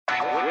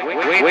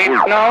We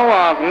know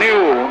of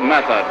new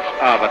methods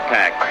of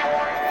attack.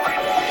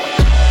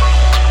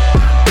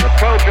 The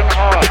Trojan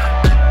horse,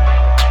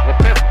 the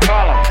fifth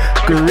column.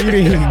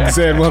 Greetings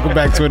and welcome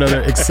back to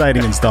another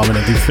exciting installment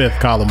of the Fifth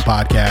Column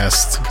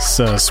Podcast. It's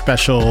a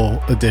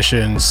special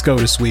edition,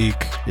 SCOTUS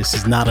week. This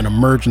is not an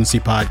emergency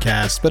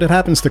podcast, but it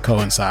happens to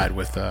coincide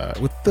with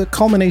the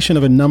culmination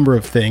of a number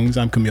of things.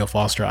 I'm Camille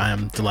Foster. I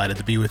am delighted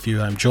to be with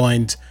you. I'm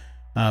joined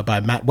by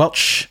Matt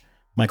Welch,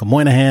 Michael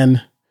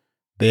Moynihan.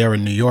 They are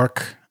in New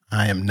York.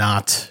 I am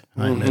not.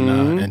 I'm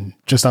in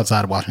just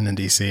outside of Washington,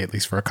 D.C., at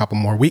least for a couple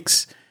more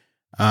weeks.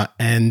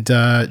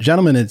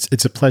 Gentlemen,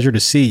 it's a pleasure to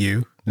see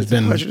you. There's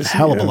been a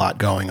hell of a lot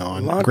going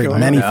on.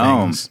 Many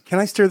things. Can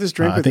I stir this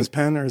drink with this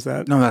pen, or is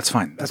that? No, that's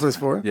fine. That's what it's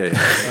for? Yeah.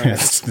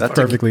 That's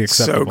perfectly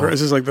acceptable. So gross.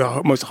 This is like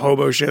the most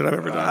hobo shit I've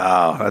ever done.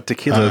 Wow, that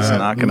tequila is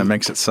not going to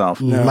mix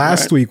itself. No,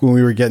 Last week when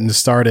we were getting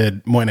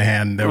started,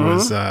 Moynihan, there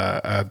was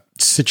a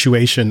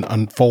situation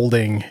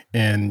unfolding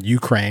in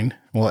Ukraine.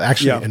 Well,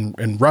 actually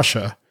in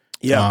Russia.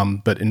 Yeah.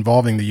 But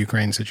involving the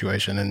Ukraine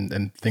situation,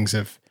 and things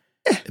have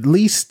at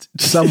least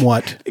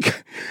somewhat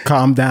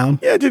calmed down.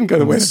 Yeah, it didn't go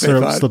the way that they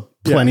thought. Still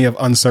plenty of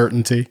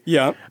uncertainty.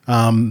 Yeah.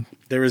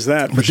 There is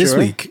that. But this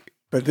week,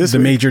 the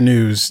major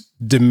news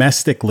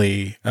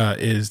domestically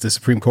is the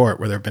Supreme Court,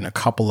 where there have been a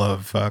couple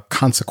of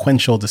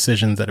consequential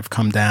decisions that have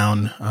come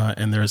down,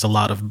 and there's a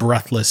lot of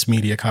breathless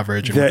media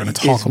coverage, and we're going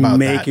to talk about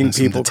that in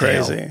some people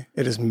detail. Crazy.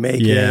 It is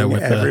making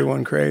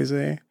everyone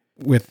crazy.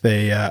 With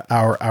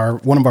our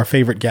one of our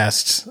favorite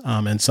guests,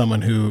 and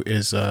someone who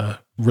is a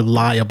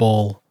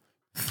reliable,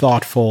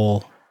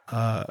 thoughtful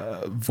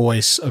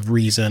voice of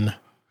reason.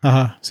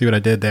 See what I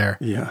did there?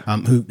 Yeah.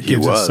 Who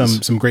gives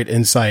us some great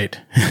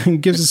insight.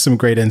 Gives us some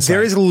great insight.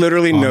 There is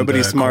literally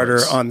nobody smarter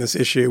on this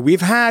issue.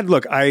 We've had,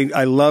 look,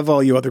 I love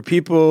all you other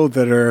people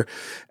that are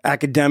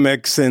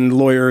academics and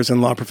lawyers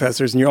and law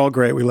professors, and you're all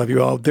great. We love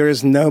you all. There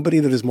is nobody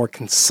that is more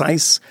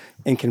concise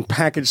and can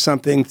package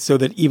something so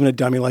that even a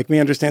dummy like me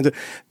understands it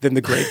than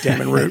the great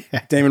Damon Root.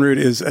 Damon Root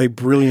is a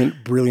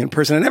brilliant, brilliant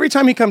person. And every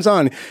time he comes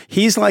on,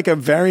 he's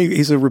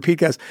a repeat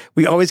guest.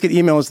 We always get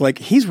emails like,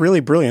 he's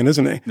really brilliant,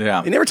 isn't he?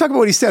 Yeah. They never talk about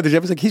what he said. They're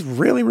just like, he's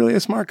really, really a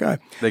smart guy.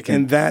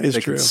 And that is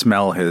true. They can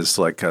smell his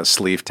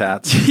sleeve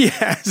tats.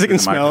 Yes, they can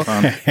smell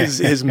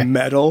his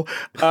metal.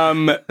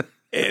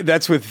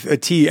 That's with a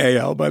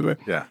T-A-L, by the way.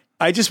 Yeah.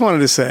 I just wanted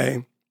to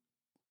say,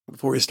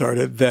 before we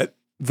started, that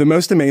the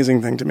most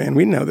amazing thing to me, and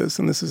we know this,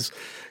 and this is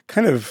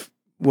kind of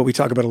what we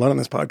talk about a lot on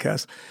this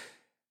podcast,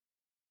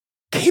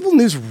 cable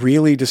news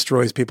really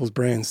destroys people's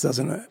brains,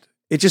 doesn't it?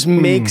 It just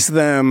makes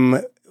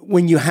them,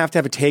 when you have to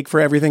have a take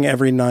for everything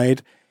every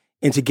night,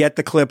 and to get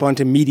the clip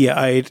onto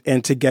Mediaite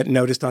and to get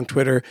noticed on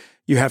Twitter,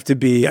 you have to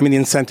be, the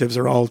incentives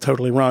are all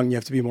totally wrong. You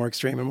have to be more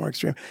extreme and more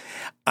extreme.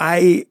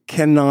 I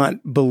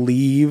cannot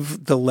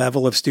believe the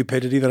level of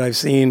stupidity that I've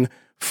seen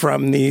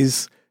from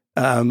these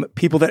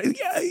people that,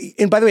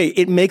 and by the way,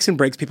 it makes and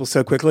breaks people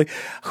so quickly.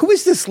 Who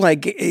is this,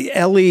 like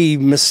Ellie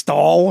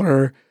Mistal,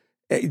 or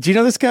do you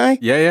know this guy?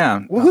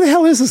 Yeah. Well, who the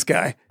hell is this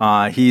guy?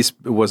 He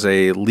was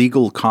a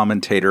legal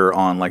commentator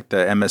on like the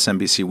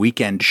MSNBC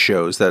weekend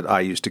shows that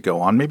I used to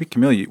go on. Maybe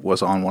Camille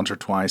was on once or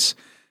twice,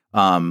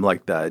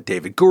 like the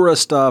David Gura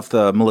stuff,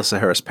 the Melissa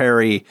Harris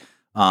Perry,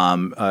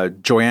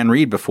 Joanne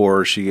Reed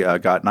before she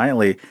got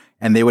Nightly.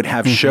 And they would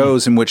have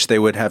shows in which they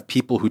would have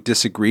people who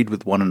disagreed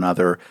with one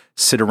another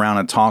sit around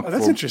and talk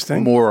for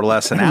more or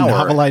less an hour.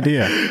 Novel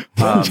idea.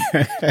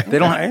 They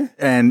don't,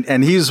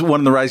 and he's one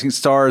of the rising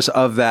stars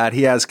of that.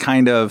 He has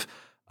kind of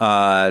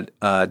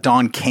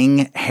Don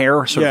King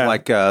hair, sort of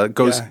like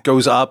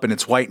goes up, and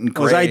it's white and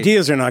gray. His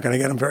ideas are not going to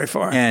get him very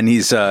far. And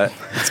he's big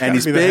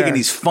and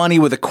he's funny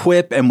with a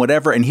quip and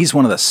whatever. And he's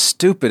one of the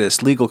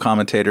stupidest legal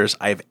commentators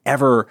I've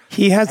ever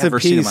seen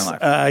in my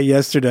life.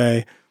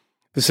 Yesterday.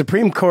 The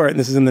Supreme Court, and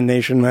this is in the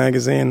Nation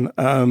magazine,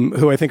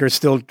 who I think are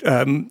still,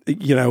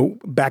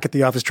 back at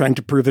the office trying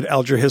to prove that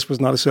Alger Hiss was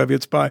not a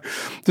Soviet spy.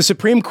 The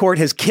Supreme Court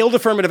has killed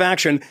affirmative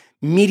action.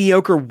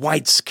 Mediocre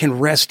whites can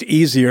rest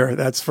easier.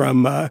 That's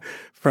from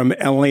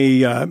Ellie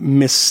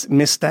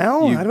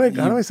Mistal. How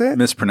do I say it?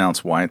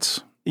 Mispronounce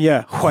whites.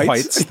 Yeah,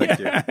 whites. Thank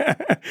you.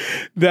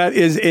 That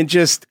is, and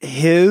just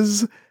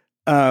his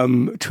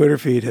Twitter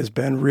feed has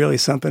been really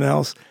something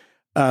else.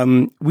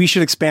 We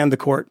should expand the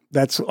court.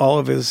 That's all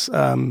of his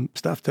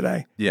stuff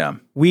today. Yeah.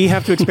 We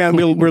have to expand.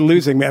 We're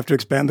losing. We have to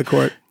expand the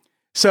court.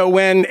 So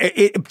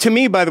to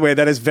me, by the way,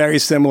 that is very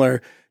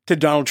similar to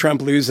Donald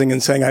Trump losing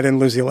and saying, I didn't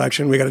lose the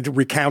election. We got to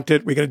recount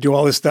it. We got to do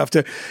all this stuff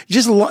to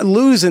just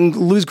lose and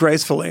lose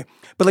gracefully.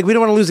 But we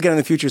don't want to lose again in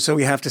the future. So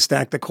we have to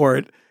stack the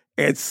court.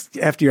 It's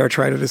FDR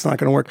tried it. It's not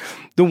going to work.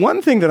 The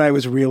one thing that I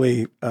was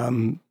really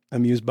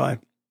amused by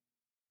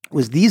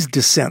was these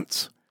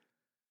dissents.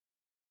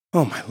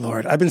 Oh, my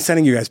Lord. I've been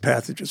sending you guys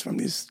passages from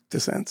these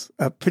dissents,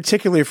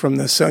 particularly from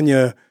the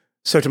Sonia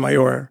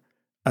Sotomayor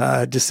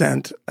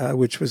dissent,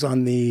 which was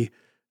on the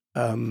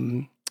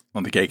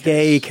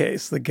gay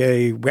case, the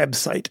gay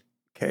website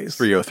case.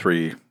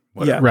 303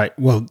 Yeah. Right.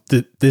 Well,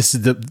 this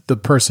is the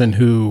person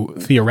who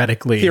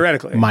theoretically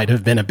might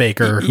have been a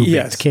baker who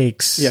baked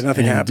cakes. Yeah,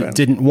 nothing and happened.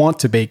 Didn't want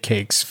to bake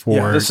cakes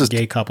for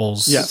gay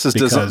couples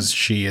because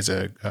she is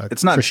a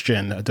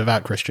Christian, a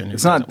devout Christian.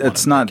 It's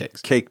not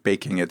cake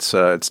baking. It's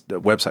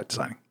website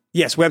designing.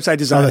 Yes, website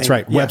designing. Oh, that's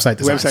right. Website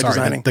design. Website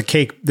designing.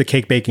 The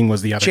cake baking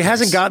was the other. She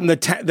hasn't gotten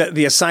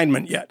the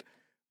assignment yet,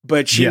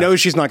 but she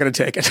knows she's not going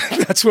to take it.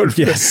 That's what.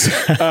 Yes.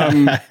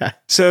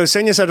 So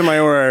Sonia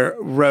Sotomayor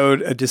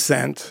wrote a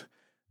dissent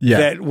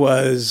that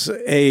was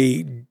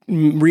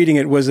reading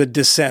it was a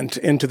descent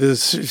into the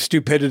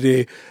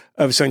stupidity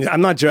of Sonia.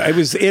 I'm not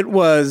joking. It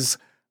was.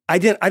 I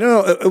don't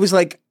know. It was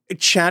like a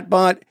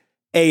chatbot.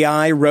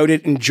 AI wrote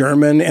it in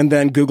German and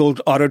then Google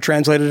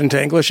auto-translated it into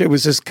English. It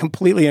was just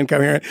completely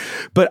incoherent.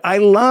 But I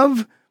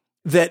love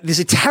that there's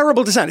a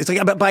terrible dissent. It's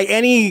like by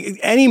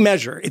any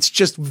measure, it's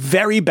just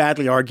very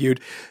badly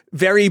argued,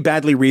 very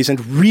badly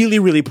reasoned, really,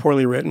 really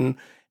poorly written.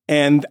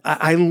 And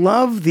I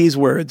love these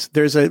words.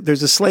 There's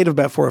a slate of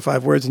about 4 or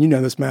 5 words, and you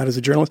know this, Matt, as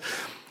a journalist,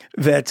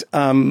 that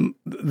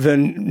the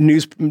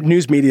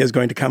news media is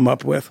going to come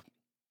up with.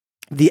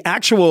 The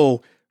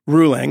actual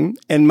ruling,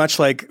 and much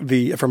like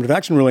the affirmative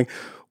action ruling,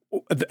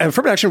 the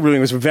affirmative action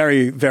ruling was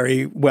very,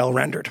 very well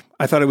rendered.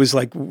 I thought it was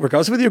like,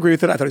 regardless of whether you agree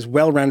with it, I thought it was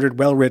well rendered,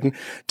 well written.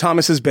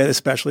 Thomas's bit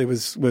especially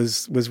was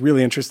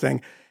really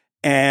interesting.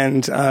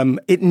 And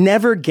it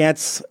never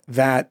gets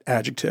that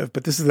adjective,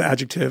 but this is the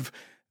adjective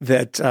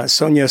that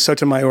Sonia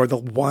Sotomayor, the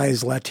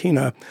wise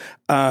Latina,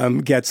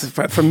 gets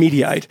from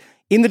Mediaite.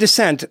 In the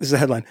dissent, this is the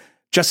headline,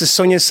 Justice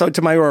Sonia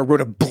Sotomayor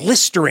wrote a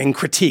blistering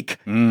critique.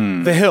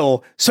 The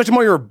Hill,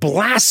 Sotomayor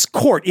blasts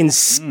court in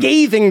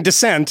scathing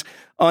dissent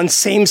on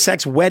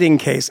same-sex wedding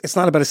case. It's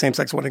not about a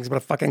same-sex wedding. It's about a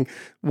fucking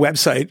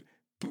website.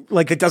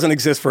 Like it doesn't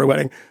exist for a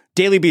wedding.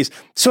 Daily Beast.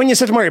 Sonia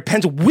Sotomayor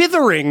pens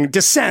withering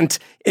dissent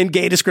in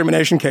gay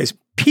discrimination case.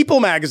 People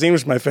magazine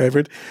was my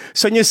favorite.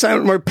 Sonia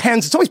Sotomayor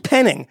pens. It's always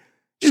penning.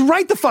 Just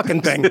write the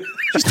fucking thing.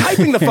 Just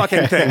typing the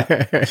fucking thing.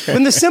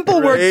 When the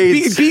simple word,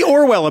 be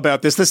Orwell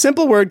about this. The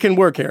simple word can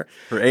work here.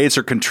 For AIDS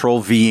or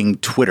control Ving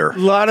Twitter. A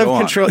lot of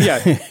control. Yeah.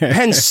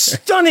 Pens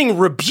stunning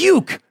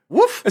rebuke.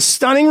 Woof. A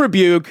stunning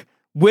rebuke.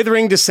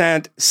 Withering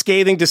dissent,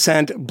 scathing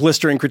dissent,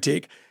 blistering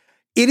critique.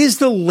 It is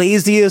the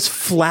laziest,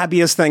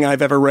 flabbiest thing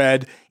I've ever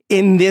read.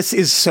 And this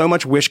is so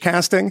much wish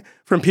casting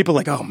from people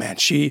like, oh man,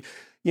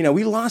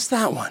 we lost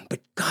that one,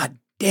 but god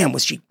damn,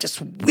 was she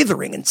just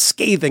withering and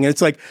scathing. And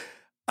it's like,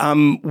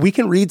 we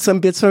can read some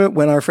bits of it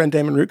when our friend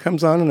Damon Root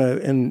comes on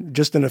in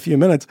just in a few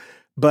minutes.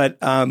 But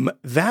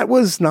that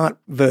was not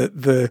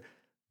the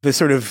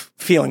sort of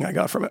feeling I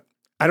got from it.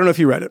 I don't know if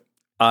you read it.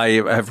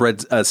 I have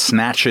read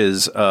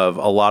snatches of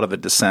a lot of the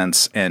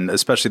dissents, and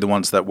especially the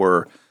ones that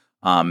were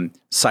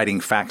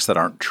citing facts that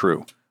aren't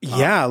true.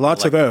 Yeah,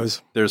 lots of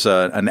those. There's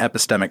an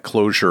epistemic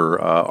closure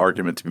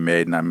argument to be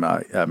made, and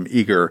I'm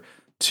eager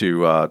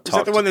to talk. Is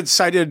that the one that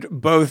cited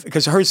both?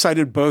 Because hers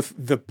cited both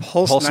the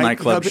Pulse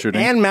nightclub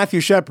shooting and Matthew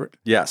Shepard.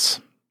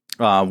 Yes.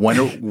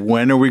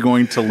 When are we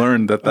going to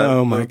learn that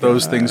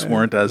those things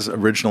weren't as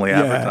originally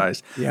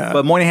advertised? Yeah.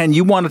 But Moynihan,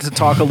 you wanted to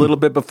talk a little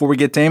bit before we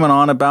get Damon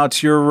on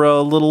about your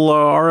little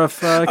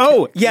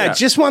RF.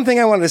 Just one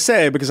thing I wanted to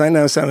say, because I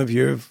know some of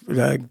you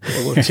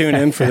will tune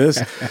in for this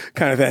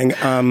kind of thing.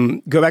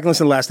 Go back and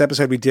listen to the last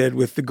episode we did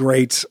with the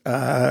great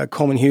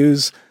Coleman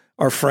Hughes,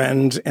 our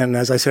friend, and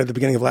as I said at the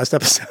beginning of last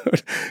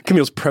episode,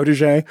 Camille's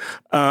protege.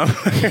 He's a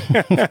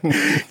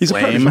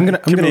protege. I'm going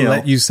to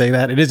let you say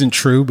that. It isn't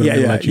true, but I'm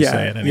going to let you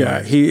say it anyway.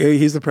 Yeah,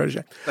 he's the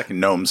protege. Like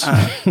gnomes.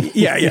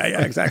 Yeah,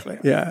 exactly.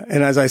 Yeah,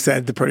 and as I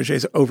said, the protege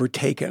has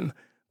overtaken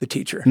the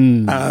teacher.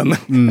 And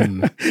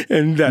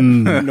that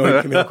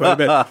annoyed Camille quite a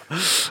bit.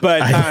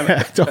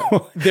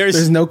 But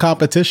there's no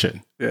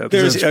competition. Yeah,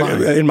 there's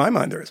in my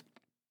mind there is.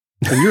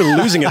 And you're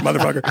losing it,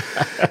 motherfucker.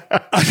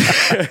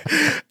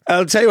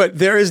 I'll tell you what,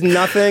 there's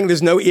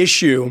no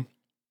issue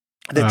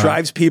that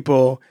drives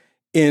people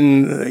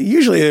in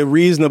usually a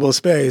reasonable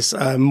space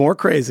more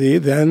crazy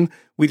than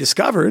we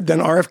discovered than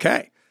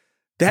RFK.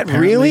 That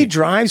really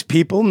drives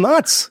people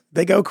nuts.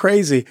 They go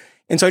crazy.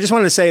 And so I just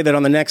wanted to say that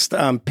on the next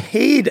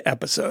paid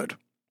episode,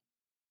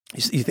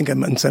 you think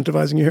I'm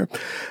incentivizing you here?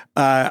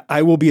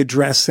 I will be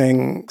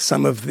addressing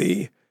some of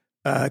the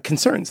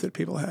concerns that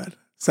people had.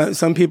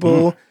 Some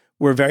people...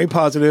 We're very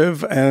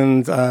positive,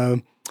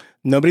 and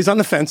nobody's on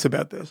the fence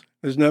about this.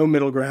 There's no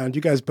middle ground.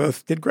 You guys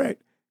both did great.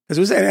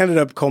 Because it ended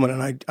up Coleman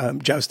and I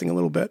jousting a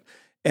little bit,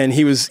 and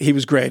he was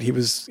great. He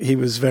was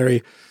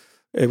very.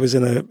 It was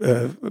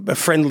in a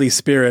friendly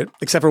spirit,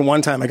 except for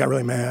one time I got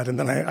really mad, and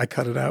then I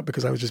cut it out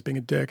because I was just being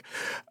a dick.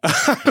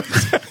 I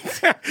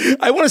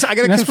got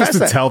to confess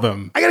that. Tell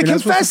them. I got to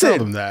confess it. Tell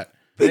them that.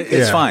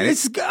 It's fine.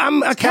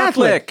 I'm a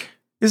Catholic.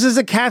 This is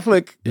a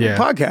Catholic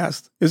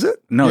podcast, is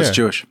it? No, it's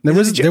Jewish. There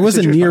was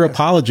a near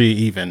apology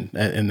even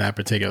in that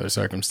particular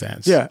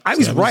circumstance. Yeah, I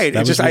was right.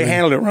 It's just I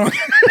handled it wrong.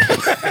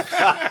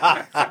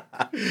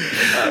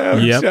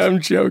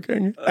 I'm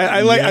joking.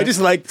 I just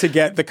like to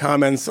get the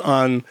comments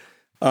on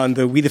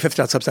the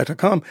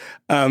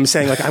WeTheFifth.substack.com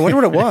saying like, I wonder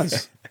what it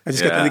was. I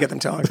just got to get them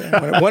telling.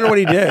 I wonder what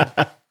he did.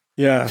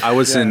 Yeah. I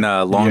was in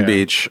Long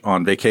Beach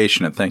on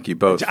vacation, and thank you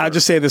both. I'll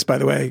just say this, by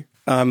the way.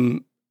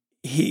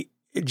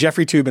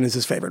 Jeffrey Toobin is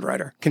his favorite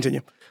writer.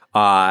 Continue.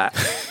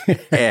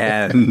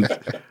 And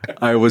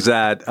I was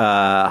at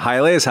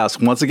Hialeah's house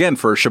once again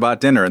for Shabbat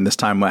dinner, and this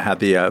time I had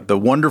the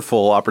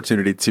wonderful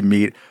opportunity to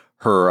meet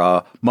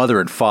her mother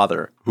and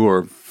father, who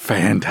are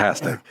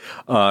fantastic.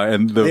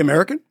 And the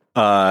American?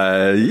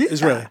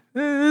 Israeli.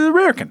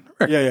 American.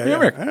 Yeah.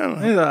 American. I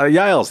don't know.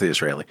 Yael's the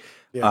Israeli.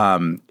 Yeah.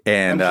 I'm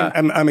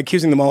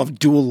accusing them all of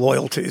dual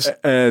loyalties.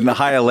 And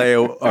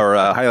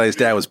Hialeah's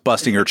dad was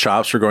busting her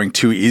chops for going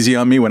too easy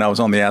on me when I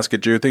was on the Ask a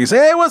Jew thing. He said,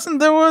 "Hey,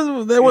 there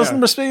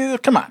wasn't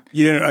respect. Come on."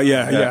 You didn't,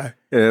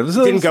 It was,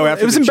 didn't go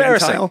after it was the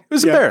embarrassing. Gentile. It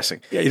was embarrassing.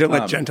 Yeah, you don't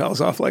let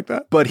Gentiles off like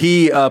that. But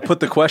he put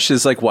the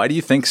questions like, "Why do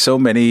you think so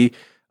many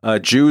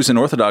Jews and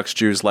Orthodox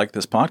Jews like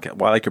this podcast?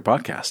 Why like your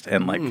podcast?"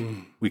 And like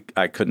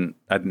I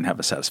didn't have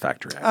a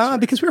satisfactory answer.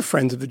 Because we're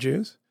friends of the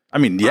Jews. I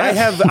mean, yeah.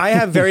 I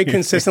have very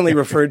consistently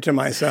referred to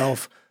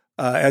myself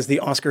as the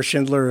Oscar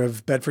Schindler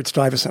of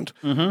Bedford-Stuyvesant.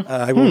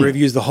 I will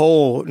review the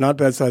whole, not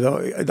Bedford, though.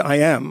 I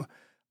am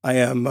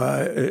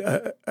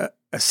a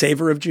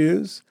saver of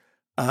Jews.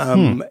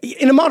 In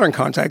a modern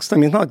context, I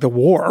mean, it's not like the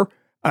war.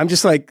 I'm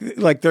just like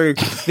they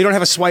don't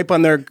have a swipe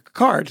on their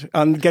card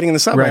on getting in the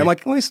subway. Right. I'm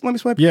like, let me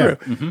swipe through.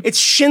 It's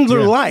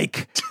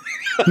Schindler-like,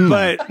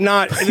 but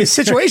not. The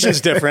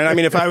situation's different. I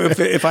mean, if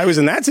I was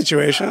in that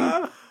situation,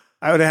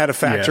 I would have had a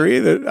factory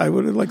that I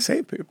would have like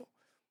saved people.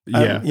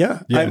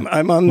 Yeah.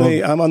 I'm on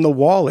the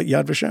wall at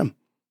Yad Vashem.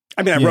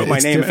 I mean, I wrote my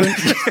name in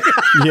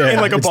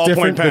like a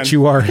ballpoint pen. But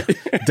you are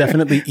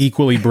definitely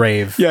equally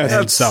brave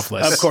and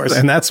selfless. Of course.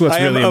 And that's what's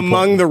really important.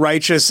 among the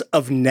righteous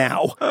of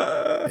now.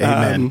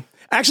 Amen.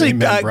 Actually,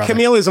 Amen,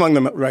 Camille is among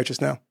the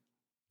righteous now.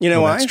 You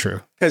know why? That's true.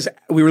 Because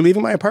we were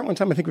leaving my apartment one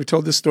time. I think we've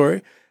told this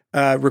story.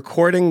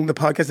 Recording the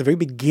podcast at the very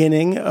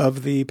beginning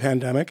of the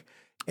pandemic.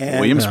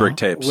 And, Williamsburg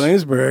tapes.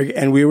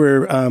 And we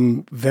were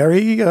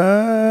very,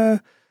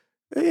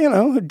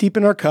 deep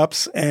in our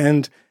cups.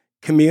 And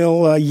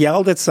Camille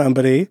yelled at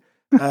somebody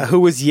who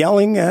was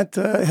yelling at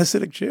a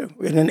Hasidic Jew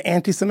in an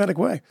anti-Semitic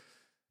way.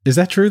 Is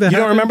that true? You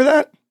don't remember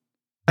that?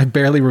 I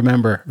barely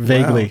remember.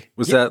 Vaguely. Wow.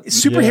 Was that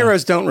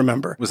superheroes don't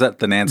remember? Was that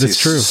the Nancy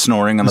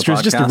snoring on the podcast?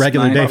 It's just a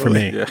regular day for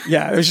me.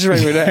 Yeah, it was just a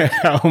regular day.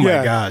 Oh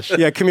my gosh.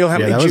 Yeah, Camille, how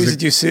many Jews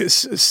did you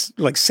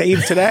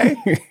save today?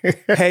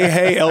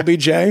 hey,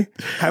 LBJ,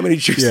 how many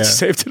Jews did you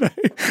save today?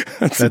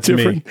 That's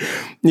different. Me.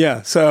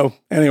 Yeah. So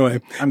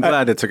anyway, I'm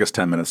glad it took us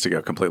 10 minutes to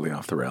go completely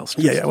off the rails.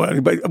 Yeah. Well,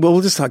 but we'll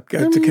just talk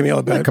to Camille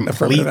about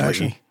affirmative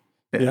action.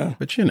 Yeah,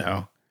 but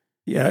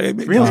Yeah,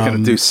 he's going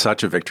to do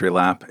such a victory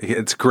lap.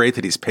 It's great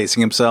that he's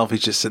pacing himself.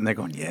 He's just sitting there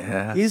going,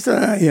 "Yeah." He's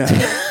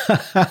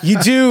You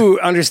do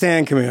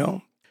understand,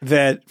 Camille,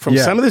 that from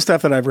some of the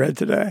stuff that I've read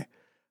today,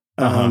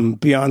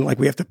 beyond like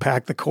we have to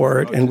pack the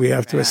court and we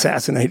have to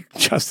assassinate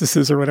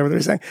justices or whatever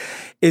they're saying,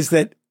 is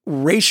that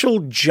racial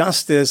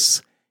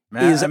justice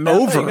is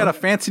over. You got a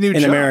fancy new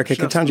in job. America.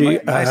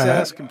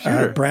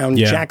 Ketanji Brown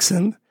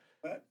Jackson.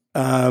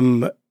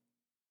 I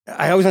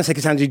always want to say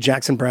Ketanji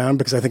Jackson Brown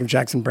because I think of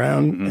Jackson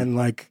Brown and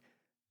like.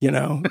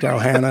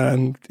 Daryl Hannah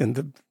and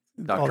the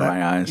Doctor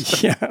My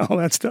Eyes. Yeah, all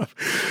that stuff.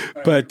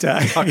 But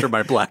Doctor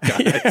My Black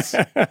Eyes.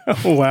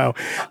 Wow.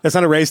 That's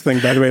not a race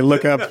thing, by the way.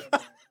 Look up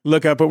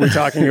what we're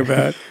talking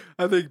about.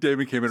 I think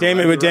Damon came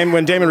in.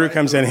 When Damon Root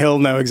comes in, he'll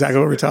know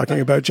exactly what we're talking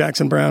about,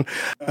 Jackson Brown.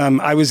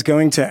 I was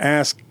going to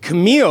ask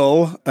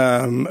Camille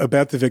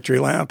about the victory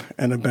lap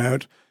and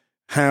about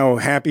how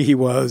happy he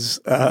was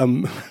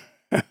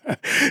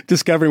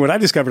discovering what I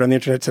discovered on the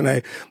internet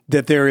tonight,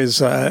 that there is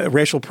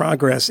racial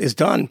progress is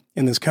done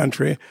in this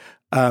country.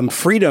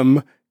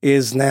 Freedom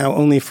is now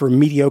only for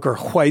mediocre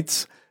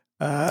whites,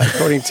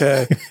 according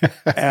to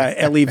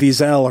Elie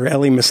Wiesel or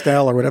Elie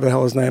Mistel or whatever the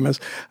hell his name is.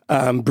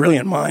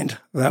 Brilliant mind,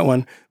 that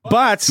one.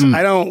 But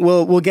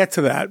we'll get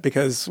to that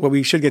because what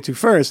we should get to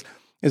first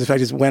is the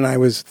fact is when I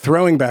was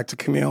throwing back to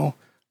Camille,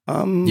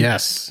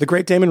 the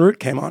great Damon Root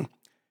came on.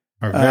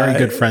 Our very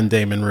good friend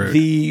Damon Root,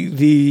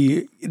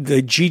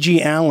 the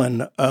Gigi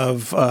Allen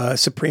of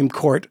Supreme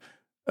Court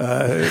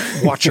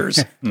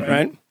watchers,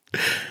 right?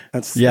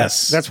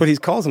 That's what he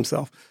calls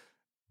himself.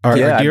 I'm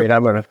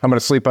gonna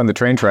sleep on the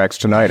train tracks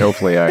tonight.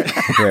 Hopefully, I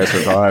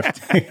survive.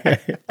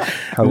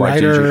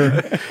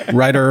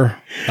 Writer,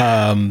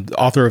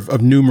 author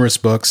of numerous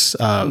books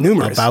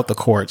about the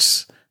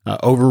courts,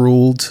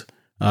 Overruled,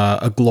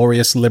 A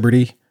Glorious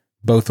Liberty,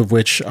 both of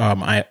which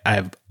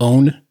I've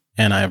owned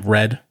and I've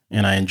read.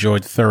 And I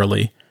enjoyed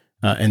thoroughly.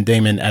 And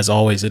Damon, as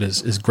always, it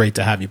is great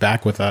to have you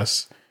back with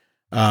us.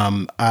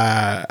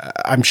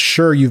 I'm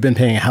sure you've been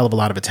paying a hell of a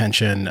lot of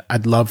attention.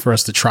 I'd love for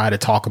us to try to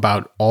talk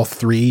about all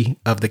three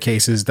of the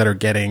cases that are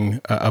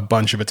getting a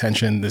bunch of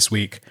attention this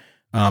week.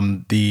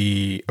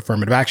 The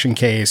affirmative action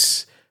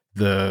case,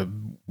 the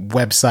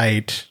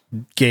website,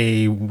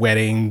 gay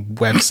wedding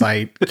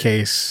website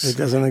case. It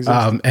doesn't exist.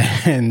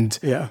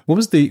 What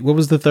was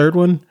the third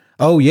one?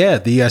 Oh yeah,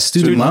 the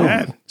student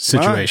loan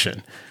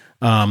situation.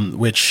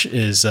 Which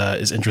is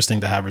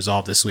interesting to have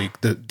resolved this week.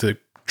 The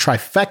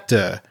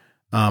trifecta,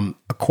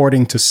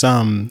 according to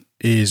some,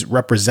 is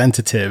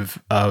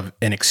representative of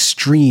an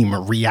extreme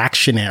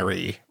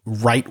reactionary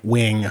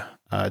right-wing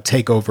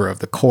takeover of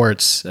the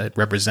courts. It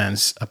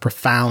represents a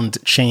profound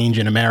change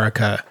in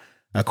America,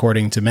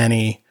 according to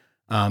many.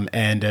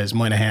 And as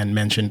Moynihan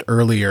mentioned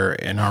earlier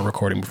in our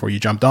recording before you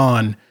jumped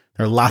on,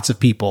 there are lots of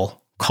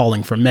people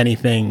calling for many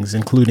things,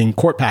 including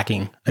court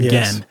packing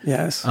again.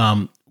 Yes.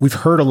 We've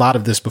heard a lot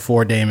of this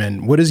before,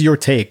 Damon. What is your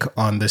take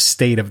on the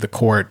state of the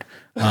court?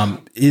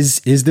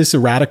 Is this a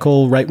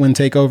radical right-wing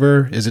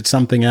takeover? Is it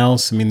something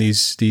else? I mean,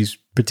 these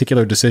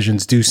particular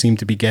decisions do seem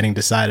to be getting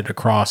decided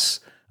across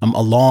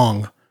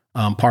along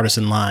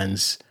partisan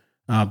lines.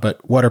 But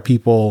what are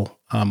people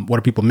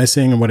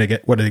missing, and what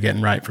are they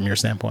getting right from your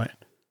standpoint?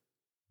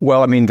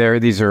 Well, I mean,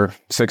 these are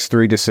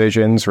 6-3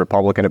 decisions,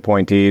 Republican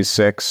appointees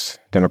 6,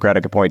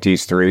 Democratic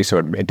appointees 3, so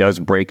it does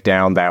break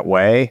down that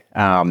way.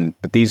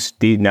 But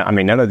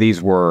none of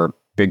these were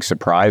big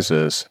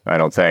surprises, I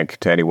don't think,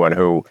 to anyone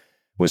who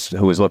was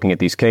looking at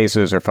these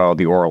cases or followed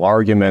the oral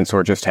arguments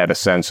or just had a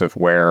sense of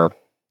where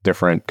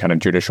different kind of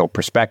judicial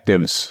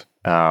perspectives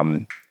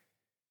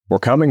were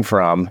coming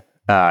from.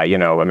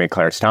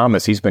 Clarence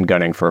Thomas, he's been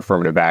gunning for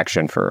affirmative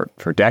action for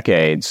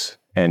decades.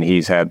 And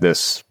he's had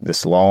this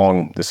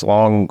long,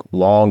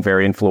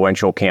 very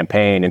influential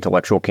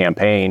intellectual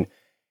campaign,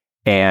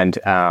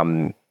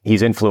 and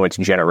he's influenced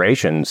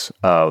generations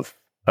of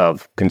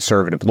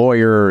conservative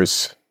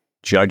lawyers,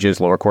 judges,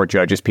 lower court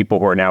judges, people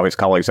who are now his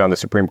colleagues on the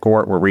Supreme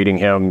Court were reading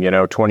him,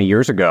 20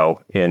 years ago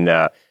in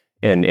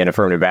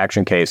affirmative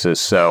action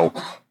cases. So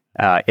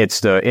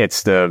it's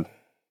the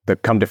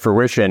come to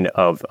fruition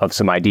of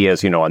some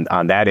ideas,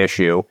 on that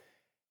issue.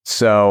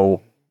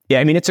 So. Yeah,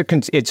 I mean it's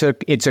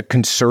a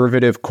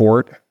conservative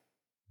court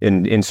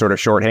in sort of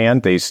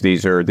shorthand.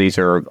 These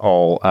are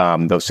all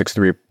those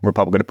 6-3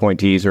 Republican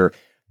appointees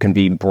can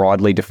be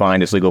broadly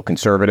defined as legal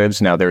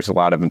conservatives. Now there's a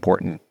lot of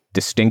important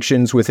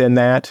distinctions within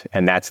that,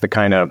 and those are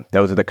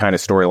the kind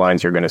of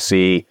storylines you're going to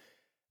see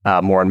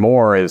more and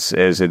more. Is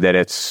that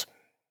it's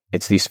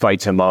these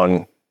fights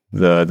among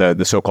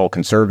the so-called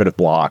conservative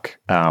bloc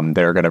that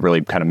are going to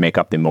really kind of make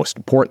up the most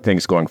important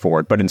things going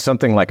forward. But in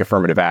something like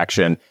affirmative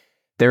action,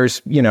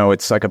 there's,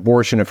 it's like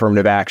abortion,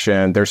 affirmative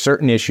action. There's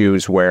certain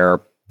issues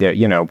where,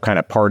 kind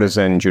of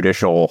partisan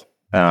judicial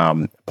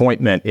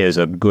appointment is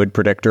a good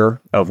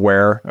predictor of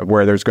where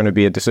there's going to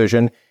be a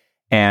decision.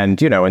 And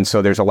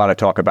so there's a lot of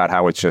talk about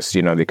how it's just,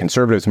 the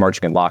conservatives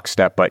marching in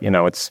lockstep, but,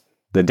 it's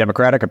the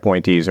Democratic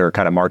appointees are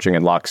kind of marching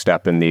in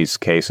lockstep in these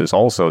cases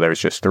also.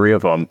 There's just 3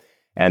 of them.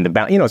 And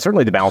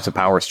certainly the balance of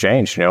power has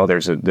changed.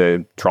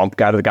 The Trump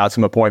got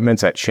some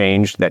appointments that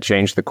changed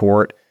the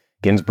court.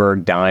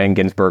 Ginsburg dying,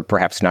 Ginsburg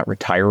perhaps not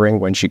retiring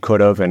when she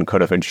could have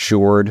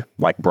ensured,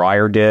 like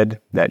Breyer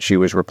did, that she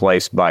was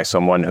replaced by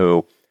someone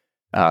who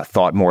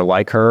thought more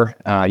like her.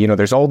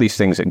 There's all these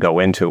things that go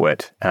into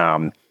it.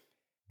 And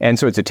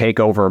so it's a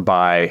takeover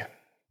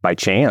by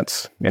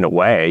chance in a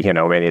way,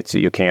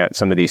 you can't,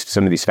 some of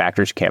these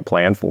factors you can't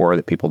plan for,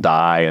 that people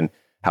die and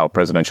how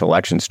presidential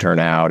elections turn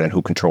out and who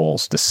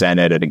controls the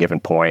Senate at a given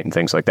point and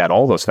things like that.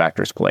 All those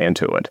factors play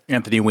into it.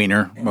 Anthony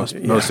Weiner, most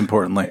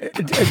importantly.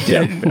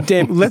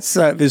 Dave, let's,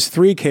 there's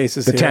 3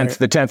 cases the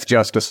 10th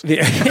justice.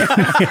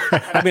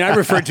 I mean, I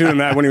referred to him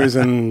that when he was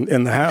in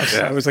the House.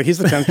 Yeah. I was like, he's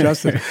the 10th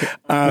justice.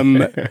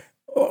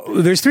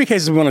 There's 3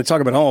 cases. We want to talk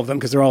about all of them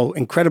because they're all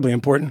incredibly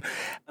important.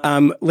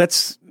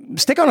 Let's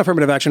stick on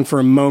affirmative action for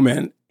a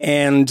moment.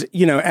 And,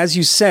 as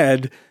you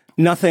said,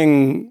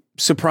 nothing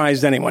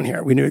surprised anyone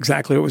here. We knew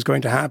exactly what was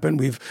going to happen.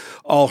 We've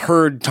all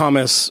heard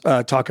Thomas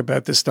talk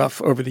about this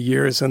stuff over the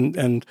years,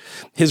 and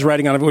his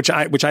writing on it, which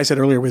I said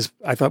earlier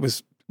I thought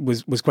was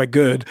quite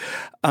good.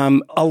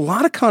 A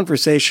lot of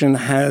conversation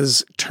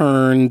has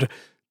turned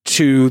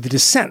to the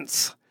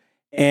dissents,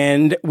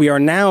 and we are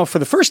now, for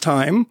the first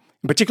time,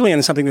 particularly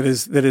in something that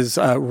is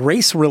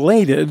race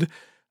related,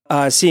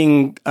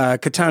 seeing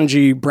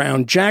Ketanji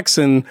Brown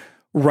Jackson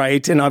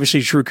write, and obviously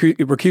she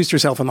recused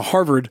herself on the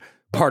Harvard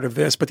part of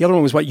this, but the other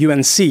one was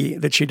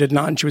UNC that she did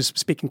not, and she was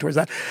speaking towards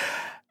that.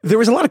 There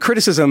was a lot of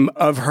criticism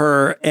of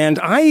her, and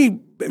I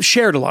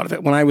shared a lot of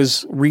it when I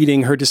was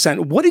reading her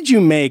dissent. What did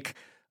you make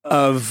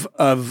of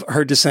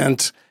her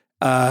dissent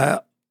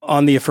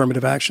on the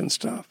affirmative action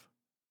stuff?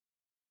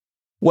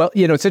 Well,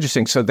 it's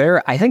interesting. So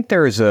I think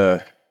there's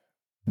an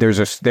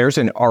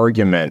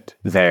argument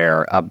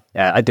there,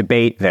 a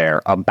debate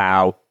there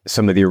about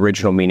some of the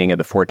original meaning of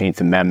the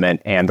 14th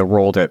Amendment and the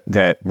role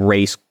that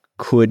race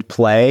could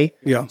play.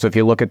 Yeah. So if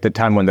you look at the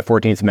time when the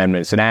 14th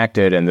Amendment is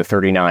enacted and the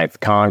 39th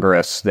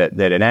Congress that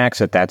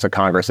enacts it, that's a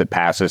Congress that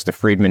passes the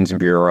Freedmen's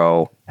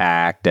Bureau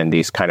Act and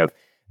these kind of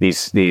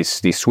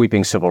these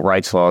sweeping civil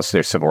rights laws.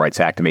 There's Civil Rights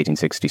Act of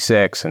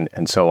 1866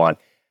 and so on,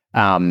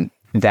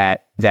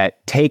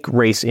 that take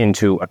race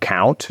into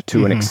account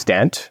to an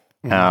extent,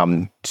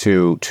 to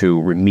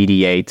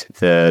remediate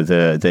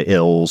the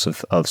ills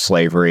of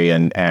slavery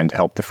and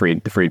help the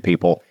freed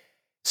people.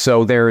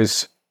 So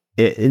there's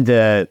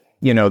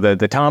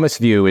the Thomas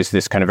view is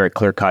this kind of very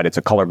clear cut. It's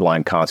a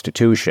colorblind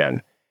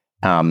constitution.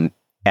 And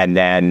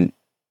then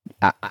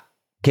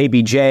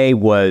KBJ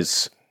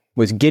was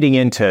was getting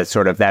into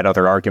sort of that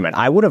other argument.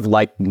 I would have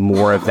liked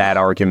more of that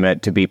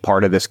argument to be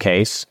part of this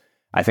case.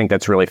 I think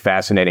that's really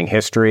fascinating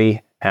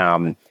history.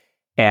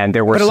 And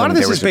there were, but a lot of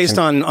this is based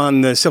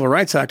on the Civil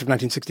Rights Act of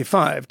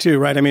 1965 too,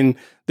 right? I mean,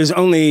 there's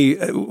only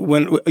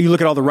when you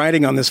look at all the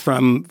writing on this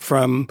from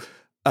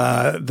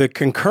the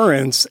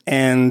concurrence,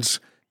 and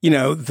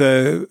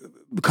the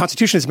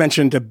Constitution is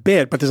mentioned a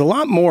bit, but there's a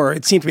lot more.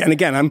 It seemed to be, and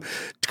again,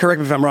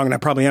 correct me if I'm wrong, and I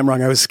probably am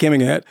wrong. I was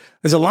skimming it.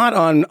 There's a lot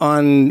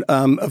on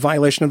a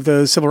violation of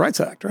the Civil Rights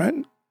Act, right?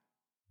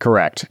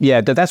 Correct.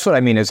 Yeah, that's what I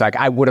mean. Is like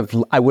I would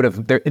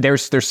have.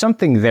 There's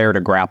something there to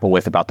grapple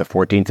with about the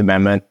 14th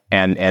Amendment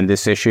and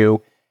this issue,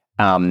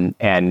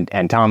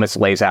 and Thomas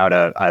lays out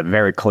a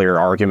very clear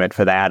argument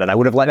for that. And I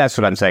would have. That's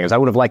what I'm saying. Is I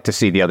would have liked to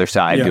see the other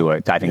side do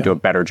it. I think do a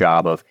better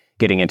job of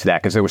getting into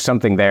that, because there was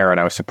something there, and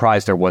I was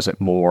surprised there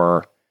wasn't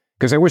more.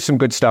 Because there was some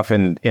good stuff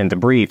in the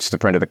briefs, the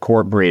front of the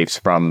court briefs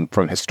from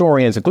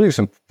historians, including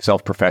some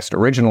self-professed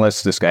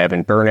originalists. This guy,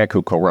 Evan Bernick,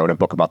 who co-wrote a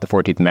book about the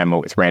 14th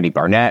Amendment with Randy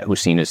Barnett,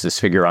 who's seen as this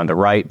figure on the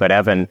right. But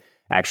Evan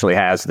actually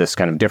has this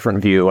kind of different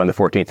view on the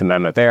 14th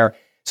Amendment there.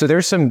 So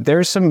there's some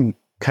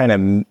kind of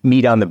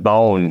meat on the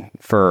bone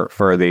for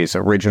these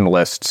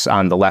originalists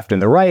on the left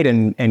and the right.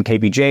 And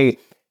KBJ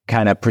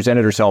kind of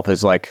presented herself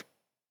as like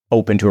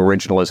open to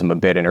originalism a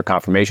bit in her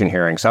confirmation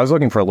hearing. So I was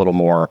looking for a little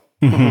more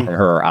from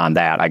her on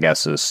that, I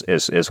guess, is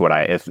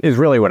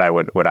really what I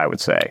would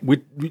say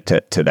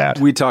to that.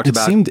 We talked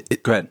about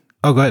go ahead.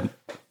 Oh, go ahead.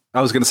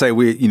 I was going to say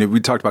we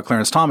talked about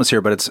Clarence Thomas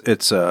here, but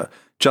it's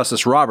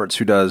Justice Roberts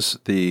who does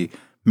the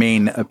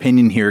main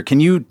opinion here. Can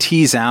you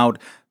tease out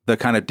the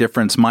kind of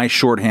difference? My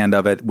shorthand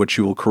of it, which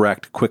you will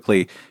correct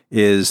quickly,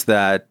 is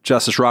that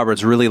Justice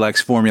Roberts really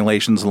likes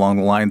formulations along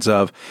the lines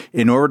of,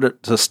 in order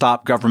to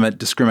stop government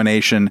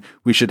discrimination,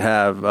 we should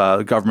have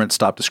government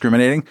stop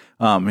discriminating.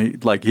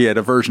 He had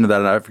a version of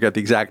that, and I forget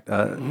the exact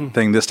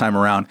thing this time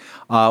around.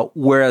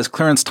 Whereas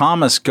Clarence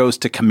Thomas goes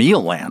to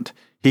Camille land.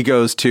 He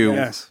goes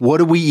to,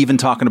 what are we even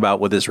talking about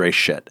with this race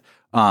shit?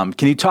 Can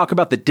you talk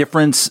about the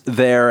difference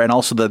there, and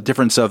also the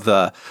difference of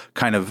the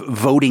kind of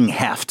voting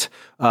heft?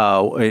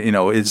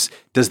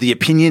 Does the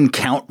opinion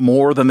count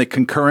more than the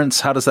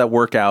concurrence? How does that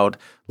work out,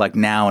 like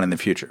now and in the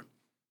future?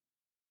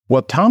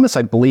 Well, Thomas,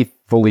 I believe,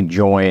 fully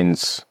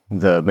joins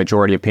the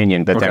majority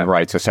opinion, but then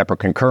writes a separate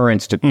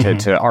concurrence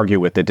to argue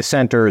with the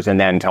dissenters, and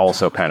then to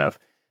also kind of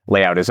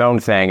lay out his own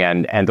thing.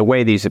 And the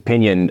way these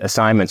opinion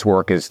assignments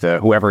work is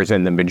whoever is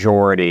in the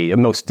majority,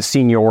 the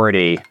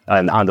seniority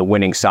on the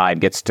winning side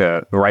gets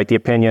to write the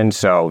opinion.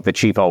 So the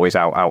chief always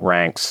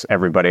outranks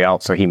everybody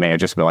else. So he may have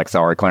just been like,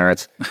 "Sorry,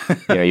 Clarence,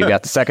 you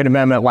got the Second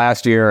Amendment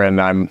last year,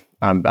 and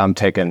I'm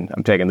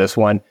taking this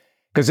one."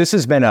 Because this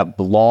has been a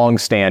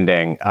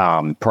long-standing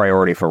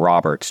priority for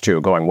Roberts too,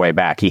 going way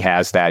back. He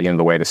has that,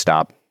 the way to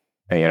stop,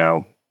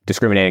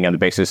 discriminating on the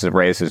basis of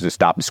race is to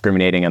stop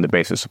discriminating on the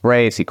basis of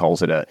race. He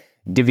calls it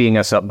divvying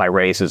us up by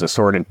race as a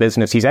sordid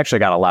business. He's actually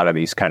got a lot of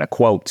these kind of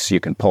quotes you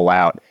can pull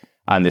out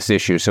on this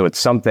issue. So it's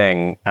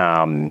something,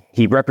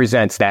 he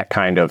represents that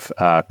kind of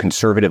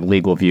conservative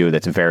legal view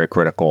that's very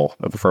critical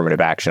of affirmative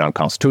action on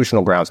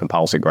constitutional grounds and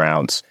policy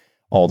grounds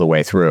all the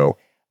way through.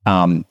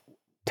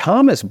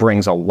 Thomas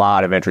brings a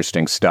lot of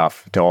interesting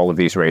stuff to all of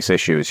these race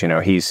issues.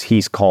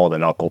 He's called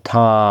an Uncle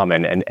Tom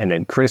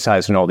and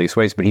criticized in all these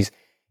ways, but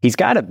he's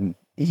got a,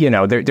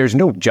 there's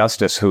no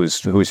justice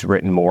who's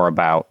written more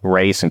about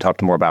race and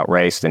talked more about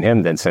race than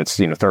him since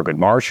Thurgood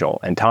Marshall.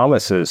 And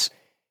Thomas is,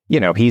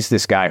 he's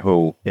this guy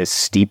who is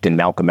steeped in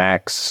Malcolm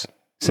X,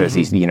 says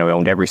he's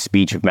owned every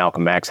speech of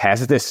Malcolm X,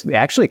 has this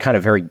actually kind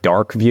of very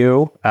dark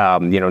view,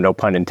 no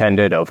pun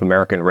intended, of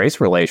American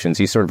race relations.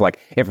 He's sort of like,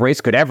 if race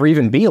could ever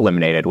even be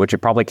eliminated, which it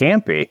probably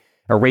can't be,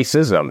 or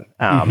racism,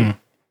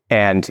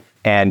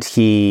 and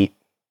he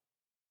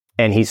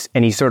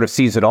sort of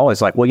sees it all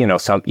as like, well,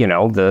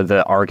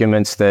 the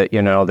arguments that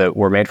that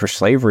were made for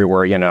slavery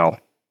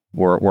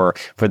were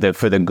for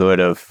the good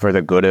of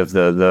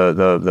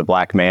the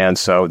black man.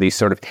 So these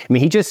sort of,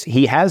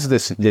 he has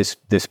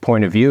this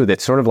point of view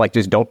that's sort of like,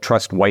 just don't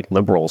trust white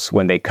liberals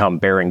when they come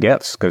bearing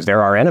gifts, because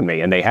they're our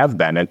enemy, and they have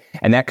been,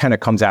 and that kind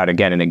of comes out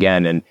again and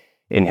again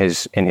in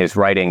his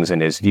writings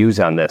and his views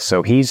on this.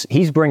 So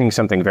he's bringing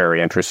something very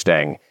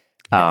interesting.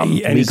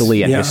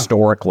 Legally and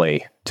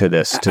historically to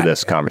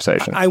this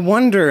conversation. I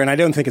wonder, and I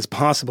don't think it's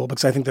possible,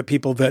 because I think that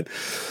people that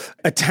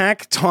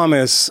attack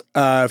Thomas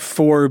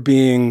for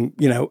being,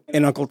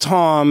 an Uncle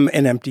Tom,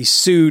 an empty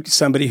suit,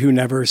 somebody who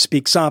never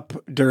speaks up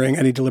during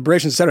any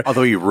deliberations, etc.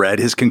 Although you read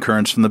his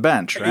concurrence from the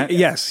bench, right?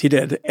 Yes, he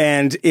did.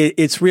 And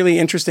it's really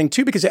interesting,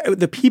 too, because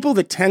the people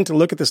that tend to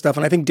look at this stuff,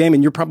 and I think,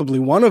 Damon, you're probably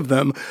one of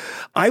them,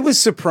 I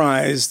was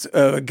surprised,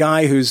 a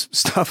guy whose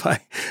stuff I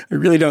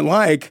really don't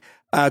like,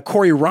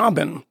 Corey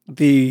Robin,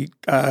 the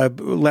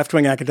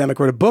left-wing academic,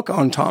 wrote a book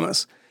on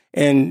Thomas,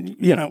 and,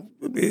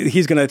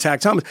 he's going to attack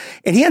Thomas.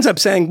 And he ends up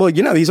saying, well,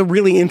 he's a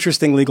really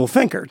interesting legal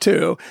thinker,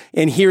 too.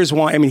 And here's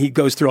why. He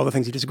goes through all the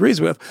things he disagrees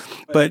with.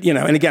 But,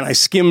 and again, I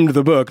skimmed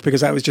the book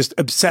because I was just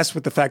obsessed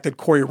with the fact that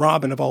Corey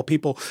Robin, of all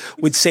people,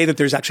 would say that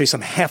there's actually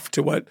some heft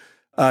to what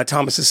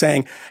Thomas is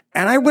saying.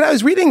 And when I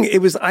was reading,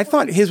 I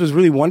thought his was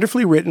really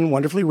wonderfully written,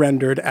 wonderfully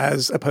rendered,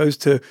 as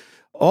opposed to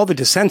all the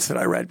dissents that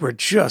I read were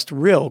just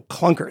real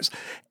clunkers.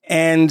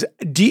 And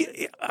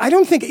I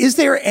don't think, is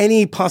there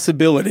any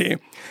possibility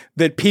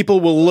that people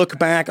will look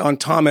back on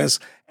Thomas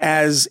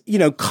as,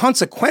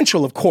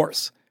 consequential, of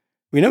course.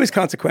 We know he's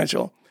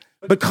consequential,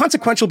 but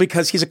consequential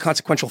because he's a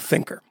consequential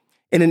thinker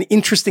and an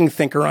interesting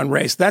thinker on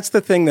race. That's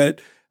the thing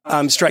that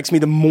strikes me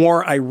the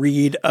more I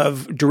read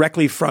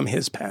directly from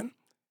his pen.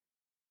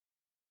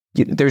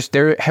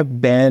 There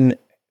have been,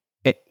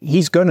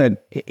 he's going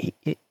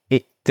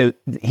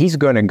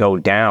to go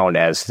down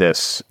as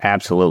this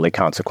absolutely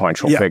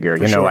consequential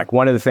figure. Sure. Like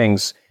one of the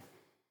things,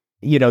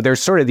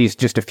 there's sort of these,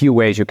 just a few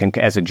ways you can,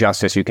 as a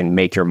justice, you can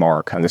make your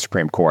mark on the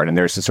Supreme Court. And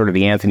there's sort of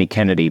the Anthony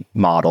Kennedy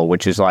model,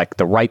 which is like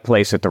the right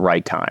place at the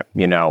right time.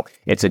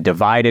 It's a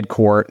divided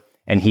court,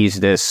 and he's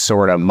this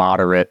sort of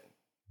moderate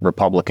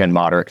Republican,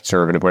 moderate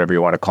conservative, whatever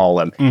you want to call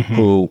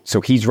him,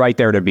 so he's right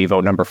there to be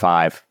vote number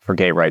 5 for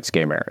gay rights,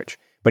 gay marriage.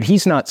 But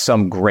he's not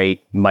some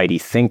great, mighty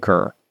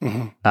thinker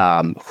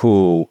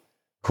who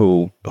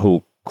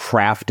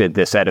crafted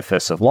this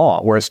edifice of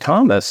law. Whereas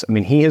Thomas,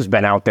 he has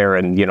been out there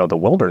in the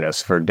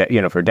wilderness for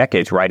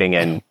decades, writing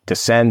in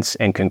dissents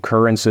and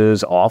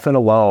concurrences, often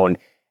alone,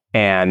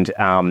 and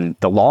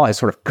the law has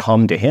sort of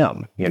come to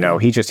him.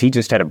 He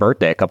just had a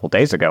birthday a couple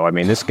days ago.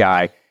 This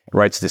guy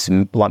writes this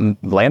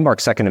landmark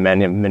Second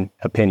Amendment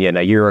opinion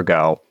a year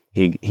ago.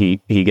 He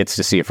gets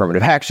to see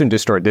affirmative action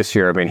destroyed this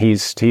year.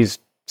 He's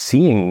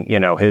seeing,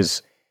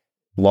 his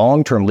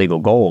long-term legal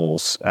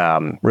goals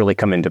really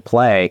come into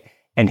play,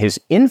 and his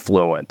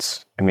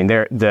influence.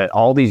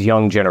 All these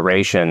young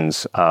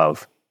generations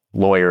of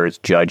lawyers,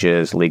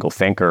 judges, legal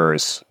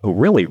thinkers who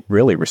really,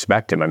 really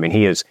respect him.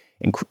 He is,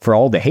 for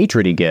all the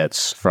hatred he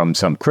gets from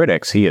some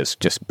critics, he is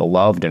just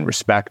beloved and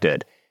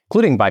respected,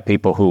 including by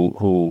people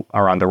who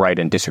are on the right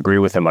and disagree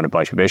with him on a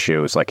bunch of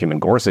issues, like him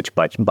and Gorsuch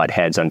butt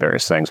heads on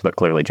various things. But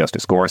clearly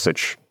Justice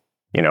Gorsuch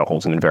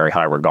holds him in very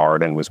high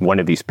regard and was one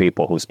of these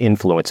people who's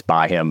influenced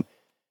by him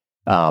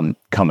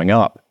coming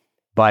up.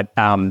 But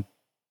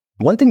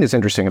one thing that's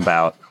interesting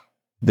about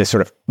this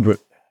sort of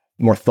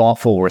more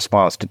thoughtful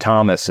response to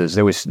Thomas is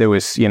there was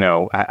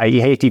I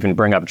hate to even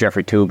bring up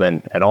Jeffrey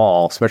Toobin at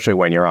all, especially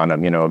when you're on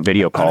a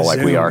video call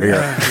like we are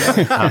here.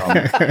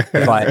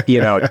 But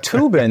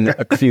Toobin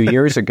a few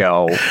years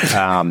ago,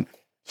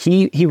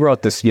 he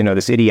wrote this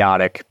this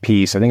idiotic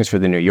piece. I think it's for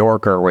the New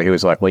Yorker, where he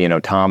was like,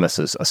 well, Thomas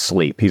is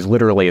asleep. He's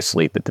literally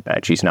asleep at the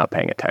bench. He's not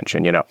paying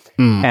attention.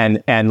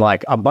 And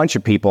like a bunch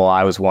of people,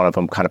 I was one of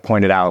them, kind of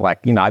pointed out, like,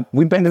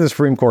 we've been to the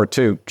Supreme Court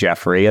too,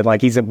 Jeffrey, and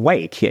like he's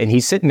awake and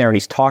he's sitting there and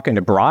he's talking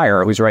to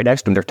Breyer, who's right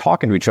next to him. They're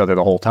talking to each other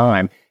the whole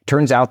time.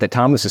 Turns out that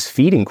Thomas is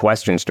feeding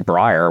questions to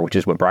Breyer, which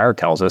is what Breyer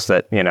tells us,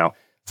 that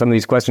some of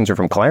these questions are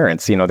from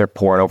Clarence. They're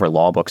poring over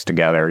law books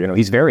together.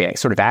 He's very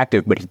sort of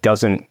active, but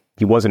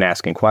he wasn't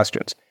asking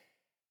questions.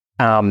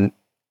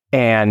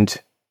 And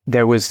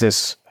there was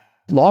this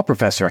law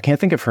professor, I can't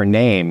think of her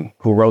name,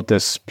 who wrote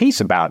this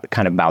piece about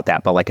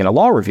that, but like in a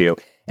law review.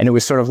 And it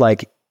was sort of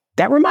like,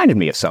 that reminded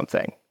me of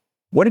something.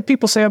 What did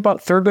people say about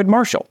Thurgood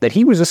Marshall? That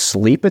he was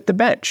asleep at the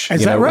bench.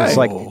 Is that right? It's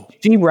like,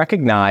 she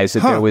recognized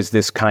that there was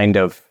this kind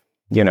of,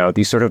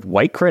 these sort of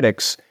white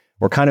critics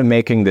were kind of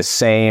making the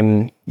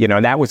same,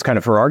 and that was kind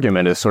of her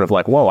argument, is sort of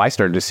like, whoa, I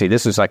started to see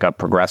this is like a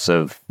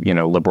progressive,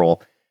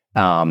 liberal,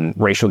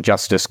 racial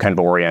justice kind of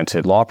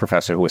oriented law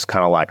professor who was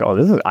kind of like,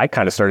 I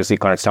kind of started to see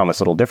Clarence Thomas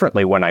a little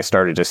differently when I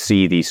started to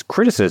see these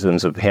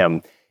criticisms of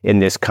him in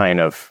this kind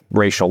of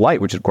racial light,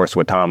 which is, of course,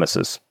 what Thomas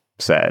has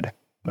said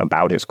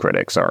about his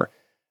critics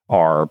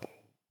are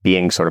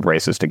being sort of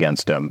racist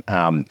against him.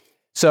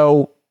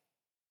 So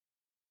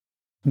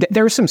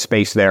there's some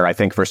space there, I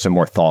think, for some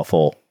more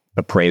thoughtful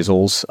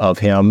appraisals of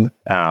him.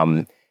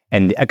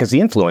 And because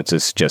the influence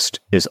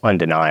is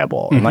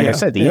undeniable. And like I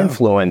said, the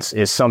influence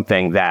is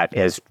something that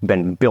has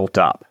been built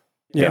up.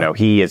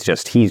 He's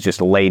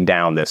just laid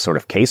down this sort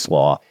of case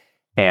law,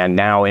 and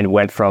now it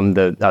went from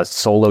the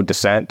solo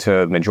dissent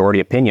to majority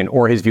opinion,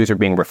 or his views are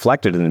being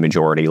reflected in the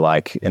majority,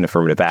 like in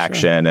affirmative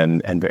action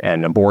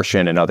and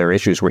abortion and other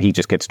issues, where he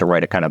just gets to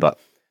write a kind of a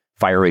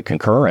fiery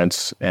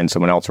concurrence and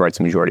someone else writes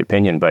a majority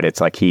opinion, but it's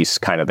like he's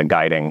kind of the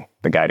guiding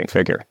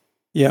figure.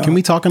 Yeah. Can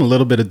we talk in a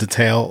little bit of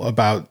detail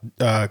about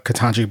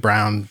Ketanji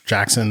Brown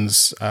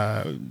Jackson's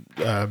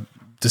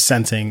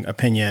dissenting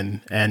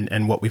opinion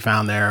and what we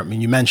found there?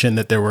 You mentioned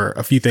that there were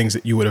a few things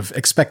that you would have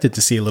expected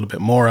to see a little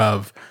bit more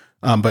of,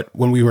 but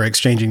when we were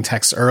exchanging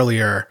texts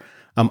earlier,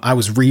 I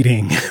was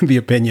reading the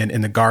opinion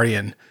in The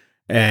Guardian,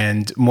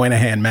 and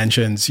Moynihan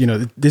mentions,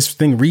 this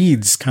thing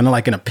reads kind of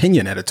like an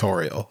opinion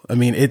editorial.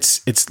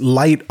 It's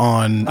light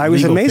on. I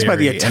was amazed by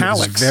the theory,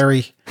 italics.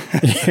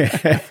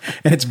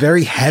 And it's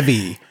very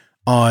heavy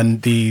on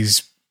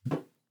these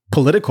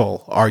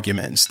political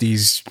arguments,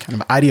 these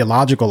kind of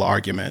ideological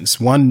arguments.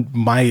 One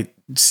might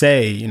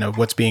say,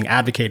 what's being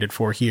advocated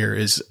for here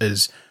is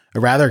a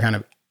rather kind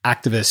of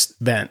activist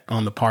bent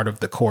on the part of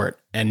the court,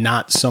 and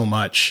not so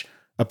much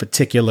a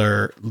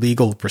particular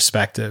legal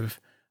perspective.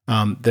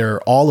 There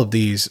are all of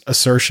these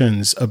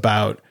assertions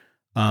about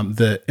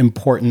the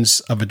importance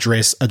of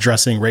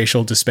addressing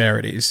racial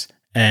disparities,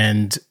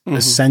 and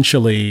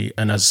essentially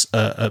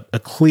a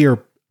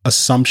clear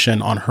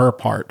assumption on her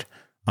part,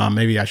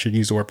 maybe I should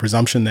use the word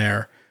presumption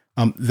there,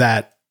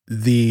 that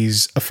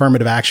these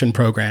affirmative action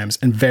programs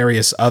and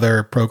various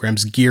other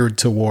programs geared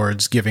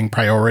towards giving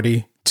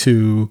priority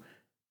to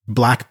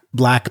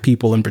black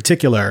people in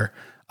particular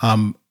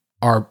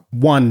are,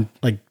 one,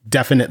 like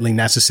definitely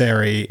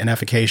necessary and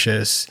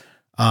efficacious,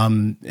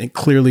 and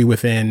clearly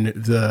within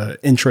the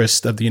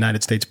interest of the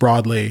United States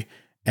broadly,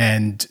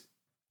 and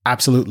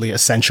absolutely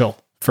essential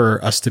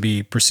for us to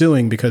be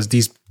pursuing, because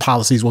these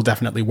policies will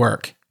definitely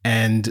work.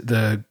 And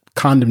the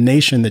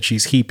condemnation that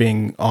she's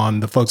heaping on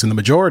the folks in the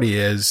majority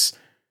is,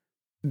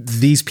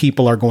 these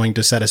people are going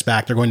to set us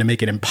back. They're going to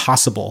make it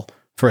impossible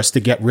for us to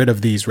get rid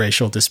of these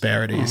racial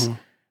disparities.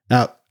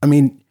 Now, I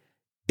mean,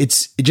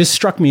 it just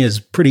struck me as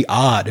pretty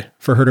odd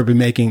for her to be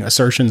making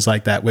assertions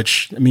like that,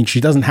 which, I mean,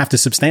 she doesn't have to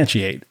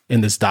substantiate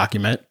in this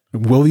document.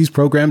 Will these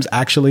programs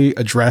actually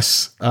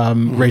address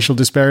racial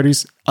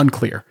disparities?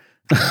 Unclear.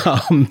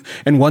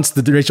 And once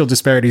the racial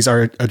disparities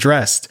are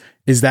addressed,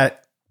 is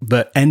that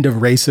the end of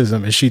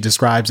racism as she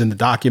describes in the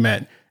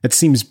document? It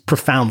seems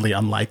profoundly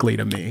unlikely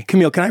to me.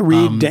 Camille, can I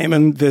read,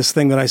 Damon, this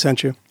thing that I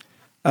sent you?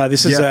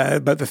 This is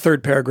about the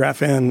third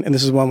paragraph in, and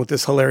this is one with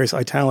this hilarious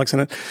italics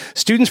in it.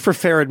 Students for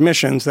Fair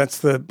Admissions, that's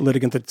the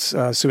litigant that's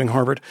suing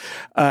Harvard,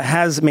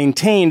 has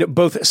maintained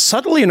both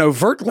subtly and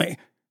overtly,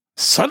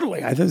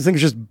 I think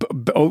it's just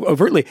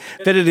overtly,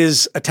 that it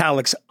is,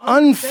 italics,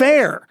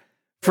 unfair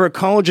for a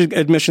college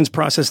admissions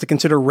process to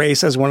consider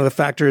race as one of the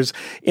factors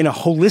in a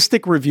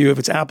holistic review of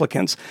its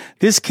applicants.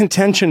 This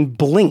contention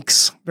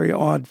blinks, very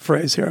odd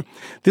phrase here,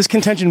 this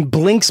contention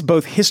blinks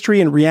both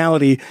history and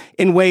reality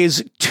in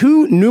ways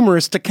too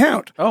numerous to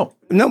count. Oh.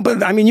 No,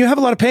 but I mean, you have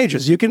a lot of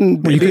pages. You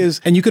can, you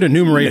could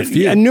enumerate a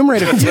few.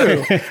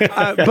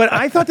 But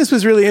I thought this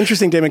was really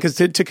interesting, Damon, because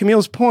to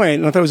Camille's point,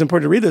 and I thought it was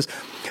important to read this,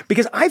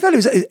 because I thought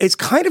it's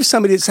kind of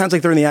somebody that sounds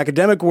like they're in the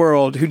academic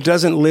world who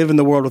doesn't live in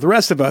the world with the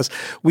rest of us.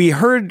 We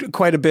heard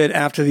quite a bit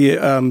after the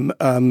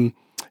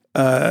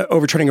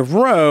overturning of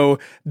Roe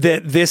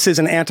that this is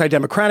an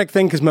anti-democratic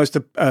thing, because most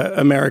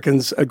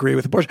Americans agree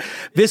with abortion.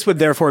 This would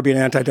therefore be an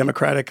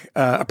anti-democratic,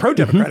 a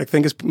pro-democratic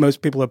thing, because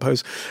most people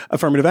oppose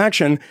affirmative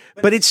action.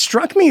 But it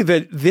struck me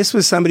that this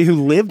was somebody who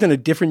lived in a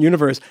different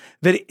universe,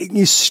 that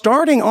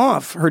starting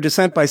off her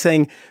dissent by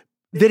saying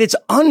that it's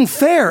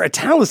unfair,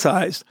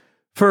 italicized,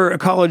 for a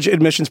college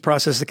admissions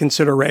process to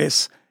consider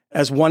race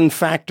as one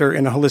factor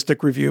in a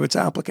holistic review of its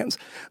applicants.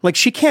 Like,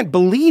 she can't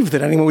believe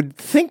that anyone would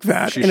think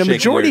that. She's and a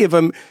majority of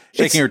them...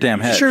 Shaking her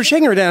damn head. Sure,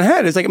 shaking her damn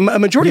head. It's like a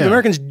majority of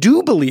Americans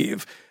do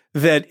believe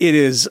that it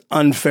is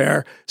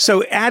unfair.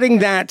 So adding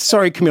that,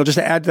 sorry, Camille, just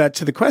to add that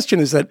to the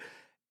question, is that,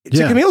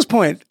 to Camille's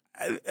point,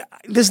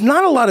 there's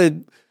not a lot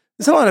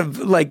of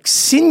like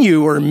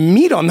sinew or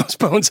meat on those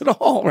bones at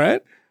all,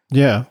 right?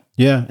 Yeah.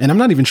 Yeah. And I'm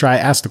not even sure I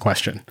asked the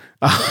question.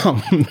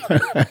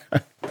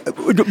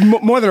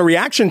 More than a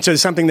reaction to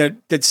something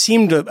that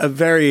seemed a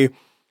very,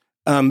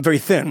 very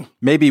thin.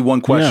 Maybe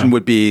one question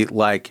would be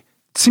like,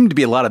 seemed to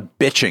be a lot of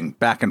bitching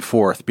back and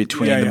forth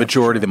between the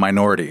majority and the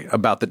minority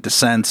about the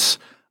dissents,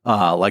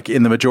 like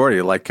in the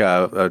majority, like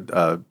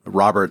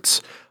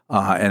Roberts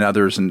and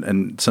others,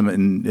 and some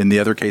in the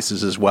other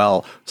cases as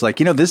well. It's like,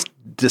 these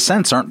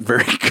dissents aren't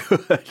very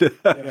good.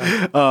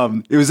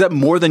 Was that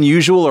more than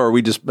usual, or are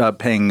we just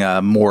paying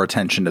more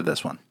attention to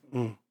this one?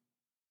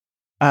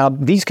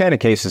 These kind of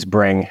cases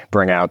bring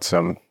out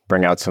some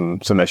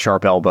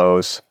sharp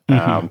elbows.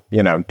 I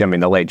mean,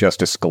 the late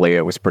Justice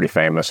Scalia was pretty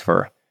famous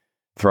for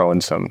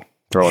throwing some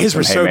His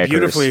were so haymakers.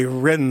 beautifully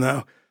written,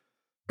 though.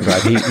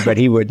 But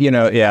he would,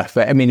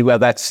 But I mean, well,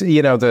 that's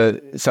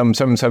some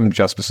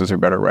justices are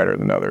better writer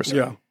than others.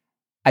 Yeah,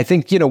 I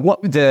think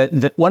what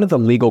the one of the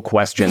legal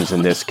questions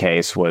in this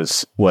case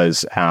was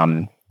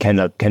can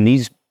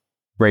these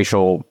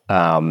racial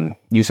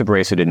use of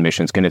race at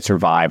admissions, can it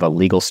survive a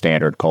legal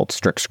standard called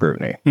strict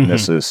scrutiny? Mm-hmm.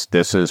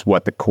 This is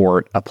what the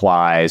court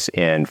applies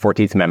in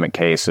 14th Amendment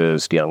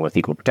cases dealing with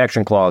equal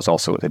protection clause,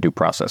 also with the due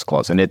process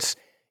clause, and it's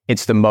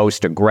the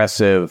most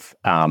aggressive,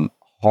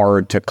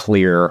 hard to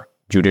clear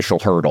judicial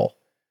hurdle,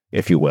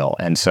 if you will.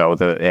 And so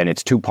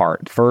it's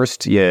two-part.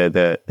 First,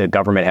 the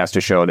government has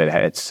to show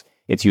that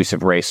its use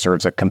of race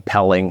serves a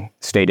compelling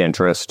state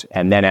interest.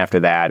 And then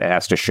after that, it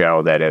has to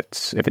show that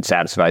if it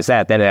satisfies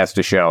that, then it has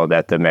to show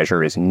that the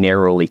measure is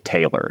narrowly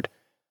tailored.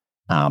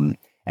 And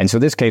so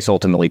this case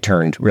ultimately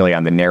turned really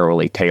on the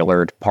narrowly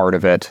tailored part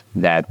of it,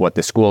 that what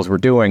the schools were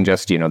doing,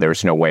 just, there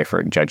was no way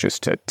for judges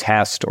to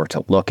test or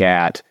to look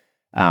at.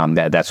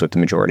 That's what the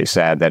majority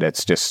said, that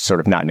it's just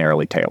sort of not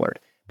narrowly tailored.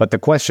 But the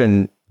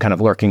question kind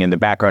of lurking in the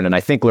background, and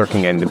I think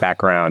lurking in the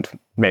background,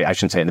 maybe I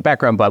shouldn't say in the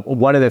background, but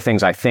one of the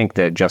things I think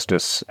that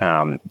Justice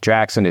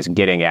Jackson is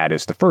getting at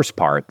is the first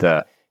part,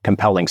 the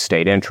compelling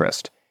state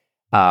interest.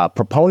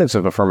 Proponents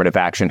of affirmative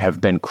action have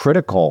been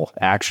critical,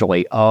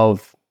 actually,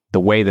 of the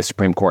way the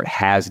Supreme Court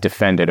has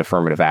defended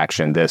affirmative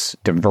action, this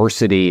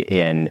diversity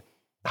in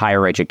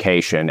higher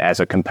education as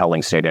a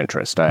compelling state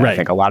interest. I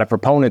think a lot of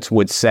proponents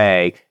would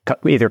say,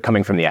 either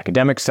coming from the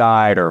academic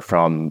side or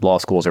from law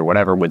schools or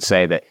whatever, would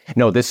say that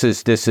no, this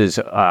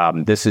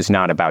is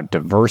not about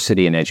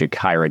diversity in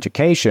higher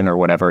education or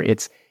whatever.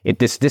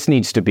 This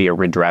needs to be a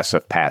redress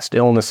of past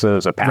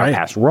illnesses, of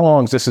past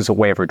wrongs. This is a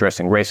way of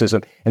redressing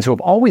racism. And so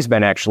I've always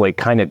been actually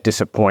kind of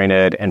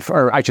disappointed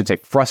or I should say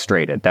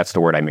frustrated. That's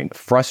the word I mean.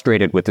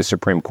 Frustrated with the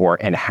Supreme Court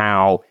and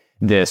how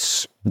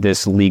this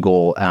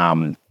legal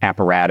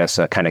apparatus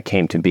kind of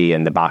came to be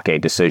in the Bakke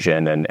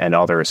decision and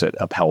others that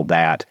upheld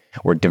that,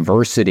 where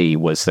diversity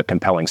was the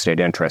compelling state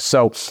interest.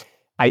 So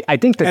I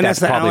think that's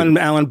the probably...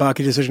 Alan Bakke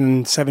decision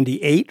in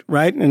 78,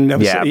 right? And that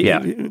was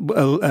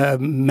a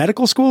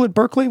medical school at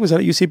Berkeley. Was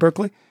that at UC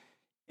Berkeley?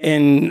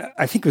 And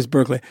I think it was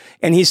Berkeley.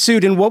 And he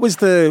sued. And what was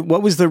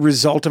the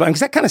result of it? Because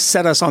that kind of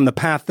set us on the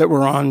path that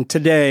we're on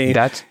today.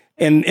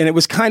 And it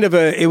was kind of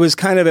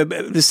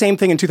the same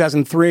thing in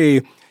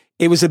 2003.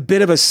 It was a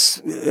bit of a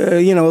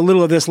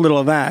little of this, little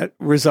of that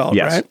result,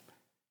 right?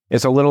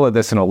 It's a little of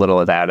this and a little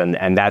of that,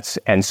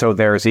 and so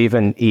there's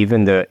even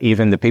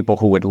the people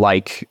who would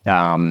like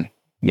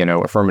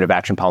affirmative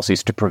action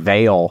policies to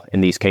prevail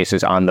in these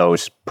cases on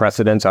those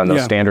precedents, on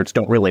those standards,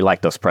 don't really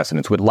like those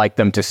precedents, would like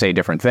them to say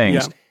different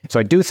things. Yeah. So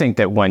I do think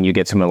that when you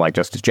get someone like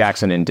Justice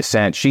Jackson in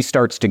dissent, she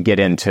starts to get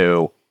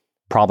into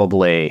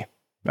probably.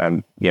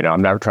 I'm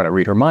not trying to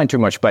read her mind too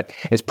much, but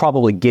it's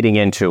probably getting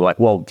into like,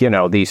 well,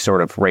 these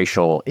sort of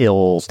racial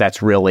ills,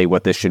 that's really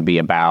what this should be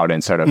about,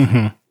 and sort of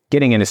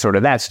getting into sort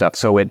of that stuff.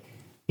 So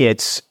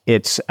it's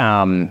at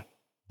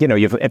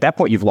that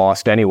point you've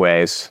lost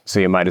anyways, so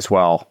you might as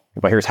well,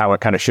 but here's how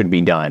it kind of should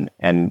be done.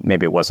 And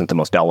maybe it wasn't the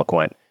most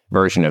eloquent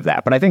version of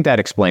that, but I think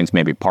that explains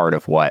maybe part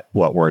of what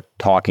we're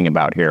talking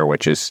about here,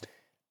 which is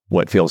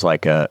what feels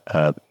like I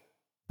don't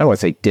want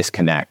to say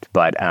disconnect,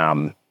 but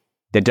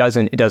it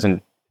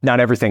doesn't. Not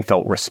everything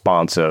felt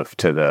responsive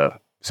to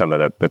some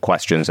of the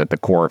questions at the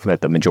core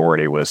that the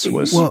majority was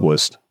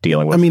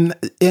dealing with. I mean,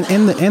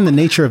 and the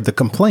nature of the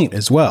complaint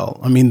as well.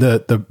 I mean,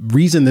 the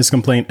reason this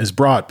complaint is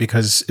brought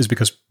is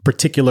because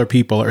particular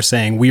people are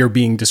saying we are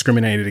being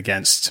discriminated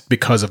against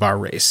because of our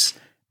race.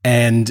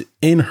 And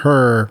in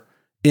her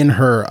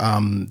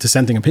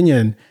dissenting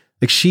opinion,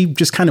 like, she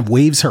just kind of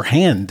waves her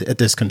hand at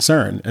this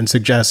concern and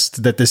suggests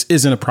that this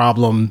isn't a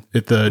problem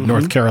at the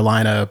North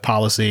Carolina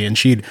policy. And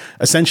she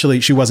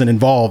wasn't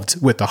involved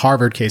with the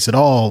Harvard case at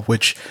all,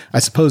 which I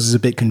suppose is a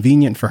bit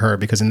convenient for her,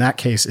 because in that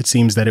case, it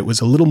seems that it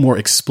was a little more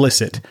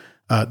explicit.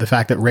 The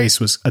fact that race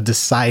was a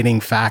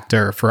deciding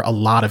factor for a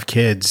lot of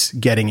kids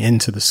getting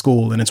into the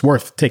school. And it's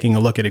worth taking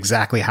a look at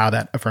exactly how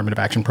that affirmative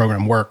action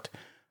program worked,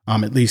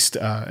 at least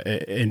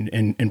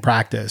in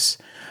practice.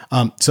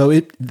 So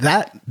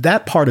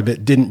that part of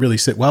it didn't really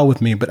sit well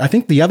with me. But I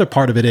think the other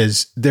part of it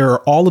is there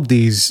are all of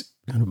these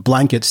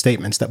blanket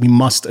statements that we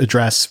must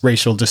address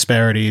racial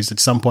disparities. At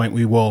some point,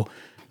 we will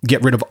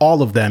get rid of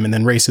all of them and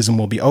then racism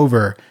will be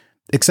over.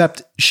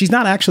 Except she's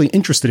not actually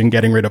interested in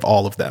getting rid of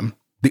all of them.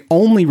 The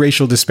only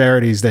racial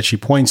disparities that she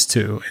points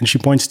to, and she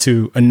points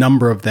to a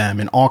number of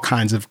them in all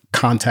kinds of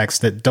contexts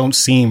that don't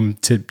seem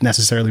to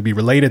necessarily be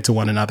related to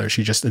one another.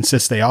 She just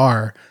insists they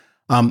are.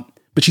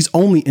 But she's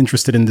only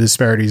interested in the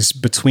disparities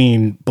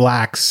between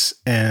blacks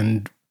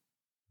and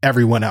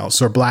everyone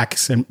else, or black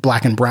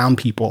and brown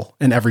people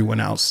and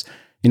everyone else.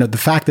 The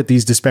fact that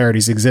these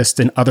disparities exist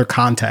in other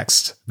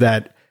contexts,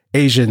 that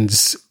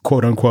Asians,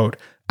 quote unquote,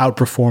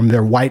 outperform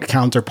their white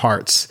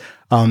counterparts.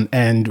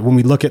 And when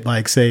we look at,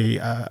 like, say,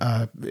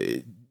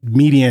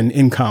 median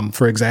income,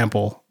 for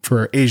example,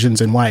 for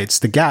Asians and whites,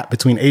 the gap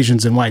between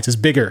Asians and whites is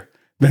bigger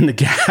than the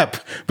gap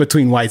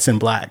between whites and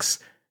blacks.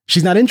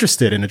 She's not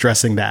interested in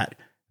addressing that.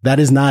 That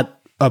is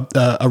not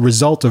a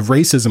result of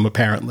racism,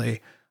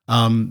 apparently,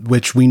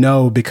 which we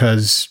know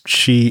because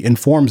she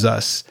informs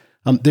us.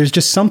 There's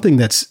just something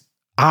that's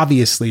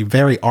obviously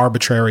very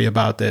arbitrary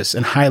about this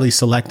and highly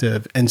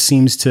selective, and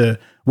seems to,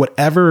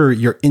 whatever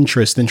your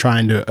interest in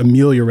trying to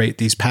ameliorate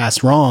these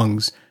past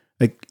wrongs,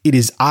 like, it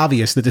is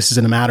obvious that this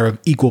isn't a matter of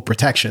equal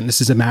protection.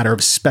 This is a matter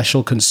of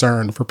special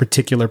concern for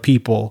particular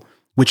people,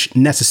 which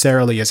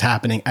necessarily is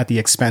happening at the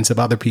expense of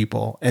other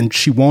people. And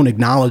she won't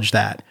acknowledge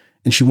that.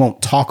 And she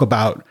won't talk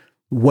about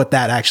what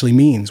that actually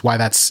means, why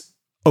that's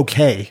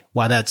okay,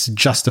 why that's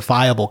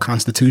justifiable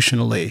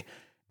constitutionally.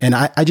 And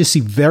I just see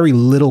very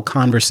little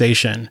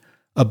conversation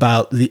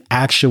about the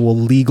actual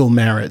legal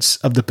merits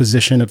of the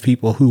position of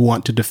people who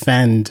want to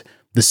defend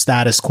the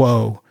status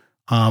quo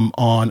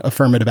on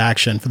affirmative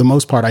action. For the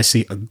most part, I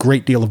see a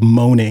great deal of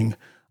moaning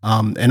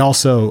and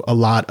also a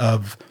lot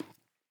of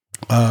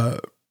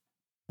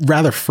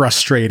rather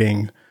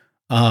frustrating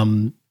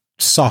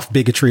soft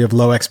bigotry of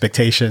low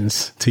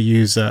expectations, to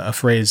use a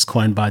phrase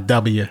coined by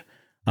W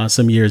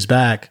some years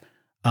back,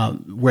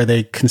 where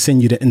they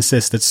continue to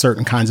insist that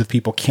certain kinds of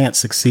people can't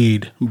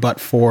succeed, but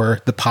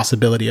for the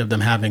possibility of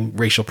them having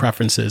racial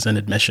preferences and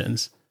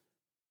admissions.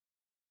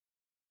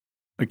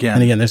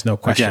 Again, there's no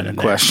question in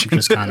there. She's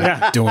just kind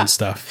of doing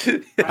stuff.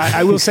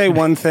 I will say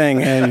one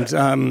thing,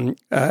 and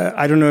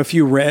I don't know if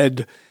you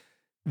read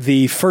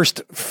the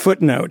first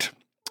footnote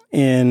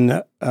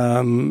in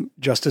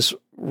Justice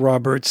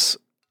Roberts.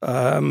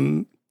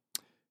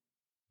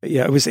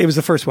 It was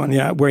the first one.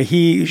 Yeah, where I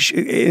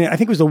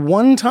think it was the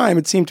one time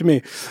it seemed to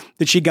me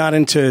that she got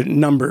into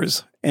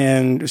numbers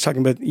and was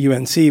talking about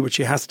UNC, which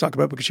she has to talk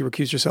about because she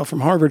recused herself from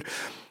Harvard.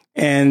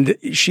 And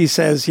she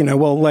says,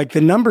 well, like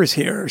the numbers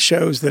here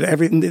shows that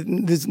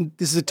this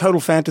is a total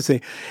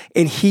fantasy.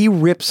 And he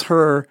rips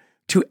her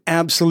to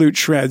absolute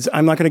shreds.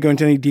 I'm not going to go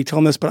into any detail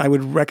on this, but I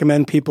would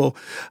recommend people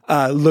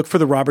look for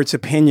the Roberts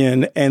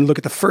opinion and look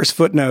at the first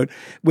footnote,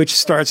 which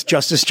starts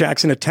Justice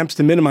Jackson attempts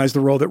to minimize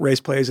the role that race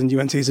plays in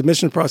UNC's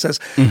admissions process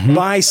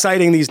by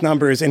citing these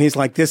numbers. And he's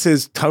like, this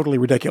is totally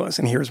ridiculous.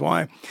 And here's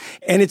why.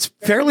 And it's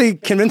fairly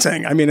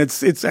convincing. I mean,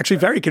 it's actually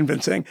very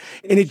convincing.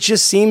 And it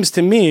just seems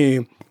to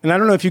me, and I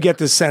don't know if you get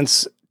this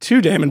sense too,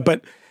 Damon,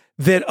 but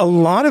that a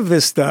lot of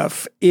this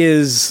stuff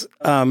is,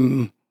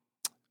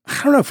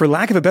 I don't know, for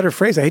lack of a better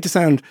phrase, I hate to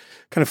sound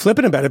kind of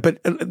flippant about it,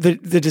 but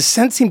the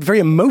dissent seemed very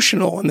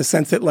emotional in the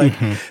sense that like,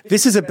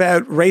 this is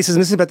about racism,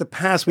 this is about the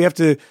past, we have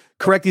to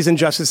correct these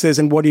injustices,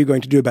 and what are you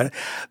going to do about it?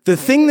 The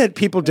thing that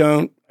people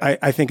don't,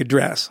 I think,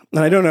 address,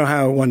 and I don't know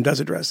how one does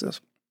address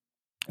this.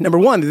 Number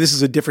one, this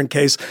is a different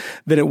case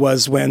than it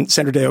was when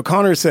Senator Day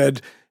O'Connor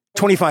said,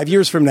 25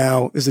 years from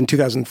now, this is in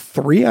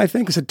 2003, I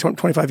think. I said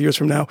 25 years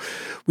from now,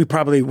 we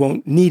probably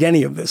won't need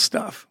any of this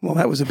stuff. Well,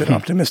 that was a bit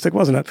optimistic,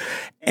 wasn't it?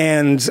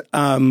 And,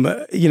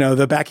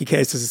 the Bakke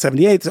case is in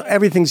 78. So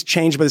everything's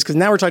changed by this because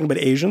now we're talking about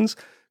Asians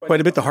quite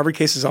a bit. The Harvard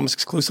case is almost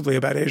exclusively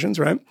about Asians,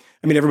 right?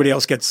 I mean, everybody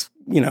else gets,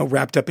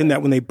 wrapped up in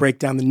that when they break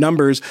down the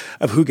numbers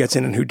of who gets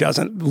in and who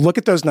doesn't. Look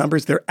at those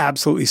numbers. They're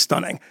absolutely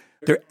stunning.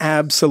 They're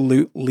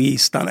absolutely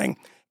stunning.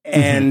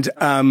 And,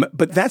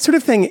 but that sort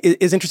of thing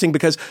is interesting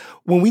because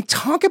when we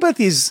talk about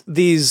these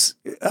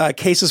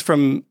cases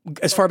from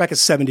as far back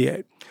as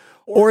 78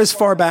 or as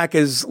far back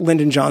as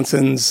Lyndon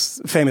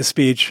Johnson's famous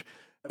speech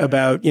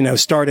about,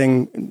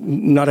 starting,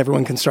 not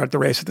everyone can start the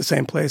race at the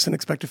same place and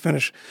expect to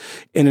finish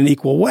in an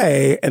equal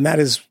way. And that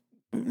is,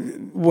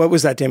 what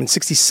was that, Damon?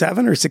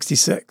 67 or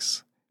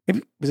 66?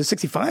 Maybe, was it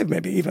 65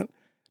 maybe even?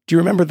 Do you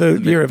remember the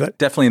year of it?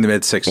 Definitely in the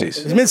mid-60s.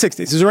 It's mid-60s.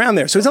 It was around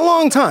there. So it's a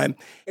long time.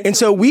 And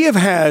so we have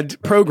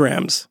had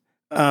programs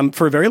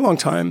for a very long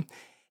time.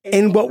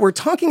 And what we're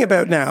talking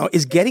about now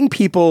is getting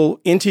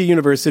people into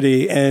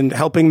university and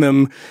helping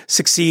them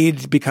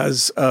succeed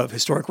because of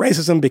historic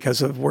racism,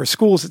 because of worse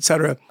schools, et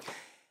cetera.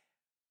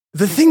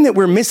 The thing that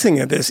we're missing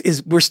at this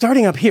is we're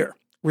starting up here.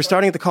 We're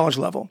starting at the college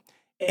level.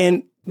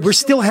 And we're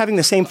still having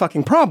the same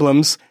fucking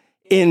problems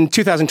in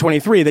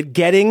 2023 that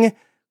getting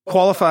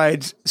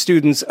qualified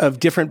students of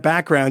different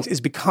backgrounds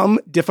has become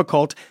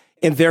difficult,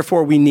 and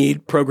therefore we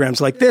need programs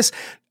like this.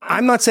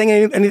 I'm not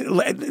saying any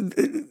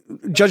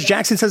Judge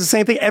Jackson says the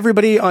same thing.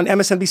 Everybody on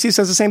MSNBC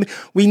says the same thing.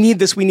 We need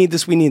this, we need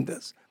this, we need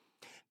this.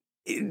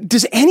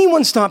 Does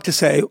anyone stop to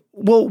say,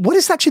 well, what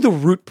is actually the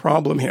root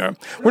problem here?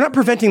 We're not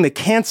preventing the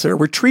cancer,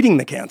 we're treating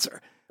the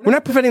cancer. We're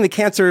not preventing the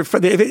cancer. It's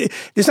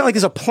not like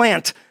there's a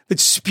plant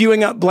that's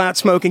spewing up black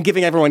smoke and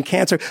giving everyone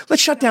cancer.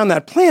 Let's shut down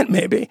that plant,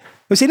 maybe.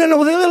 We say, no,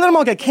 let them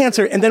all get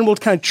cancer, and then we'll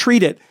kind of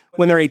treat it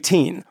when they're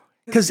 18.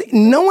 Because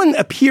no one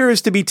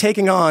appears to be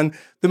taking on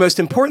the most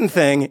important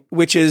thing,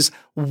 which is,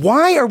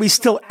 why are we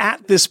still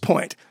at this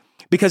point?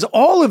 Because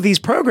all of these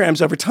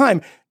programs over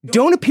time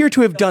don't appear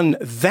to have done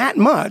that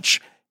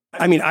much.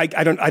 I mean, I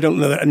don't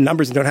know the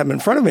numbers and don't have them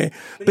in front of me.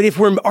 But if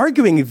we're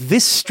arguing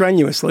this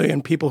strenuously,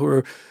 and people who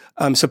are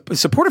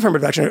supportive of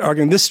affirmative action are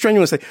arguing this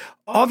strenuously,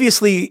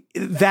 obviously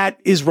that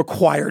is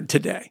required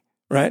today,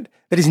 right?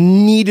 That is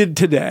needed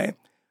today.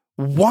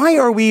 Why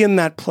are we in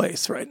that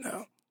place right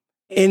now?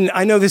 And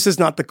I know this is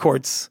not the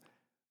court's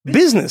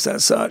business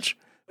as such,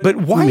 but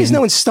why is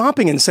no one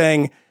stopping and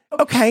saying,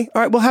 okay,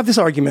 all right, we'll have this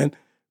argument,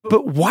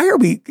 but why are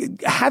we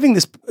having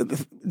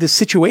this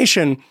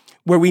situation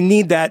where we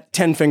need that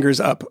 10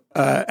 fingers up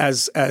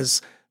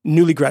as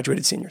newly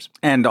graduated seniors?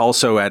 And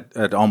also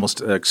at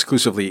almost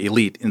exclusively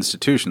elite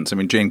institutions. I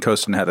mean, Jane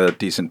Coaston had a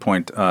decent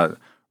point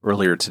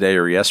earlier today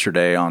or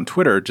yesterday on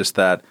Twitter, just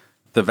that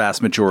the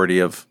vast majority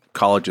of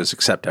colleges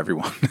accept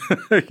everyone.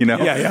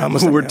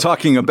 We're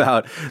talking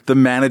about the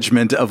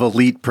management of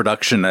elite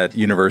production at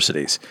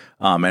universities.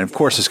 And of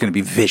course, there's going to be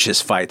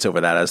vicious fights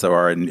over that, as there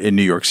are in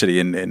New York City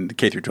in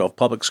K through 12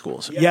 public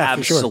schools. Yeah,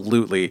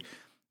 absolutely.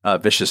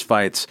 Vicious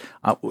fights.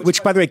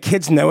 Which, by the way,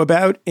 kids know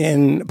about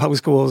in public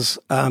schools.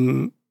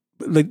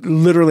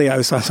 Literally,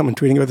 I saw someone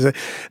tweeting about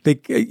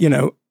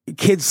this.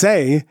 Kids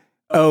say,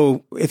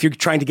 oh, if you're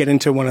trying to get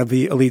into one of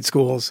the elite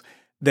schools,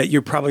 that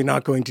you're probably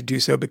not going to do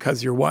so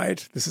because you're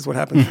white. This is what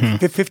happens.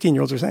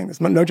 15-year-olds are saying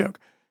this. No joke.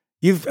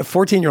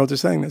 14-year-olds are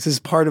saying this. This is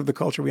part of the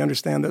culture. We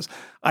understand this.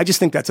 I just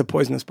think that's a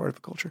poisonous part of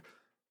the culture.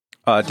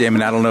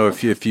 Damon, I don't know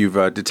if you've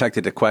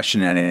detected a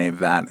question in any of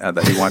that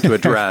that you want to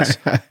address,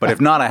 but if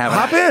not, I have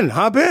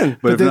hop in.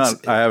 But if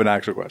not, I have an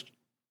actual question.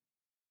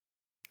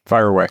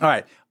 Fire away. All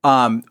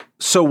right.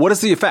 So what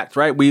is the effect?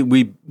 Right?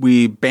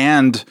 We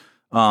banned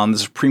the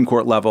Supreme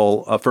Court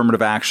level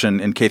affirmative action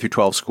in K through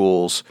 12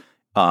 schools.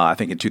 I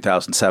think in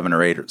 2007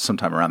 or 8 or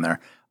sometime around there.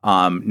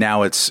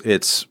 Now it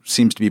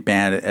seems to be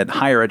banned at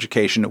higher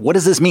education. What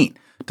does this mean?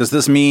 Does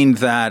this mean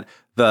that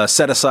the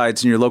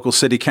set-asides in your local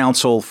city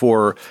council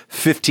for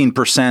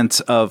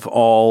 15% of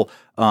all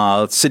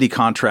city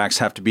contracts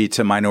have to be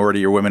to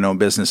minority or women-owned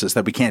businesses,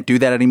 that we can't do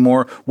that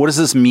anymore? What does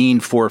this mean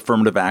for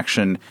affirmative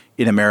action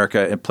in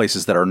America in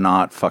places that are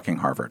not fucking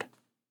Harvard?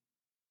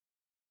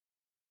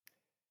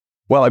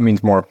 Well, it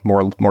means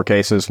more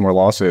cases, more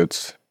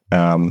lawsuits.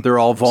 They're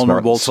all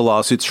vulnerable to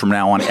lawsuits from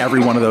now on. Every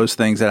one of those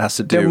things that has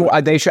to do.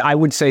 I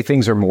would say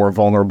things are more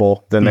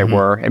vulnerable than they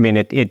were. I mean,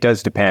 it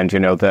does depend. You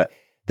know, the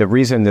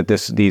reason that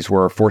these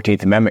were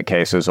 14th Amendment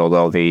cases,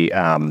 although the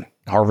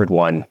Harvard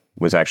one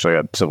was actually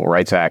a Civil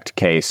Rights Act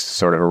case,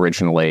 sort of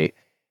originally,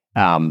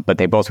 but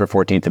they both were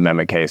 14th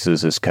Amendment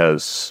cases, is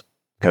because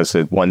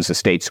one's a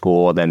state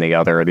school, and then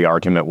the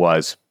argument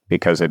was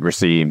because it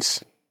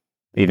receives,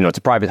 even though it's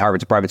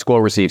Harvard's a private school,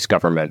 receives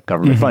government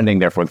funding,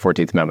 therefore the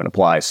 14th Amendment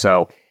applies.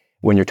 So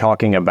when you're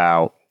talking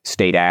about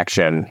state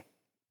action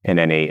in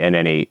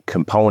any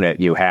component,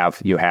 you have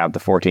the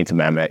 14th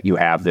Amendment, you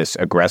have this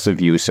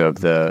aggressive use of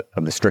the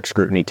strict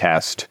scrutiny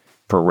test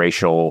for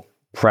racial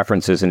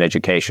preferences in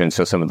education.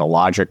 So some of the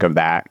logic of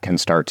that can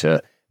start to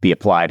be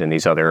applied in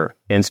these other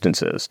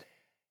instances.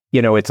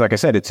 You know, it's like I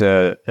said, it's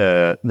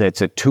a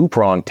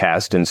two-pronged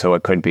test, and so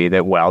it could be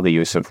that, well, the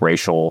use of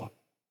racial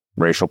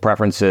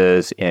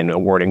preferences in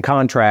awarding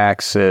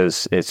contracts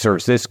it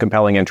serves this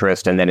compelling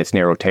interest, and then it's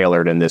narrow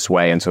tailored in this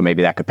way, and so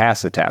maybe that could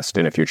pass the test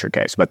in a future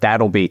case. But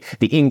that'll be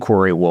the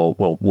inquiry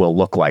will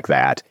look like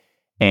that,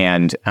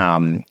 and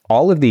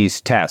all of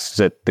these tests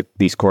that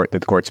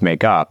the courts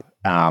make up,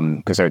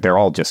 because they're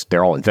all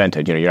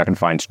invented. You know, you're not going to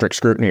find strict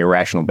scrutiny or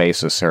rational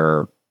basis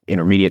or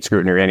intermediate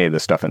scrutiny or any of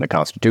this stuff in the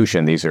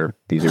Constitution. These are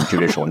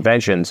judicial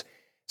inventions,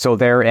 so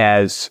they're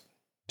as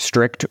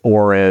strict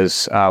or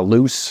as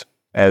loose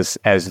as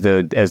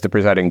the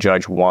presiding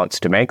judge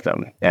wants to make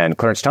them. And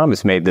Clarence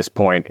Thomas made this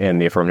point in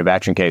the affirmative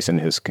action case in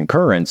his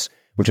concurrence,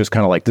 which was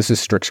kind of like, this is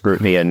strict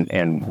scrutiny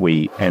and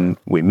we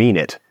mean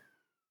it.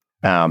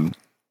 Sorry,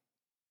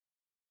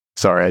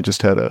 I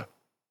just had a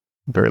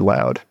very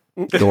loud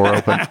door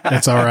open.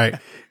 That's all right.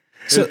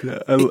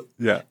 So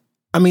yeah.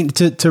 I mean,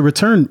 to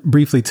return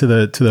briefly to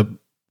the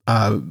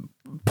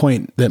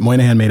point that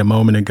Moynihan made a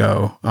moment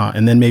ago,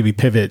 and then maybe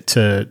pivot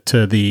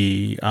to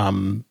the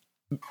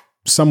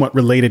somewhat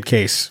related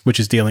case, which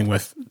is dealing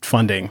with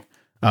funding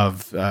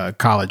of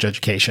college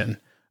education.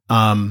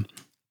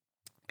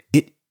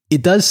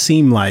 It does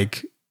seem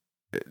like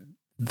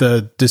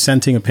the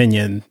dissenting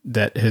opinion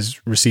that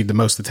has received the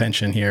most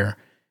attention here,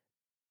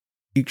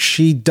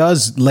 she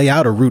does lay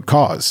out a root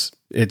cause.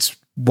 It's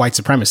white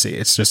supremacy.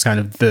 It's just kind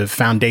of the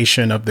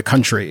foundation of the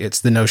country.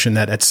 It's the notion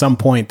that at some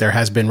point there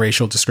has been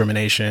racial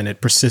discrimination.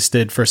 It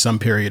persisted for some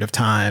period of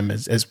time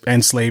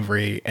and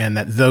slavery, and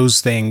that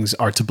those things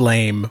are to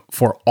blame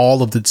for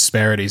all of the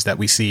disparities that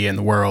we see in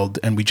the world.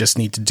 And we just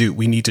need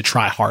to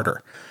try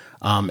harder.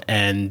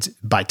 And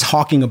by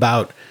talking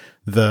about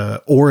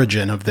the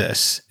origin of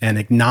this and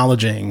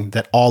acknowledging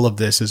that all of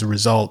this is a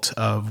result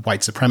of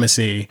white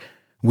supremacy,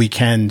 we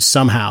can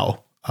somehow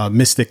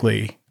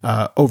mystically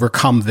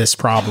overcome this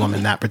problem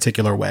in that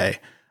particular way.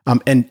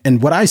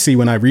 And what I see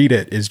when I read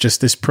it is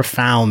just this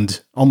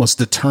profound, almost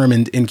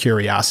determined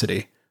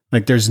incuriosity.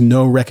 Like, there's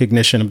no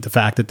recognition of the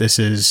fact that this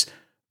is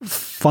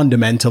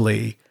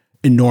fundamentally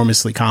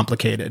enormously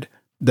complicated,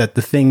 that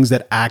the things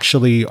that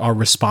actually are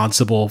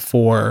responsible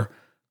for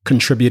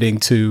contributing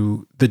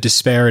to the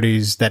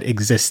disparities that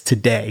exist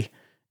today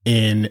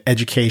in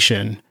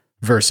education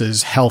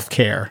versus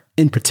healthcare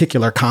in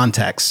particular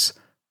contexts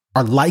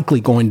are likely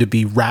going to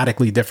be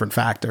radically different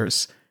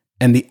factors.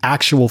 And the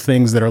actual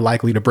things that are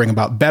likely to bring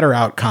about better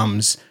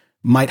outcomes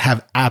might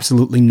have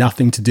absolutely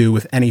nothing to do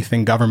with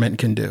anything government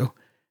can do.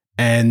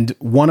 And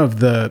one of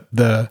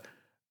the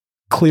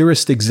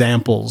clearest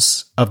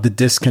examples of the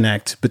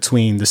disconnect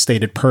between the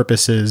stated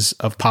purposes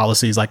of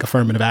policies like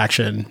affirmative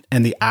action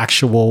and the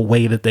actual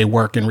way that they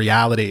work in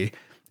reality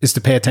is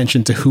to pay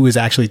attention to who is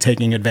actually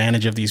taking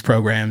advantage of these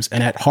programs.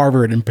 And at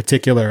Harvard in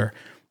particular,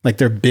 like,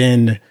 there have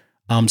been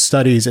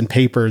studies and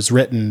papers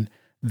written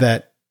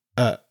that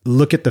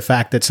look at the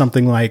fact that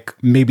something like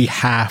maybe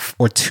half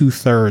or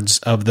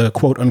 2/3 of the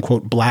quote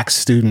unquote black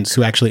students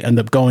who actually end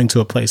up going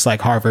to a place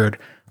like Harvard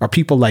are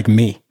people like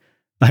me.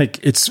 Like,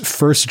 it's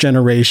first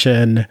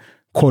generation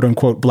quote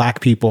unquote black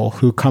people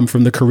who come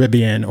from the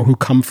Caribbean or who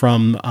come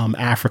from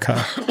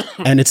Africa.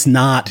 And it's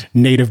not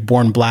native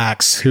born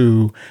blacks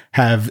who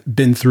have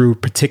been through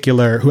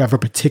who have a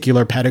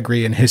particular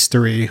pedigree in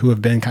history, who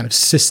have been kind of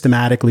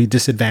systematically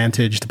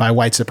disadvantaged by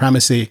white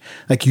supremacy.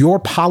 Like, your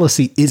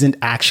policy isn't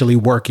actually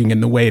working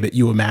in the way that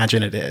you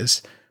imagine it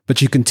is,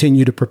 but you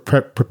continue to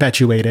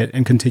perpetuate it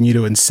and continue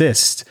to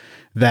insist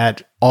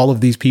that all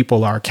of these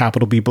people are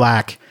capital B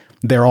black.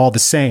 They're all the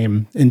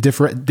same, and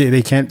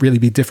they can't really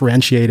be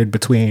differentiated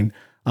between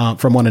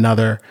from one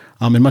another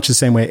in much the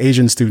same way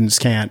Asian students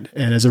can't.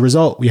 And as a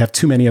result, we have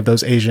too many of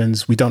those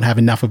Asians. We don't have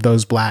enough of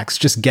those blacks.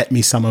 Just get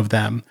me some of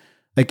them.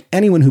 Like,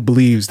 anyone who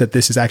believes that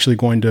this is actually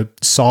going to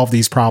solve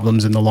these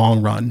problems in the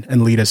long run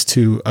and lead us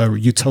to a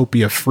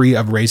utopia free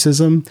of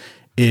racism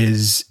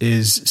is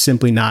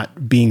simply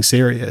not being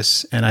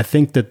serious. And I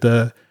think that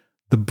the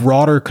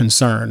broader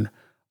concern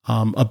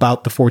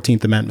about the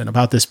 14th Amendment,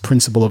 about this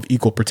principle of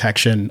equal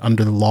protection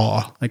under the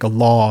law, like a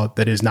law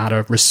that is not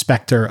a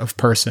respecter of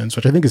persons,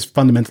 which I think is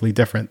fundamentally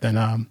different than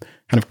kind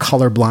of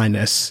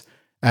colorblindness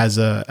as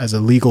a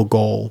legal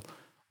goal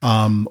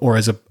or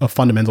as a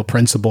fundamental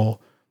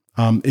principle,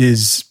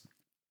 is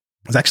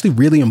actually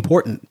really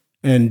important.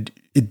 And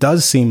it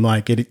does seem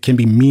like it can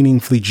be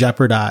meaningfully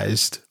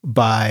jeopardized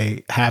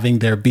by having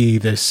there be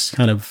this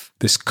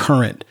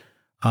current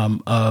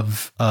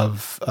of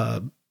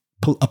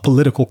a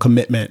political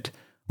commitment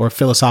or a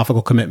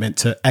philosophical commitment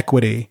to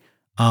equity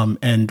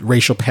and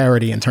racial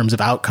parity in terms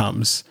of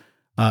outcomes,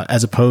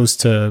 as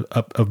opposed to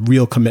a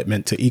real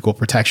commitment to equal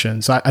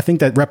protection. So I think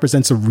that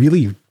represents a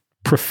really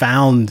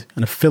profound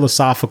and a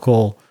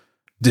philosophical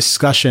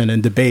discussion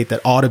and debate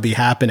that ought to be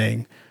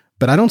happening.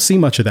 But I don't see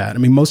much of that. I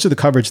mean, most of the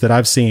coverage that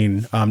I've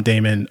seen,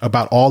 Damon,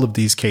 about all of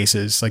these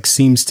cases, like,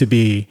 seems to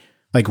be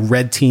like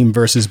red team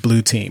versus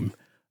blue team.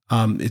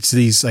 It's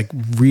these like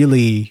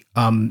really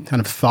kind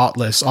of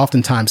thoughtless,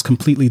 oftentimes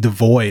completely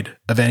devoid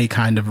of any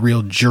kind of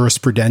real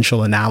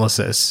jurisprudential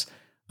analysis,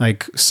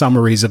 like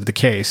summaries of the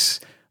case.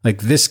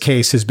 Like, this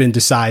case has been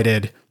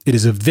decided. It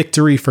is a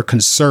victory for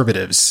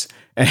conservatives,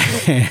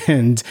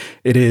 and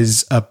it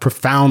is a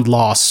profound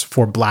loss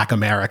for Black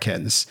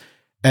Americans.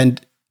 And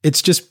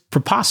it's just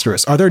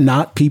preposterous. Are there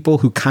not people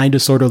who kind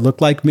of sort of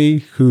look like me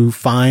who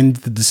find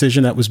the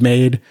decision that was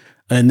made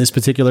in this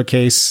particular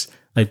case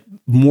like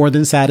more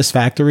than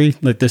satisfactory?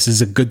 Like, this is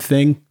a good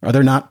thing? Are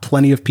there not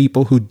plenty of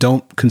people who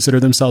don't consider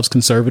themselves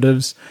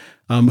conservatives,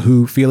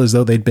 who feel as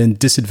though they'd been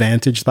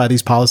disadvantaged by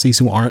these policies,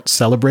 who aren't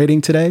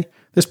celebrating today?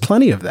 There's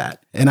plenty of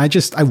that. And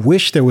I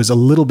wish there was a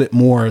little bit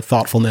more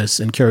thoughtfulness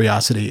and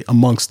curiosity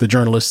amongst the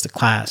journalistic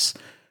class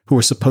who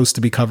are supposed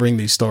to be covering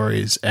these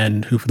stories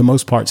and who, for the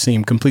most part,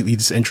 seem completely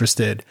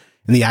disinterested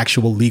in the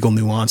actual legal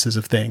nuances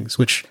of things,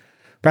 which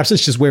perhaps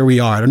it's just where we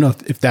are. I don't know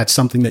if that's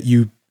something that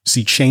you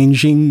see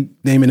changing,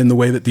 Damon, in the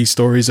way that these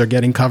stories are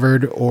getting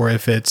covered, or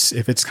if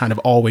it's kind of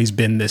always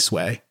been this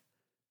way.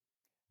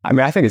 I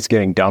mean, I think it's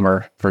getting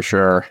dumber for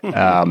sure.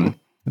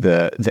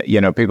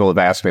 The people have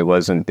asked me,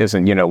 isn't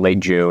late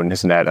June,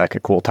 isn't that like a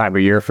cool time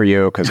of year for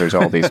you? Because there's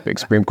all these big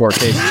Supreme Court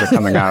cases are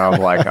coming out.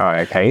 I'm like, oh,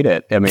 I hate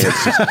it. I mean,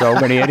 it's just so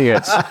many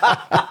idiots.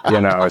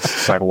 It's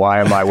just like,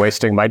 why am I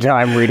wasting my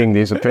time reading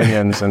these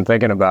opinions and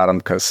thinking about them?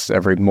 Because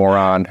every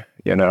moron,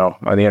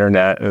 on the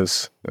internet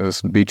is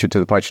beat you to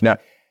the punch. Now,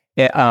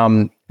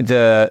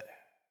 the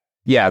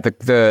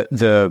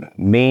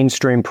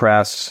mainstream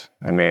press,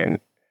 I mean,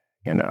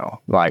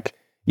 it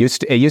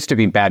used to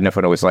be bad enough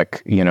when it was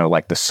like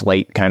the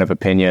Slate kind of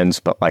opinions,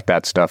 but like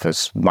that stuff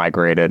has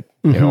migrated,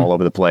 all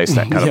over the place,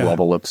 that kind of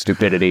level of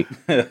stupidity.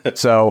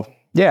 So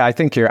yeah, I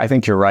think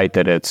you're right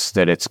that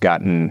it's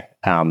gotten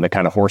the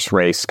kind of horse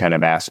race kind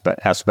of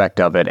aspect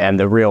of it, and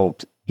the real,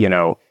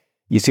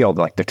 you see all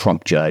like the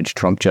Trump judge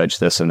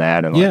this and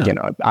that, and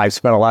I've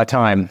spent a lot of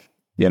time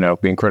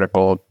being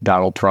critical of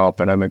Donald Trump,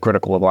 and I've been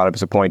critical of a lot of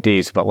his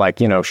appointees, but like,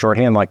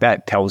 shorthand like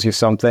that tells you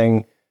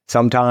something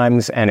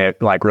sometimes, and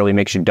it like really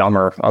makes you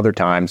dumber other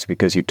times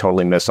because you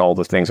totally miss all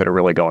the things that are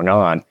really going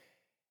on.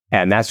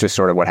 And that's just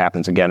sort of what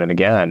happens again and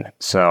again.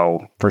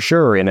 So for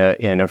sure, in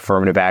an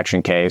affirmative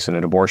action case, in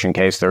an abortion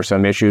case, there are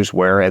some issues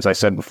where, as I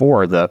said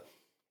before, the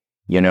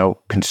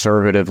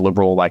conservative,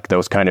 liberal, like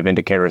those kind of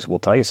indicators will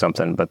tell you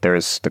something, but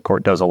the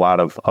court does a lot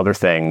of other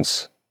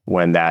things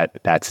when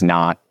that's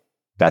not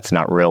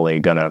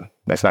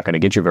gonna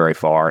get you very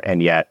far.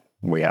 And yet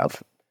we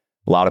have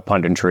a lot of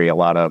punditry, a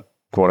lot of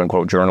quote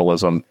unquote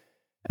journalism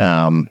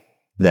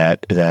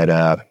that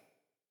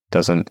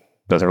doesn't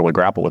really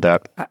grapple with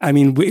that. I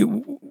mean,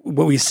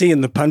 what we see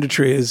in the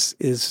punditry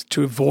is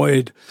to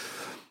avoid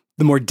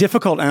the more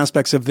difficult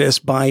aspects of this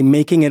by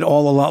making it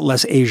all a lot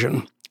less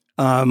Asian.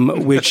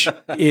 Which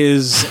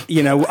is,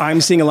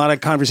 I'm seeing a lot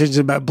of conversations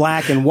about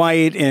black and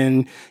white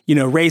and,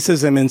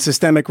 racism and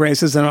systemic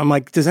racism. I'm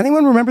like, does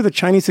anyone remember the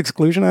Chinese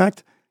Exclusion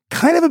Act?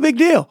 Kind of a big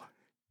deal.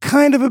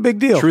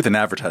 Truth in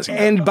advertising.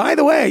 And by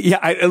the way,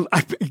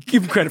 I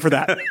give credit for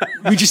that.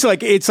 We just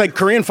it's like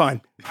Korean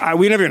fine.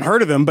 We never even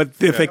heard of them, but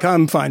if they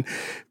come, fine.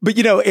 But,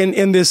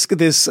 in this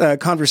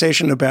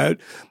conversation about,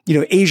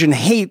 Asian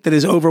hate that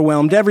has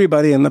overwhelmed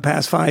everybody in the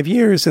past 5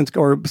 years since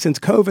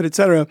COVID, et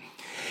cetera.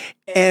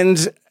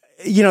 And,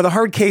 the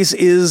hard case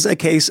is a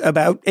case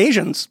about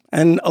Asians,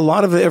 and a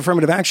lot of the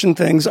affirmative action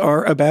things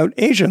are about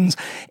Asians.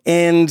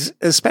 And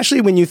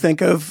especially when you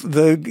think of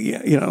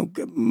the,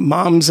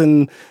 moms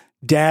and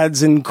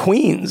dads in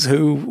Queens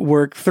who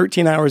work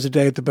 13 hours a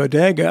day at the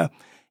bodega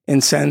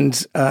and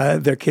send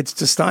their kids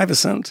to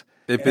Stuyvesant.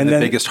 They've been the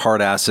biggest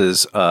hard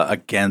asses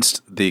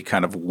against the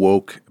kind of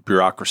woke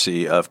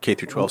bureaucracy of K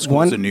through 12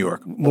 schools in New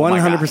York.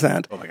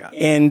 100%. Oh my God.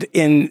 And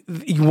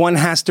one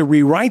has to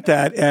rewrite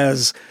that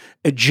as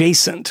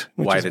adjacent,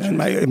 which white is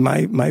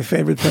my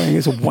favorite thing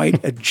is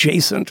white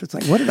adjacent. It's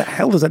like, what the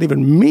hell does that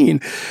even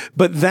mean?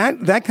 But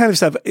that kind of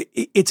stuff,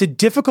 it's a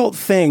difficult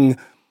thing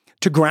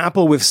to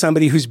grapple with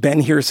somebody who's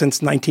been here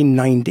since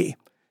 1990.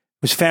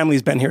 whose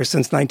family's been here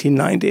since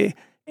 1990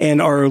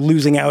 and are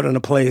losing out on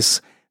a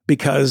place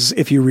because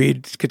if you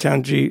read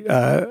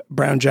Ketanji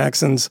Brown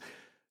Jackson's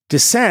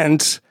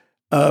dissent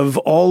of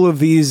all of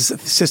these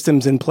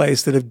systems in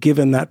place that have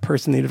given that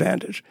person the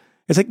advantage.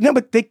 It's like, no,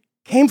 but they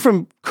came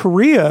from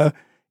Korea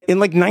in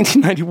like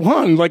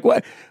 1991. Like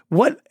what?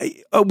 Well,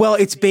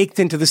 it's baked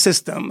into the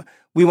system.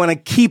 We want to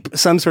keep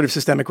some sort of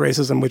systemic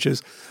racism, which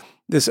is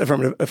this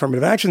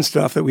affirmative action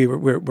stuff that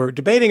we're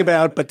debating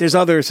about. But there's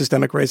other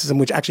systemic racism,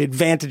 which actually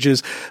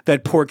advantages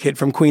that poor kid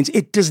from Queens.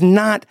 It does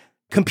not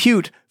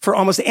compute for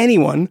almost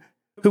anyone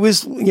who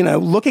is,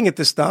 looking at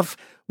this stuff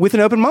with an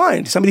open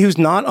mind. Somebody who's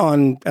not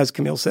on, as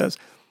Camille says,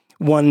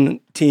 one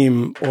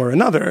team or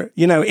another,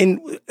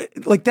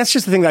 that's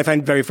just the thing that I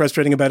find very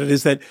frustrating about it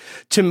is that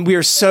we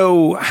are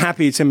so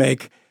happy to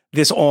make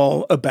this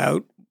all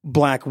about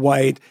black,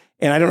 white.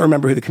 And I don't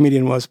remember who the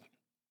comedian was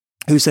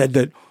who said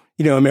that,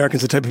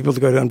 Americans are the type of people to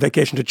go on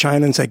vacation to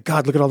China and say,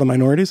 God, look at all the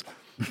minorities.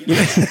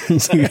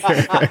 It's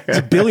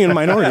a billion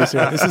minorities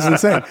here. This is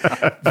insane.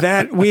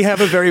 That we have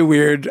a very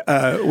weird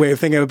way of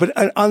thinking of it.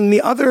 But on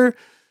the other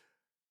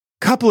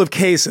couple of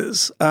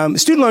cases,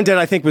 student loan debt,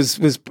 I think, was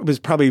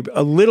probably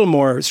a little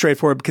more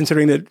straightforward,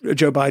 considering that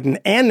Joe Biden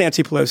and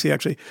Nancy Pelosi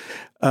actually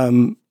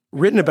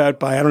written about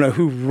by, I don't know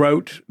who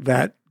wrote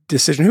that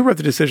decision. Who wrote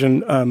the decision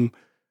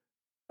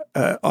for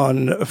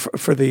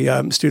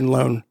the student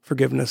loan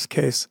forgiveness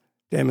case?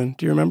 Damon,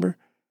 do you remember?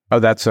 Oh,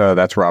 that's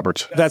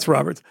Roberts. That's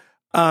Roberts.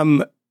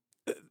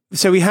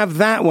 So we have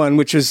that one,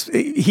 which is,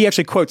 he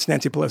actually quotes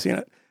Nancy Pelosi in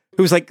it.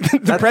 It was like,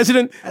 the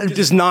president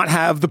does not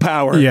have the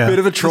power. Yeah. Bit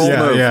of a troll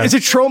move. Yeah. It's a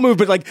troll move,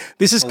 but like,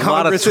 this is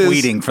Congress's... A lot of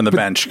tweeting from the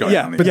bench going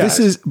on.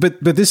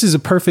 But this is a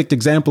perfect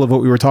example of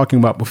what we were talking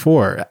about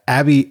before.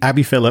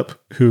 Abby Phillip,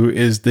 who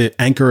is the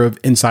anchor of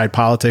Inside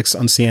Politics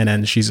on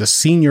CNN, she's a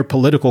senior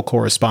political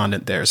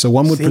correspondent there. So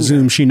one would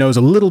presume she knows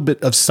a little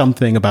bit of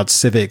something about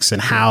civics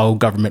and how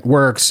government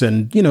works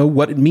and,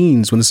 what it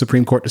means when the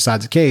Supreme Court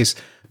decides a case.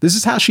 This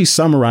is how she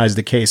summarized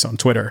the case on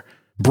Twitter.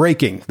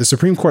 Breaking. The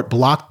Supreme Court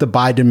blocked the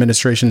Biden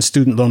administration's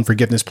student loan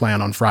forgiveness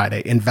plan on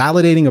Friday,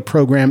 invalidating a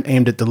program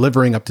aimed at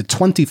delivering up to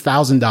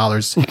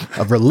 $20,000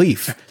 of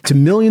relief to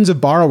millions of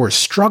borrowers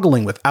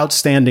struggling with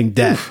outstanding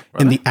debt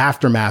in the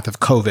aftermath of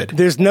COVID.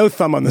 There's no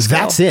thumb on the scale.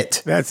 That's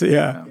it. That's it.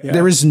 Yeah.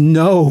 There is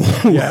no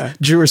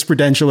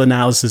jurisprudential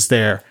analysis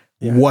there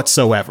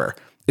whatsoever.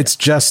 It's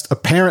just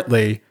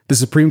apparently the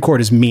Supreme Court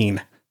is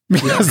mean.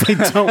 Because they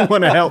don't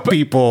want to help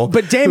people.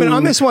 But Damon,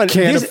 on this one,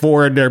 can't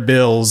afford their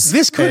bills.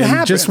 This could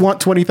happen. Just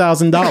want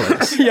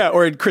 $20,000. Yeah,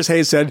 or Chris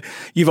Hayes said,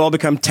 "You've all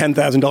become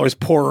 $10,000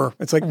 poorer."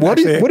 It's like what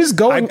is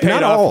going? I paid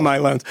not off all my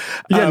loans.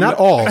 Yeah, not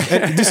all.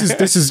 And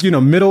this is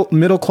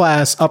middle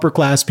class, upper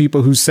class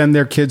people who send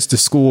their kids to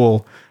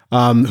school,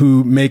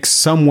 who make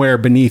somewhere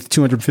beneath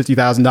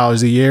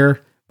 $250,000 a year.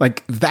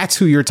 Like that's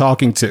who you're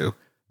talking to.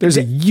 There's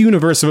a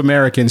universe of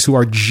Americans who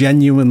are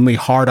genuinely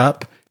hard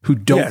up, who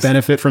don't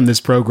benefit from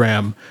this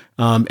program,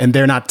 and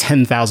they're not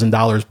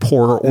 $10,000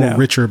 poorer or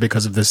richer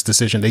because of this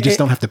decision. They just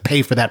don't have to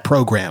pay for that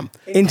program.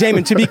 And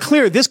Damon, to be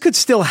clear, this could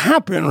still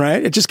happen,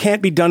 right? It just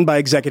can't be done by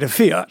executive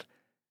fiat.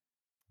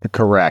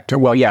 Correct.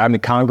 Well, yeah, I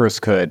mean,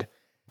 Congress could.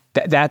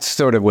 That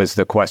sort of was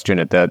the question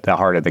at the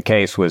heart of the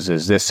case was,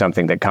 is this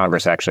something that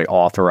Congress actually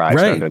authorized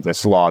under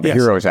this law, the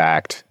HEROES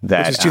Act?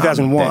 That, which is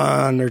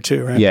 2001 or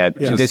 2, right? Yeah,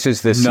 this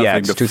is this. Yeah,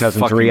 it's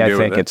 2003. I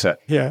think it's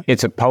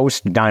a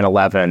post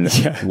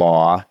 9/11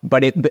 law.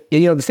 But the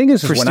thing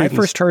is when students. I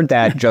first heard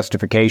that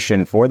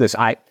justification for this,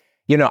 I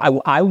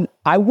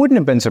wouldn't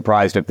have been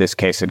surprised if this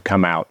case had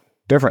come out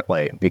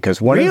differently,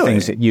 because one of the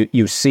things that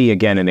you see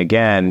again and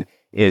again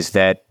is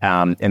that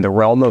in the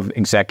realm of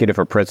executive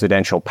or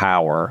presidential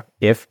power,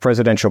 if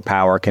presidential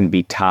power can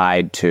be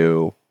tied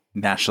to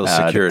national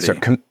security,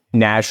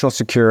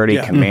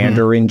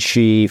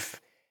 commander-in-chief,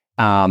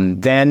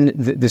 then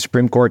the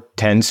Supreme Court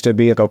tends to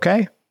be like,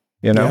 okay,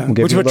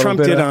 which is what Trump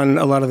did on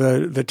a lot of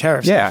the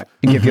tariffs. Yeah,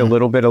 give you a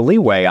little bit of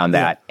leeway on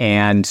that.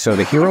 And so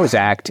the HEROES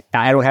Act,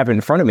 I don't have it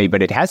in front of me,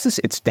 but it has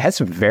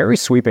some very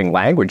sweeping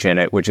language in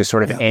it, which is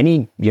sort of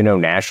any,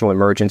 national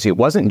emergency. It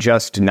wasn't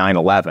just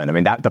 9/11. I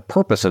mean, the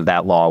purpose of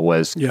that law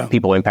was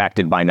people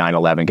impacted by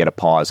 9/11 get a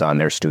pause on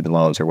their student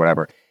loans or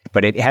whatever.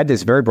 But it had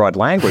this very broad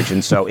language.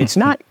 And so it's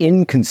not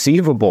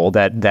inconceivable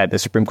that the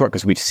Supreme Court,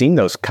 because we've seen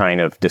those kind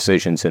of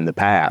decisions in the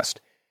past,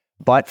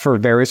 but for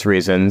various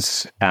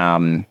reasons,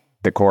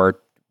 the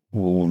court,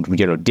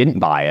 didn't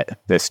buy it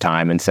this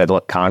time and said,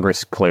 look,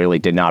 Congress clearly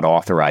did not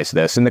authorize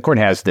this. And the court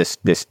has this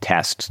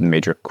test,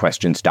 major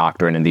questions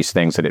doctrine, and these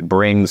things that it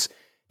brings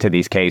to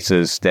these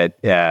cases that,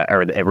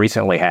 or it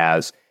recently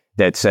has,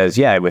 that says,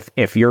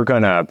 if you're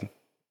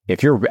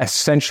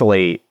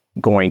essentially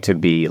going to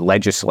be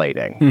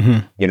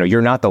legislating,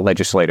 you're not the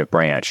legislative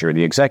branch, you're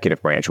the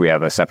executive branch. We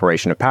have a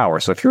separation of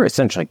power. So if you're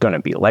essentially going to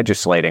be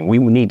legislating, we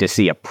need to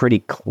see a pretty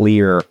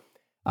clear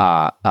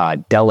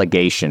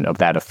delegation of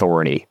that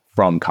authority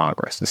from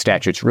Congress. The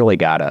statute's really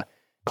got to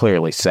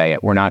clearly say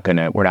it. We're not going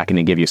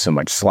to give you so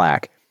much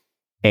slack.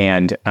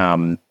 And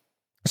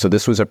so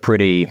this was a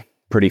pretty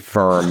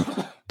firm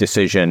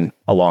decision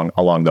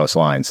along those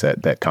lines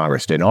that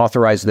Congress didn't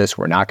authorize this.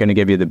 We're not going to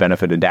give you the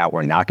benefit of doubt.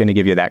 We're not going to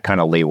give you that kind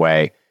of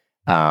leeway.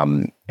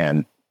 And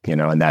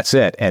that's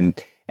it.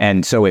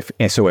 And so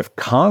if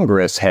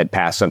Congress had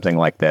passed something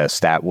like this,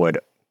 that would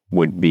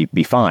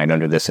be fine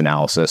under this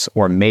analysis.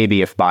 Or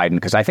maybe if Biden,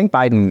 because I think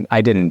Biden,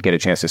 I didn't get a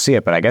chance to see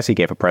it, but I guess he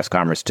gave a press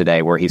conference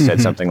today where he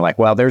said something like,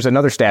 well, there's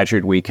another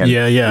statute we can, we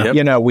can.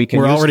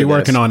 We're use already for this.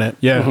 working on it.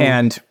 Yeah.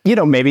 And,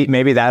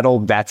 maybe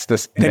that's the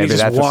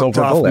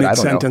silver bullet. I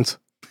don't know.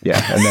 Yeah,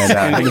 and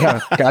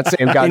then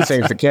God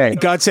save the king.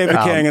 God save the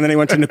king, and then he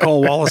went to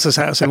Nicole Wallace's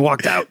house and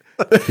walked out.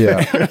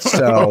 Yeah.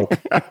 So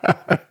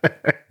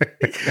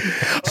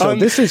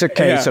this is a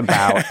case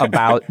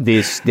about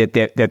these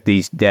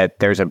that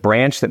there's a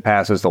branch that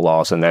passes the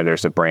laws, and then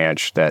there's a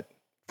branch that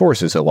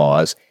forces the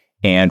laws.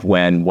 And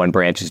when one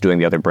branch is doing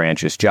the other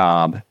branch's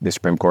job, the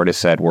Supreme Court has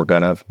said we're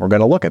gonna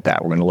look at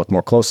that. We're gonna look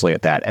more closely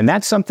at that, and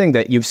that's something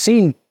that you've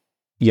seen.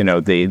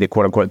 The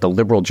quote unquote the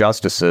liberal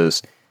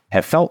justices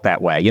have felt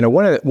that way.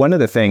 One of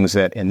the things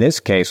that in this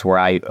case where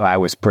I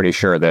was pretty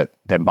sure that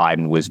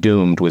Biden was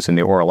doomed was in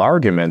the oral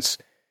arguments.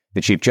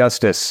 The Chief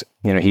Justice,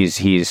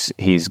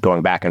 he's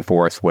going back and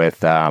forth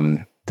with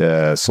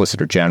the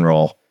Solicitor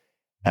General,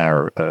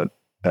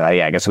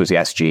 I guess it was the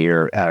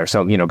SG or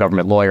some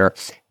government lawyer,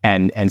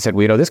 and said,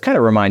 this kind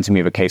of reminds me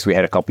of a case we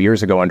had a couple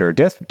years ago under a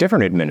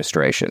different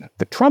administration,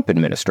 the Trump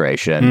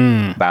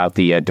administration, about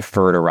the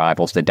deferred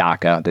arrivals, the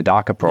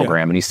DACA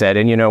program. And he said,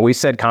 we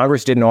said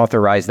Congress didn't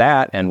authorize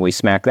that, and we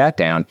smacked that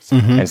down.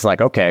 And it's like,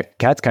 okay,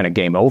 that's kind of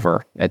game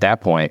over at that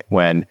point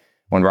when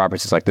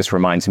Roberts is like, this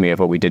reminds me of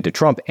what we did to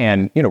Trump.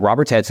 And,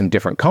 Roberts had some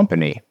different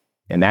company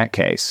in that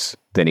case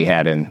than he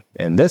had in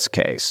this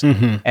case.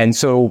 And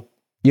so,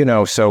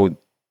 so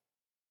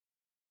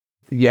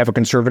you have a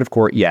conservative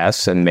court,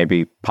 yes, and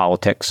maybe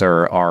politics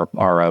are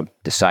a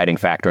deciding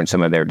factor in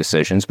some of their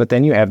decisions. But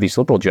then you have these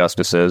liberal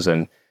justices,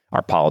 and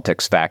our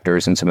politics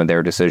factors in some of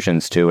their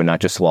decisions too, and not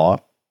just law.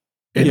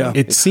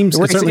 It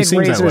certainly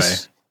seems that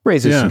way.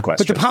 Raises some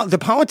questions. But the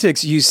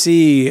politics you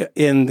see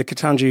in the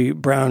Ketanji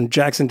Brown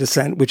Jackson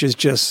dissent, which is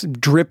just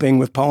dripping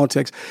with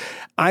politics.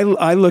 I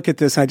look at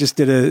this. I just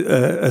did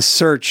a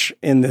search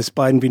in this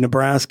Biden v.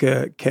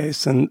 Nebraska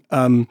case, and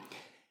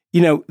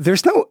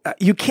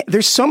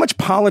there's so much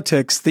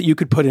politics that you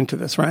could put into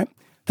this, right?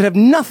 That have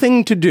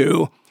nothing to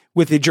do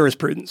with the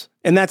jurisprudence.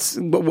 And that's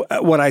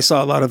what I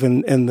saw a lot of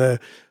in the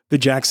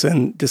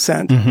Jackson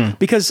dissent.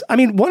 Because,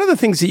 one of the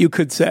things that you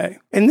could say,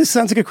 and this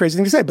sounds like a crazy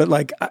thing to say,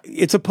 but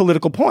it's a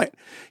political point.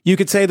 You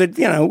could say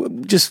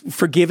that, just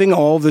forgiving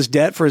all this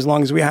debt for as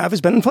long as we have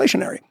has been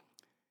inflationary.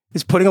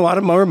 It's putting a lot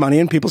of more money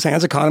in people's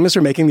hands. Economists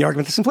are making the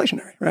argument that's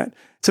inflationary, right?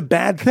 It's a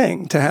bad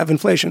thing to have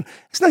inflation.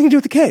 It's nothing to do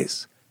with the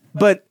case.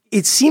 But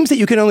it seems that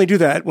you can only do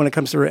that when it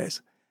comes to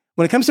race.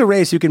 When it comes to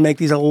race, you can make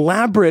these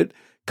elaborate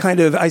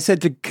I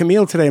said to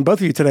Camille today, and both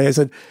of you today, I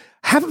said,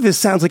 half of this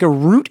sounds like a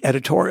Root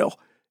editorial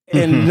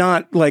and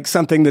not like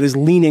something that is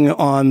leaning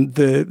on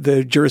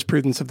the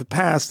jurisprudence of the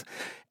past.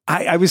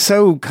 I was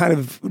so kind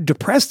of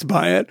depressed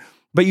by it.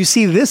 But you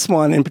see this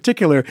one in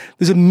particular,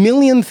 there's a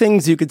million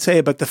things you could say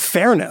about the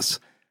fairness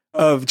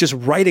of just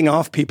writing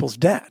off people's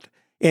debt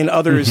and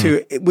others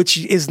which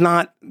is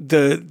not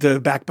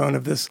the backbone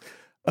of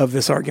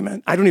this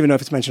argument. I don't even know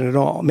if it's mentioned at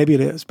all. Maybe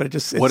it is, but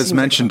what is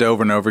mentioned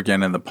over and over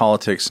again in the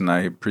politics, and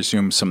I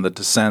presume some of the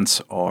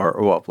dissents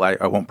are, well,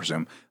 I won't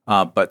presume,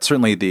 but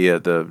certainly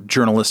the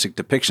journalistic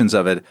depictions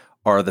of it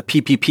are the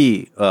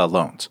PPP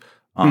loans.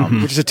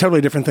 Which is a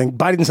totally different thing.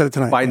 Biden said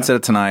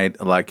it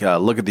tonight.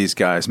 Look at these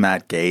guys,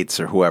 Matt Gaetz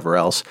or whoever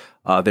else.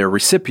 They're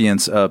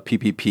recipients of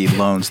PPP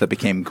loans that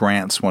became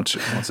grants once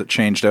it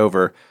changed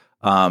over.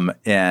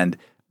 And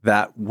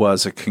that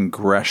was a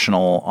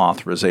congressional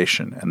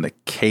authorization. And the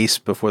case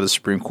before the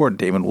Supreme Court,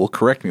 Damon will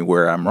correct me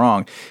where I'm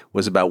wrong,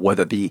 was about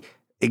whether the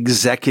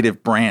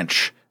executive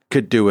branch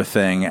could do a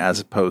thing as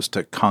opposed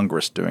to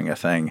Congress doing a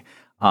thing.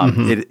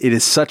 It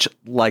is such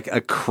like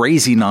a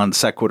crazy non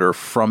sequitur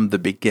from the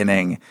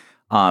beginning.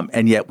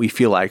 And yet we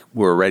feel like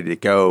we're ready to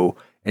go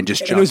and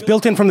just jump. It was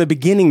built in from the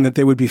beginning that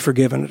they would be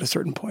forgiven at a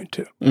certain point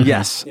too.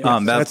 Yes.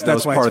 That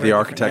was part of the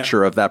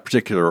architecture of that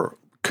particular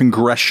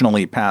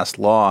congressionally passed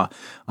law.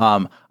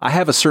 I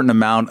have a certain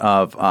amount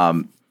of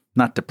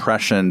not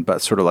depression,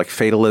 but sort of like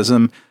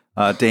fatalism,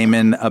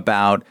 Damon,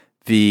 about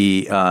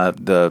the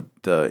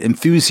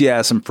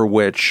enthusiasm for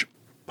which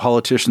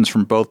politicians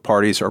from both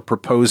parties are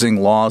proposing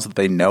laws that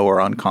they know are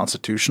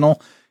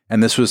unconstitutional.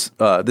 And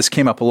this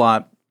came up a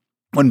lot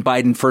when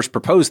Biden first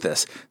proposed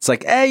this. It's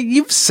like, hey,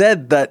 you've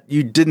said that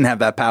you didn't have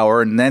that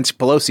power, and Nancy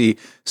Pelosi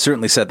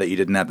certainly said that you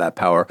didn't have that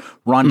power.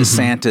 Ron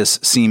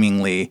DeSantis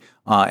seemingly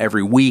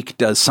every week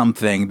does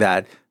something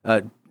that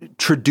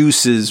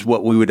traduces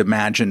what we would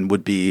imagine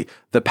would be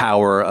the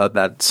power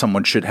that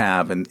someone should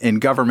have in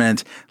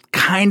government,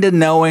 kind of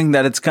knowing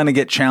that it's going to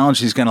get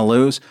challenged, he's going to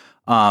lose.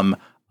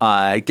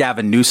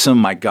 Gavin Newsom,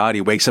 my God,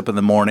 he wakes up in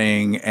the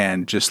morning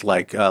and just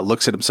like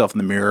looks at himself in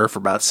the mirror for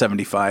about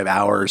 75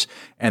 hours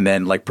and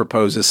then like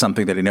proposes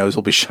something that he knows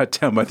will be shut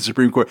down by the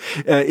Supreme Court.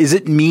 Is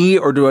it me,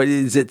 or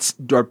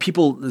are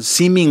people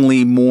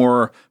seemingly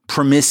more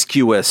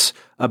promiscuous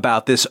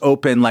about this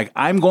open, like,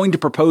 I'm going to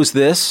propose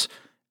this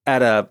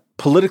at a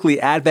politically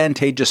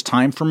advantageous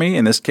time for me?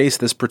 In this case,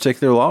 this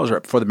particular law was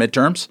right before the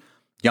midterms.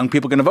 Young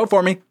people going to vote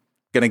for me,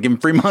 going to give them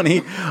free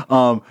money.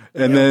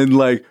 Then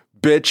like,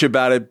 bitch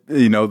about it,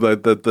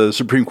 the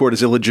Supreme Court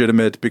is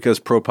illegitimate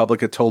because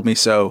ProPublica told me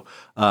so,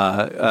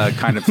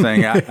 kind of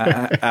thing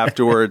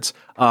afterwards.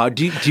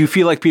 Do you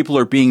feel like people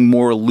are being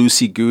more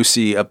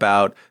loosey-goosey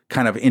about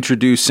kind of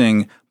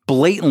introducing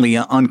blatantly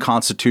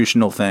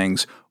unconstitutional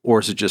things, or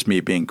is it just me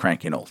being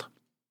cranky and old?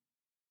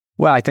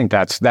 Well, I think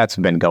that's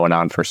been going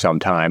on for some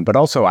time, but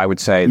also I would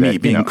say me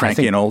that being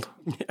cranky and old.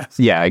 Yes.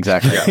 Yeah,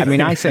 exactly. I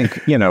mean, I think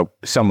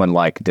someone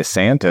like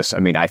DeSantis. I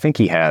mean, I think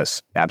he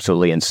has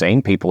absolutely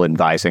insane people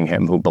advising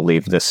him who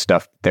believe this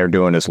stuff they're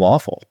doing is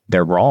lawful.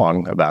 They're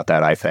wrong about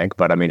that, I think.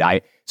 But I mean,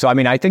 I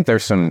think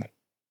there's some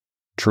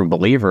true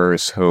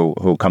believers who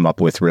come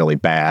up with really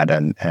bad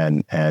and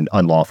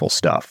unlawful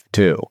stuff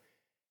too.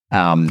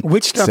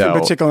 Which stuff in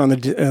particular on the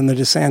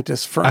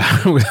DeSantis front?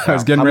 I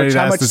was getting ready to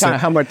ask this.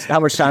 How much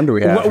time do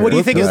we have? What do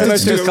you think is the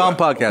most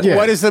podcast? Yeah.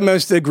 What is the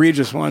most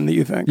egregious one that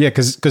you think? Yeah,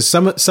 because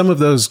some of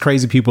those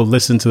crazy people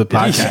listen to the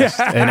podcast,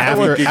 and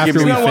after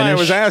we finish, why I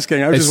was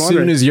asking. I was as just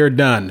wondering. soon as you're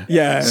done,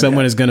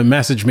 someone is going to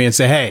message me and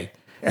say, "Hey,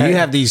 you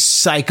have these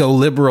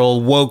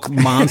psycho-liberal woke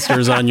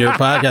monsters on your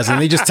podcast,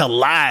 and they just tell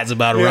lies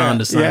about Ron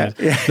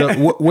DeSantis."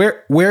 So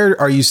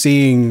where are you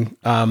seeing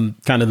kind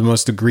of the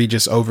most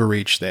egregious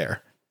overreach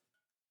there?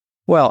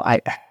 Well,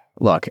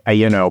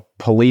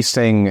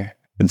 policing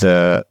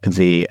the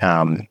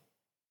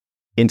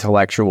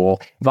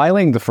intellectual,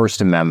 violating the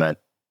First Amendment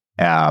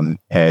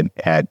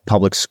at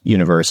public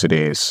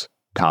universities,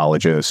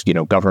 colleges,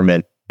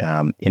 government,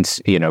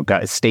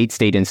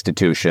 state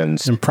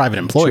institutions, and private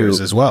employers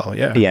as well.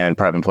 Yeah, and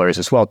private employers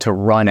as well, to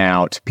run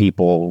out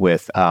people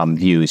with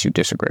views you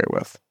disagree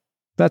with.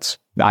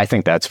 I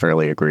think that's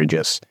fairly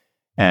egregious,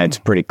 and it's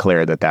pretty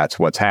clear that that's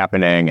what's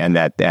happening, and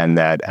that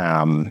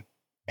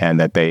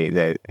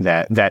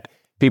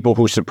people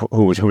who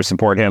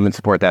support him and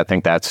support that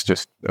think that's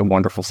just a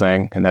wonderful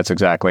thing, and that's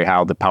exactly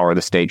how the power of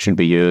the state should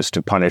be used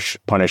to punish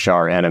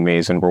our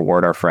enemies and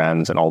reward our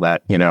friends and all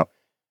that,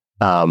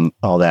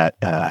 all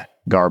that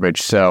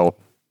garbage. So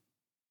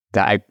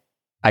that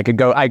I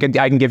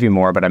can give you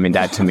more, but I mean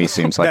that to me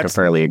seems like a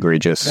fairly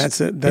egregious. That's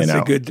a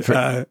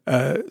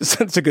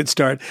good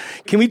start.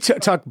 Can we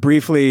talk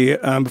briefly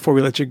before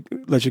we let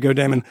you go,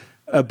 Damon,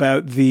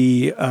 about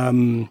the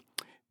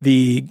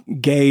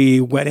gay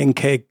wedding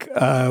cake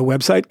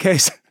website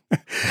case?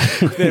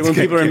 When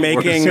people are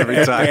making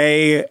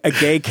a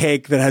gay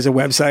cake that has a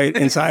website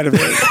inside of it.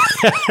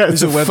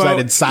 There's a website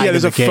inside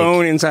of the cake. There's a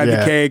phone inside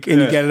the cake, and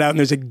you get it out, and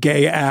there's a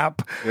gay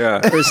app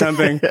or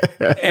something.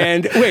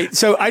 And wait,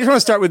 so I just want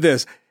to start with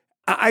this.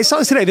 I saw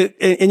this today, that,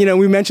 and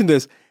we mentioned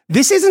this.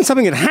 This isn't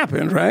something that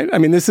happened, right? I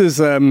mean, this is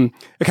a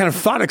kind of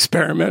thought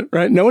experiment,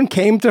 right? No one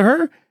came to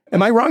her.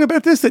 Am I wrong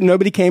about this, that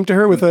nobody came to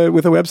her with a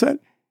website?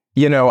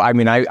 I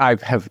mean, I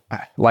have,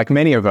 like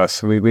many of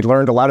us, we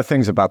learned a lot of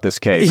things about this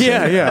case.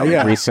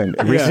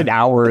 Recent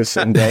hours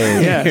and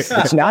days. Yes.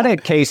 It's not a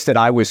case that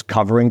I was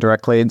covering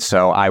directly, and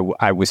so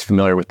I was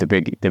familiar with the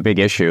big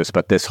issues.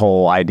 But this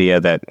whole idea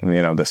that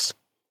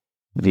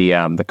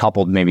the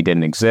couple maybe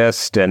didn't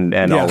exist and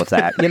all of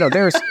that.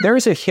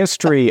 There's a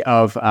history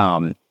of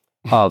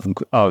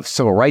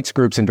civil rights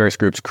groups and various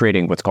groups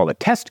creating what's called a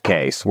test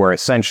case, where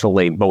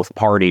essentially both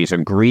parties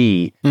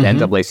agree the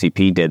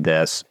NAACP did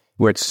this.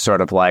 Where it's sort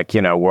of like,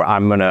 where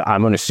I'm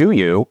gonna sue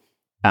you,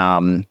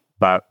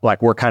 but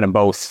like we're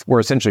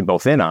essentially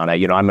both in on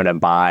it. I'm gonna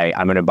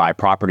buy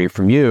property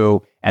from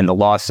you, and the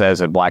law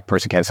says a black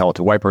person can't sell it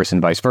to a white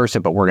person, vice versa.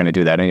 But we're gonna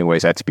do that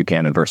anyways. That's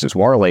Buchanan versus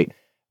Warley,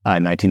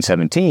 in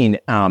 1917.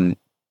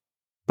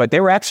 But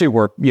there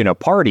were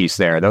parties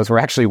there. Those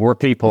were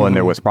people, and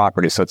there was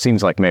property. So it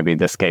seems like maybe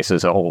this case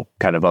is a whole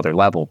kind of other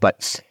level.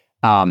 But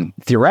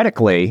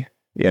theoretically,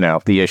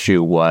 the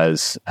issue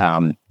was,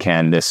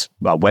 can this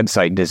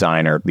website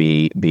designer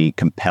be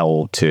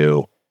compelled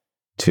to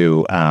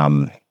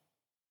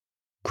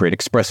create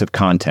expressive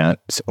content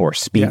or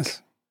speak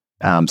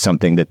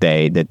something that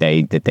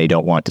they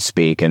don't want to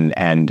speak, and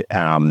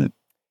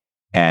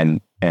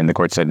the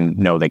court said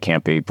no, they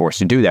can't be forced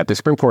to do that. The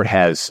Supreme Court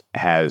has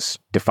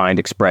defined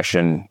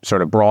expression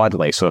sort of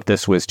broadly. So if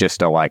this was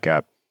just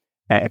a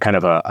kind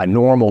of a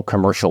normal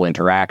commercial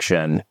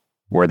interaction,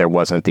 where there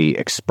wasn't the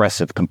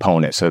expressive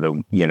component. So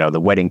the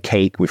wedding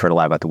cake, we've heard a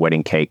lot about the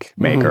wedding cake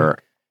maker,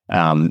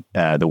 the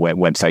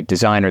website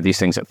designer, these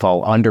things that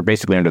fall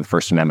basically under the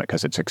First Amendment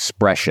because it's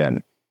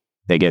expression.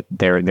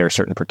 There are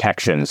certain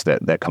protections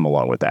that come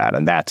along with that,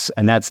 and that's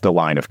the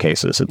line of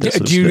cases that this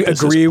is. Do you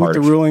agree with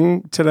the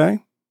ruling today?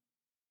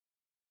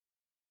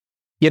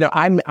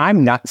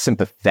 I'm not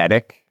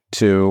sympathetic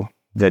to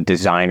the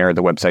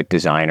website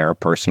designer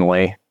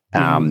personally,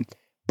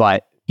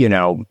 but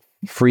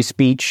free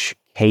speech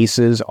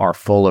cases are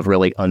full of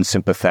really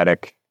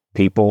unsympathetic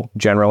people.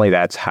 Generally,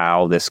 that's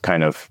how this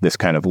kind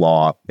of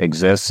law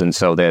exists, and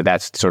so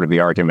that's sort of the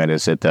argument,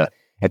 is that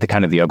at the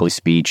kind of the ugly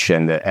speech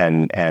and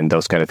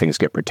those kind of things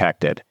get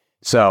protected.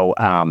 So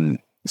I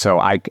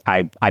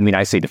mean,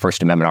 I see the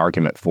First Amendment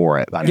argument for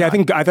it. I'm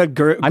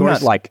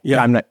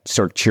not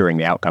sort of cheering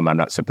the outcome. I'm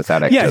not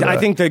sympathetic. Yeah, I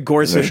think the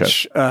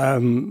Gorsuch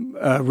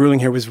ruling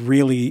here was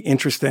really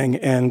interesting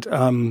and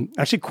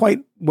actually quite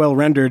well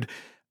rendered,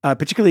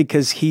 particularly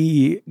because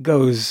he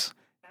goes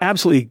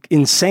absolutely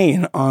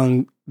insane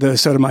on the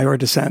Sotomayor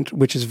dissent,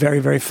 which is very,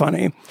 very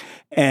funny.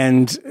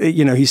 And,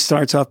 he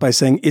starts off by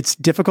saying, it's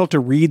difficult to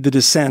read the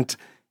dissent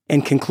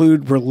and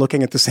conclude we're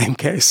looking at the same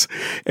case.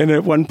 And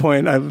at one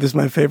point, this is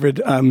my favorite,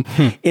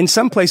 in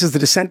some places, the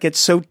dissent gets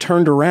so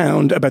turned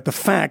around about the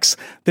facts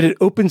that it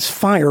opens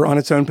fire on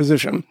its own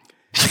position.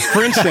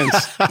 For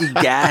instance,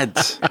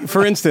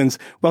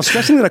 while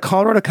stressing that a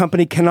Colorado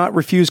company cannot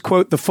refuse,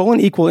 quote, the full and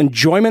equal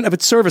enjoyment of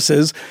its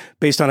services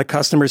based on a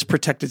customer's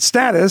protected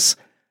status,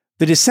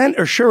 the dissent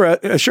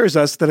assures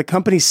us that a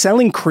company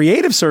selling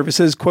creative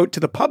services, quote, to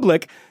the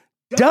public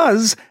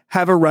does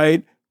have a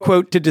right,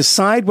 quote, to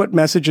decide what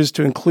messages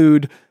to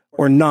include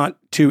or not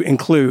to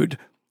include.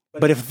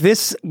 But if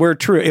that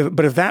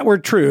were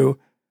true,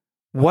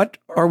 what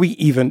are we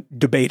even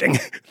debating?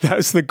 That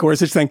was the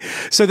Gorsuch thing.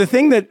 So the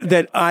thing that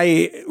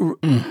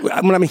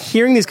when I'm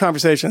hearing these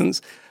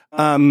conversations,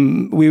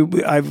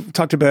 I've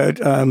talked about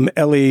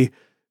Elie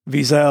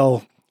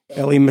Mystal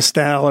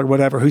or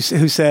whatever, who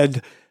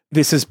said,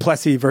 this is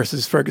Plessy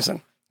versus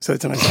Ferguson. So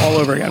it's all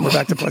over again. We're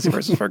back to Plessy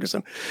versus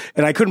Ferguson.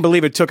 And I couldn't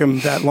believe it took him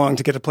that long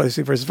to get to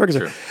Plessy versus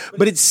Ferguson. True.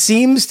 But it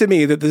seems to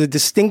me that the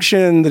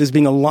distinction that is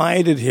being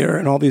elided here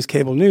in all these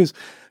cable news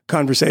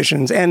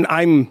conversations, and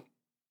I'm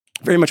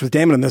very much with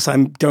Damon on this.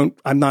 I'm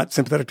not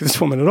sympathetic to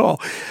this woman at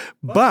all.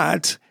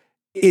 But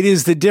it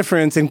is the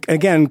difference, and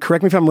again,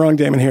 correct me if I'm wrong,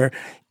 Damon, here,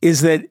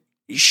 is that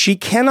she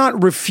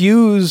cannot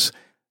refuse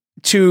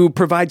to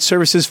provide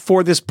services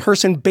for this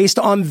person based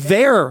on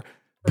their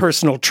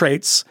personal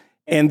traits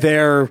and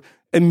their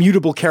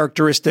immutable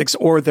characteristics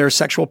or their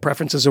sexual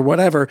preferences or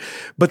whatever.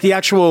 But the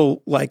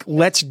actual,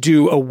 let's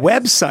do a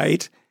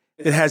website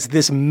that has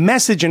this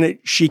message in it,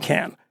 she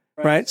can,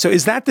 right? So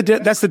is that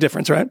that's the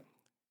difference, right?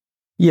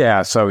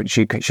 Yeah. So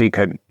she would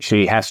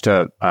have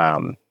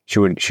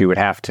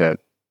to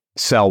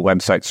sell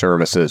website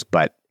services,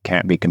 but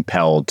can't be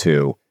compelled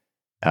to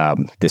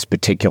this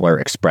particular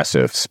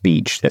expressive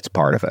speech that's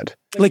part of it.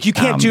 You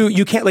can't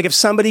if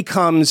somebody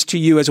comes to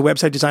you as a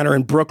website designer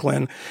in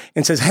Brooklyn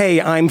and says,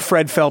 hey, I'm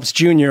Fred Phelps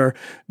Jr.,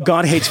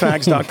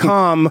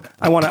 GodHatesFags.com,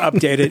 I want to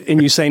update it.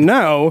 And you say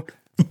no,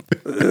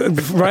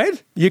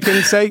 right? You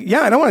can say,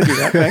 yeah, I don't want to do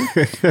that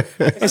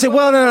thing. And say,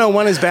 well, no,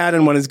 one is bad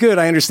and one is good.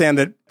 I understand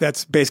that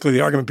that's basically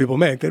the argument people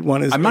make, that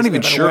one is. I'm not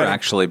even sure,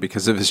 actually,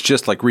 because if it's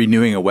just like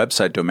renewing a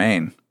website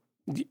domain.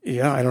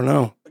 Yeah, I don't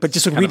know. But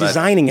just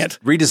redesigning it.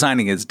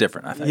 Redesigning is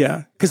different, I think.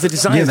 Yeah, because the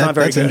design is not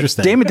very good.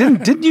 Interesting. Damon,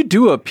 didn't you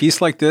do a piece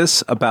like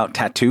this about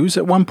tattoos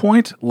at one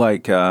point?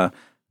 Like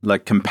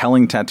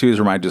compelling tattoos,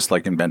 or am I just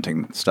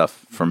inventing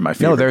stuff from my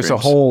favorite there's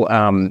dreams? A whole,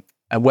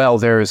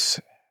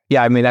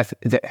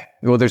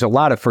 there's a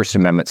lot of First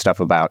Amendment stuff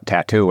about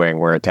tattooing,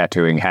 where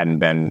tattooing hadn't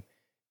been,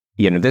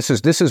 this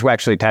is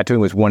actually,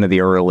 tattooing was one of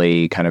the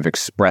early kind of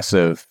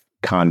expressive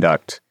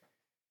conduct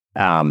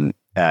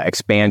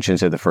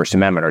expansions of the First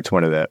Amendment, or it's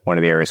one of the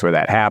areas where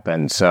that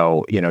happened.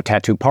 So,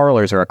 tattoo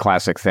parlors are a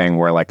classic thing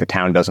where the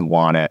town doesn't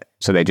want it.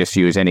 So they just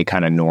use any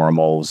kind of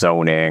normal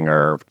zoning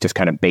or just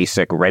kind of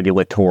basic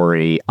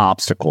regulatory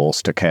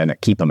obstacles to kind of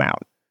keep them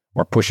out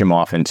or push them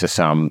off into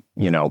some,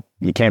 you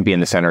can't be in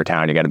the center of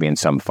town. You got to be in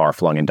some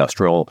far-flung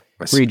industrial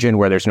region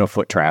where there's no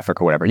foot traffic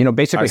or whatever,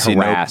 basically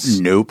harass.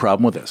 No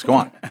problem with this. Go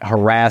on.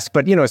 Harass,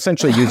 but,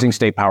 essentially using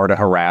state power to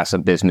harass a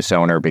business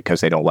owner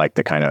because they don't like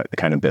the kind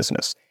of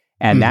business.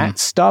 And that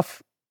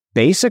stuff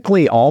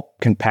basically all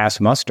can pass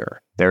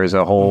muster. There's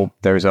a whole,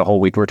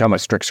 we were talking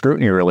about strict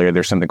scrutiny earlier.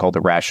 There's something called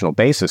the rational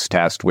basis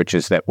test, which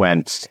is that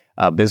when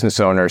a business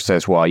owner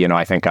says, well,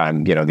 I think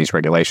these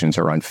regulations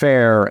are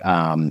unfair.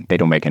 They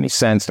don't make any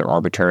sense. They're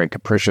arbitrary,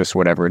 capricious,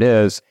 whatever it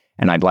is.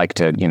 And I'd like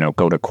to,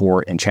 go to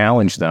court and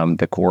challenge them.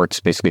 The courts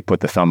basically put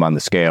the thumb on the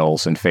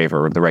scales in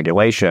favor of the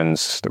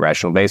regulations, the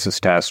rational basis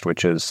test,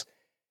 which is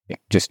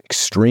just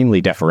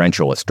extremely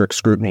deferential. Strict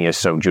scrutiny is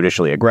so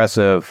judicially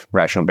aggressive.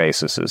 Rational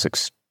basis is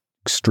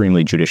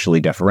extremely judicially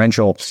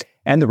deferential.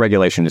 And the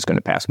regulation is going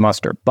to pass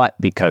muster.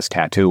 But because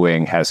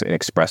tattooing has an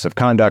expressive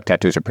conduct,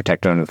 tattoos are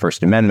protected under the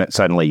First Amendment,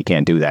 suddenly you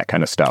can't do that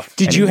kind of stuff.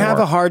 Did you have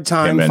a hard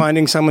time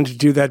finding someone to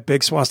do that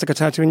big swastika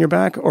tattoo in your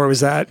back? Or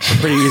was that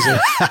pretty easy?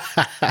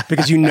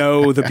 Because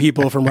the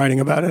people from writing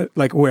about it,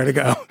 where to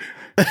go.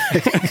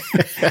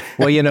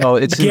 Well,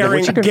 it's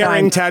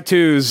Garing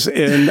tattoos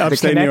in the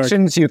upstate New York.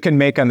 connections you can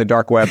make on the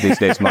dark web these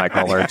days,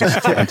 Michael, are just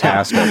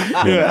fantastic.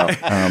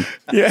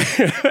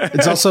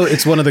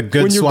 It's one of the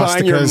good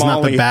swastikas,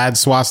 not the bad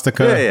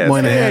swastika. Yeah.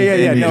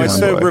 No, it's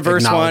the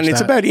reverse one.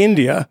 It's about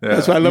India. Yeah.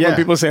 That's why I love when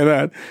people say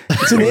that.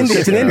 It's an Indian.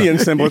 It's an Indian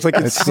symbol. It's like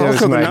it's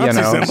also the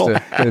Nazi symbol.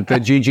 The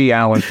G.G.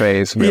 Allen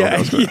phase.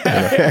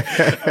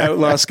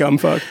 Outlaw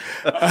scumfuck.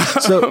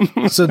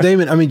 So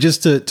Damon, I mean,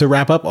 just to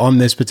wrap up on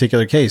this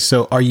particular case,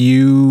 so are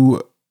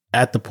you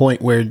at the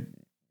point where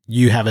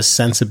you have a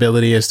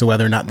sensibility as to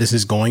whether or not this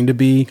is going to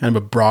be kind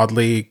of a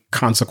broadly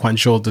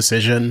consequential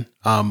decision,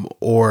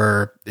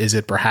 or is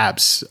it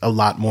perhaps a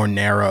lot more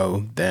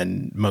narrow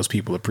than most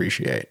people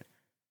appreciate?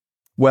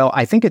 Well,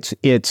 I think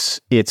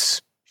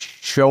it's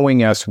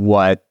showing us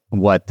what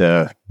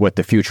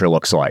the future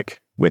looks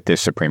like with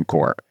this Supreme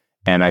Court.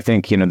 And I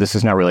think, this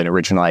is not really an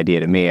original idea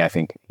to me. I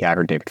think I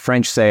heard David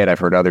French say it. I've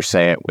heard others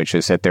say it, which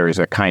is that there is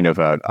a kind of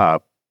a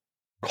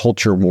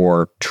culture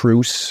war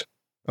truce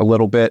a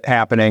little bit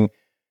happening,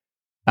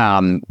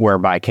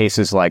 whereby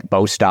cases like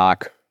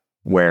Bostock,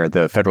 where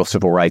the federal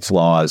civil rights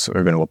laws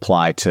are going to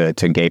apply to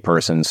gay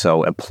persons.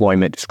 So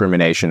employment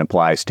discrimination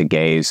applies to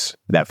gays.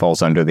 That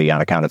falls under the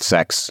on account of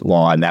sex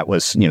law. And that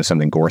was,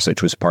 something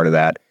Gorsuch was part of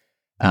that.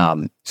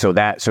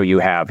 So you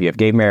have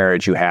gay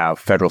marriage, you have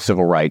federal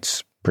civil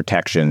rights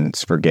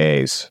protections for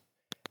gays.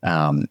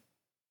 But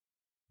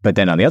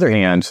then on the other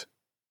hand,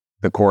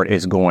 the court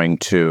is going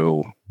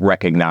to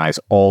recognize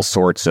all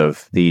sorts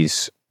of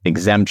these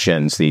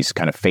exemptions, these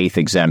kind of faith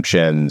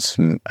exemptions,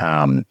 if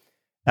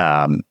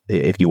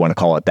you want to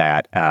call it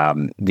that.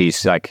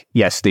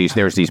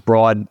 There's these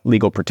broad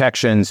legal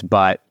protections,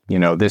 but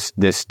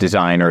this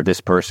designer, this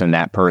person,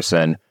 that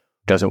person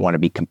doesn't want to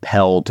be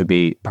compelled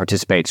to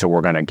participate, so we're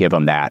going to give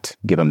them that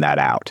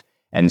out.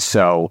 And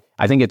so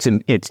I think it's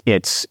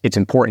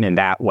important in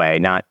that way,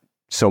 not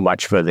so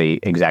much for the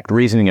exact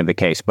reasoning of the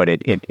case, but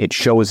it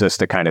shows us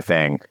the kind of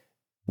thing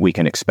we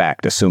can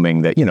expect,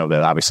 assuming that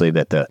that obviously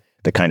that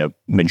the kind of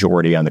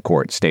majority on the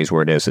court stays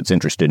where it is. It's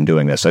interested in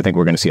doing this. So I think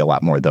we're going to see a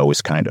lot more of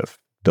those kind of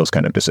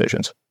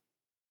decisions.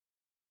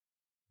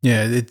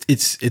 Yeah,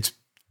 it's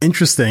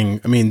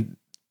interesting. I mean,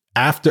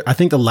 I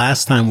think the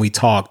last time we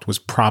talked was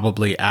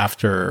probably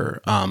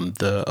after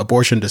the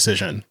abortion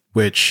decision,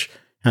 which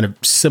kind of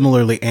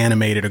similarly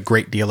animated a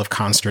great deal of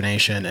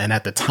consternation. And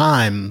at the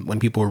time,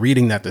 when people were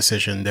reading that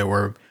decision, there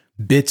were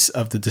bits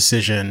of the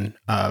decision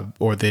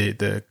or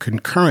the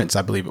concurrence,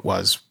 I believe it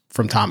was,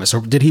 from Thomas. Or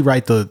did he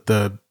write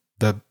the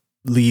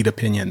lead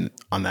opinion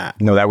on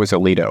that? No, that was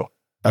Alito.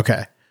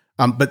 Okay.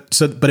 But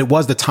it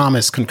was the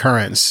Thomas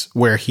concurrence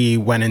where he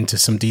went into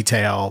some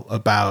detail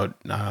about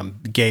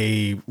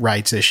gay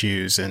rights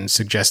issues and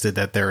suggested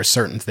that there are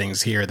certain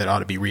things here that ought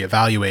to be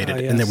reevaluated.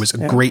 Yes. And there was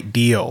a great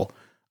deal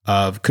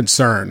of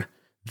concern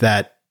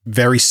that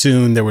very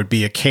soon there would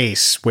be a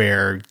case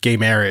where gay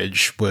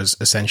marriage was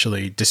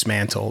essentially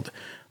dismantled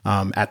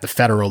at the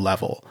federal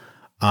level.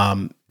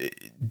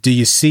 Do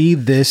you see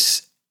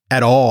this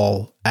at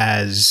all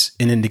as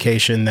an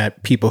indication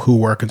that people who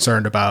were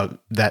concerned about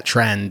that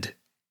trend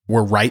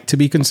were right to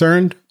be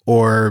concerned?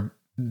 Or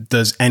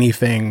does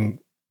anything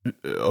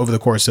over the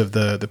course of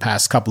the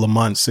past couple of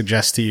months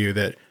suggest to you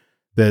that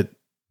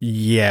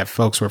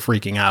folks were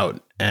freaking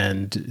out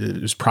and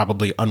it was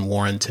probably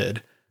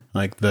unwarranted?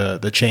 Like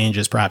the change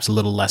is perhaps a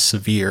little less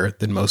severe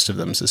than most of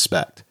them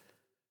suspect,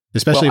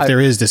 especially if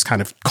there is this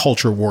kind of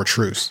culture war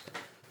truce.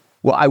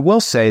 Well, I will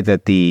say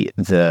that the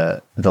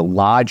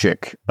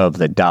logic of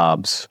the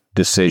Dobbs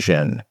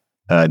decision,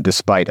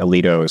 despite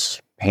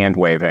Alito's hand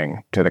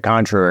waving to the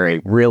contrary,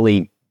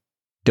 really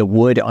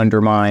would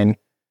undermine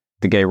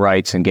the gay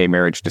rights and gay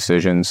marriage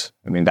decisions.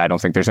 I mean, I don't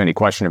think there's any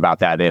question about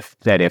that. If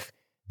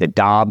the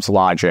Dobbs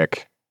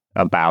logic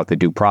about the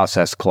due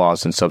process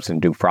clause and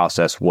substantive due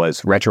process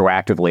was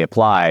retroactively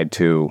applied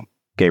to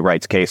gay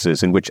rights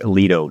cases in which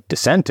Alito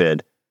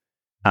dissented,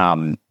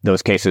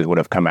 those cases would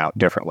have come out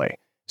differently.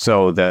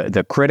 So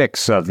the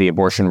critics of the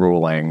abortion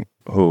ruling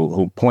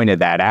who pointed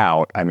that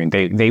out, I mean,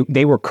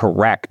 they were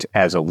correct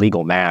as a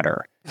legal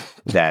matter.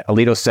 That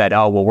Alito said,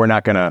 oh, well, we're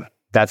not going to,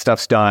 that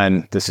stuff's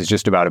done. This is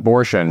just about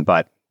abortion.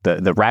 But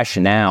the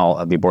rationale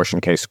of the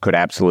abortion case could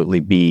absolutely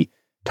be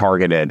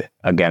targeted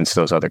against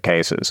those other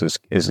cases.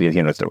 Is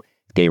the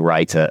gay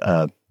rights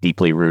a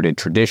deeply rooted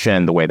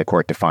tradition, the way the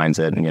court defines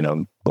it,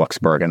 and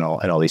Glucksberg and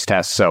all these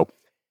tests.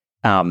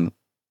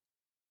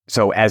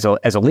 So as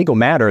a legal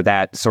matter,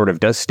 that sort of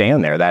does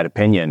stand there. That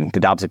opinion, the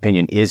Dobbs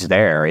opinion, is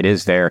there. It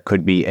is there. It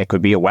could be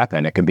a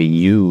weapon. It could be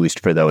used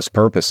for those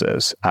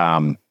purposes.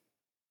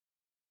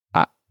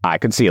 I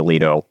could see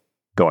Alito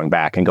going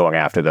back and going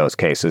after those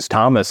cases.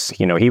 Thomas,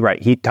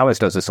 Thomas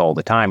does this all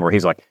the time, where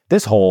he's like,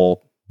 this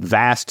whole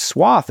vast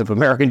swath of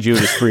American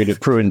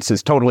jurisprudence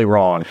is totally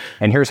wrong,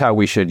 and here's how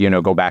we should,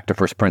 go back to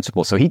first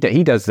principles. So he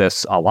does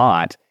this a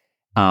lot,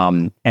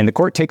 and the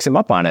court takes him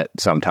up on it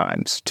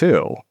sometimes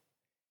too.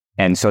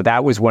 And so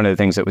that was one of the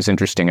things that was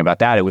interesting about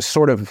that. It was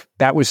sort of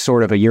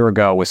a year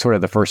ago was sort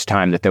of the first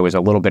time that there was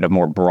a little bit of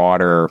more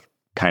broader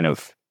kind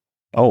of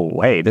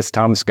oh, hey, this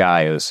Thomas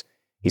guy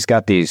he's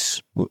got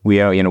these, we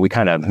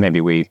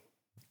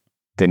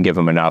didn't give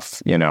him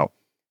enough,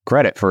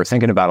 credit for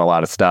thinking about a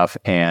lot of stuff.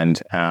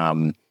 And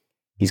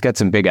he's got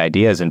some big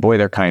ideas, and boy,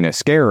 they're kind of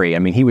scary. I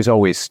mean, he was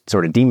always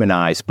sort of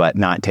demonized, but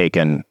not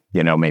taken,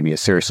 maybe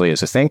as seriously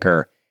as a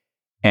thinker.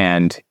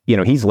 And,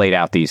 he's laid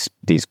out these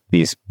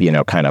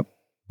kind of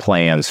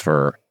plans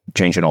for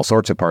changing all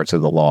sorts of parts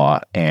of the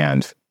law.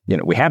 And,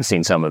 we have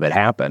seen some of it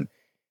happen.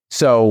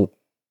 So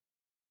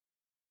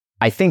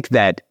I think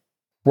that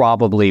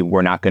probably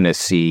we're not going to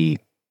see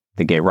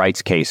the gay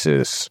rights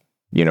cases,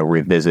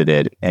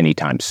 revisited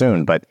anytime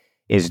soon. But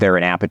is there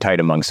an appetite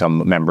among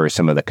some members,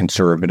 some of the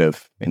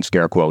conservative, in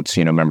scare quotes,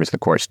 members of the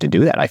courts to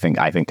do that? I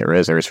think there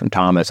is. There is from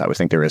Thomas. I would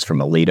think there is from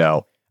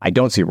Alito. I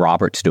don't see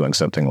Roberts doing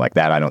something like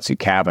that. I don't see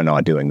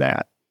Kavanaugh doing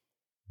that.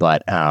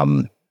 But,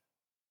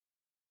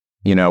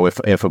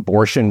 if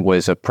abortion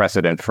was a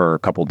precedent for a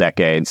couple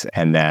decades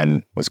and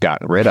then was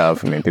gotten rid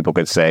of, I mean, people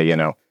could say,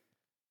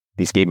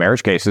 these gay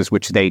marriage cases,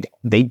 which they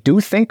do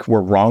think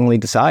were wrongly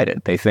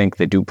decided. They think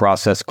the due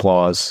process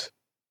clause,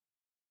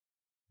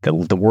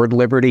 the word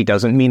liberty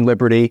doesn't mean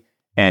liberty,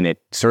 and it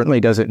certainly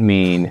doesn't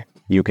mean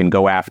you can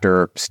go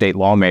after state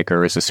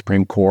lawmakers. The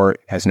Supreme Court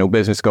has no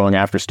business going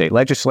after state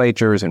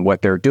legislatures and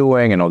what they're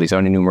doing and all these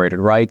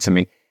unenumerated rights. I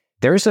mean,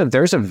 there's a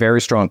very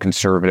strong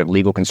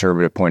legal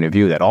conservative point of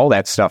view that all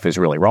that stuff is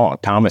really wrong.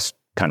 Thomas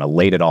kind of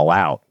laid it all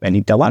out,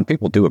 and a lot of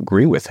people do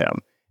agree with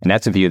him. And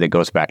that's a view that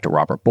goes back to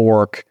Robert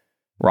Bork.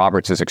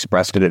 Roberts has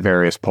expressed it at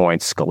various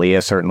points.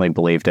 Scalia certainly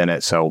believed in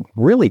it. So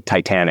really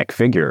titanic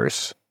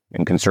figures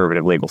in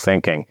conservative legal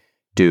thinking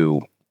do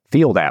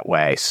feel that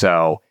way.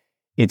 So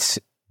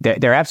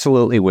there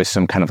absolutely was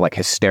some kind of like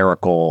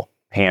hysterical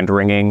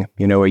hand-wringing,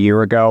 a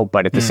year ago.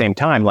 But at the same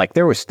time, like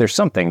there's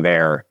something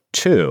there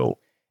too.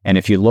 And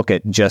if you look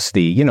at just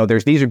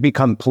these have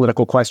become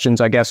political questions,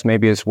 I guess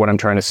maybe is what I'm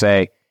trying to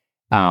say.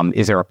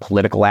 Is there a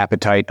political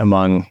appetite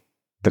among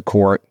the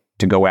court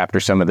to go after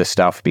some of this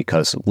stuff?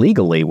 Because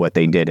legally what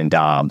they did in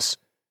Dobbs,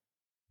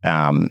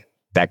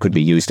 that could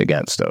be used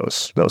against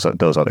those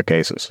other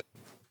cases.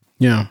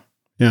 Yeah.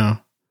 Yeah.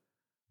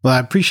 Well, I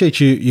appreciate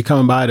you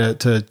coming by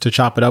to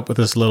chop it up with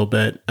us a little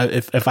bit.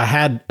 If I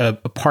had a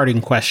parting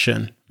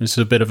question, this is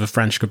a bit of a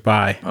French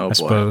goodbye, I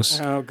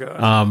suppose. Oh,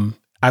 God.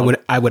 I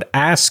would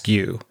ask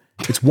you,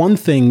 it's one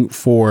thing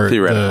for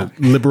the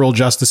liberal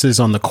justices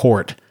on the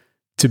court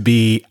to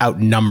be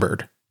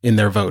outnumbered in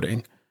their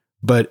voting,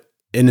 but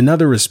in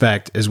another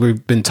respect, as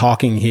we've been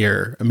talking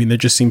here, I mean, there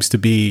just seems to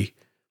be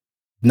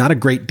not a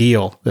great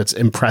deal that's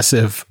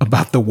impressive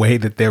about the way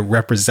that they're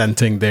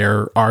representing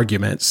their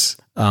arguments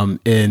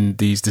in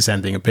these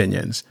dissenting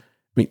opinions.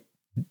 I mean,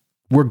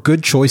 were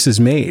good choices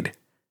made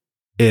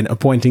in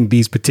appointing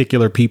these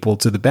particular people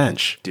to the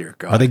bench? Dear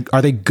God.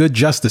 Are they good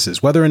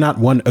justices? Whether or not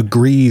one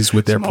agrees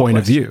with their point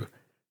of view,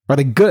 are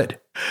they good?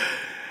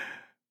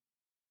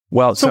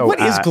 Well, so what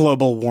is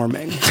global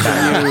warming?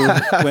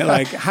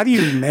 How do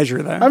you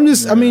measure that?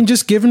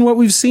 Just given what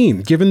we've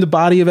seen, given the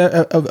body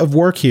of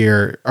work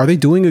here, are they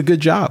doing a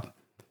good job?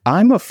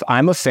 I'm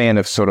a fan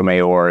of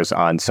Sotomayor's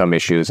on some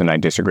issues, and I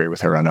disagree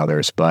with her on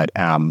others. But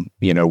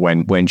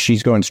when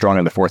she's going strong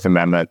in the Fourth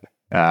Amendment,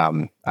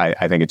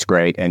 I think it's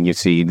great, and you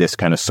see this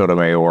kind of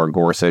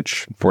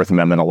Sotomayor-Gorsuch Fourth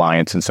Amendment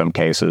alliance in some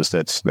cases.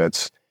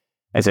 That's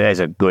as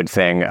a good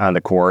thing on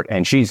the court,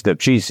 and she's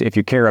if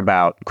you care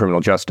about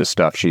criminal justice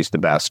stuff, she's the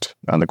best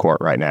on the court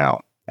right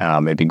now.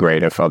 It'd be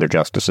great if other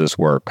justices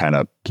were kind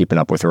of keeping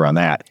up with her on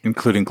that,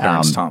 including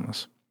Clarence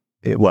Thomas.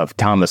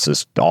 Thomas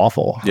is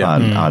awful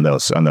on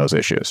those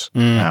issues,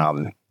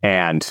 and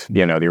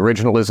the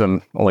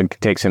originalism only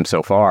takes him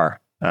so far.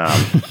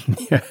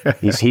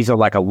 He's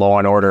like a law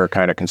and order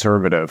kind of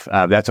conservative.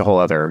 That's a whole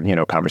other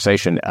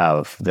conversation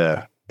of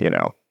the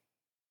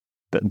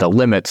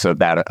limits of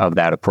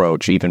that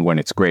approach. Even when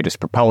its greatest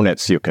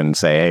proponents, you can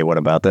say, hey, what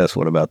about this?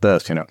 What about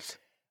this?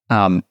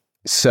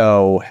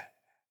 So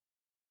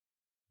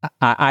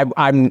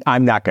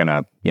I'm not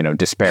gonna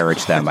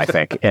disparage them. I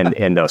think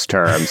in those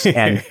terms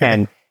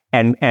and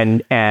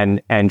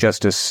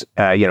Justice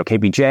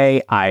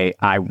KBJ,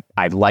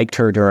 I liked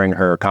her during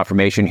her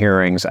confirmation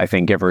hearings. I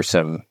think give her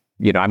some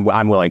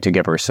I'm willing to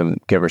give her some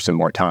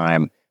more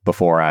time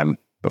before I'm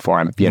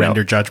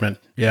render judgment.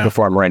 Yeah,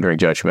 before I'm rendering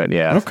judgment.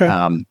 Yeah.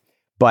 Okay.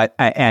 But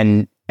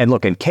and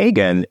look, and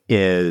Kagan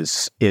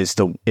is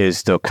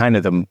the kind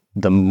of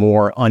the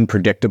more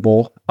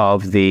unpredictable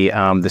of the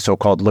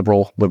so-called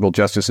liberal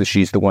justices.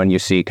 She's the one you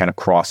see kind of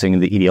crossing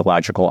the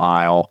ideological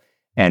aisle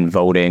and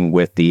voting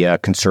with the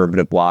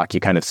conservative bloc. You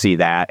kind of see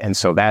that, and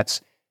so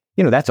that's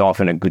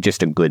often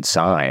just a good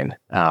sign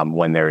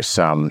when there's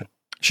some.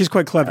 She's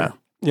quite clever.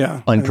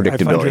 Yeah,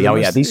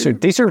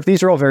 unpredictability.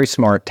 These are all very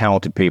smart,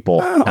 talented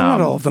people.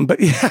 Not all of them, but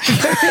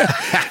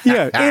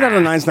yeah, 8 out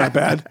of 9's not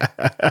bad.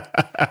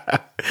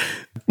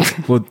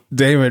 Well,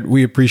 Damon,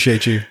 we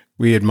appreciate you.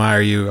 We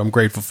admire you. I'm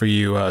grateful for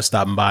you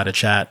stopping by to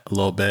chat a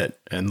little bit,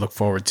 and look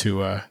forward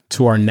to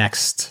our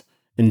next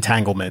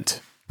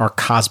entanglement, our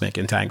cosmic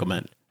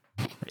entanglement.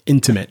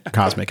 intimate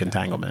cosmic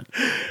entanglement.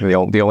 The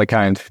only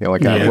kind.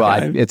 Yeah.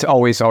 Well, it's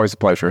always a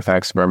pleasure.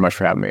 Thanks very much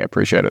for having me. I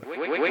appreciate it.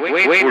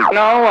 We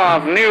know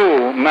of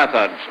new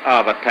methods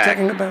of attack.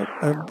 Talking about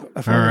All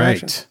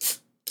right. action.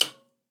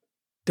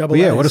 Double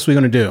Well, yeah, A's. what else are we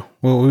going to do?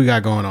 What we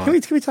got going on? Can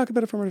we talk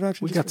about affirmative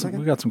action? We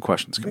got some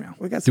questions coming out.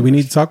 We got Do some we need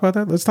questions. to talk about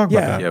that? Let's talk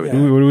about that. Yeah, we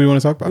What do we want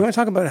to talk about? We want to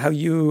talk about how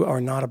you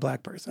are not a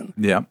black person.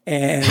 Yeah.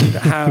 And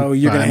how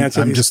you're going to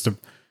answer I'm these. just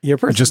You're a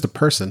person. just a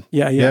person.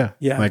 Yeah.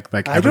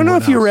 Like I don't know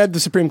if everyone you else. read the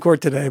Supreme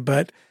Court today,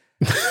 but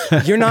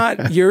you're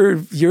not. You're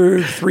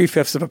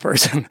 3/5 of a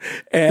person,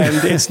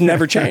 and it's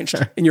never changed,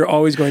 and you're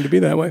always going to be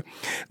that way.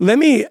 Let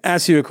me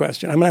ask you a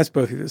question. I'm going to ask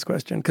both of you this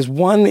question because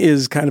one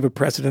is kind of a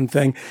precedent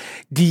thing.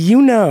 Do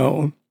you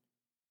know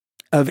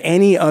of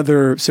any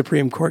other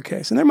Supreme Court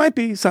case, and there might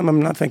be some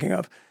I'm not thinking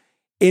of,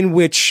 in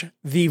which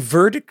the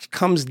verdict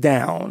comes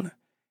down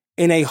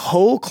in a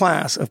whole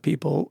class of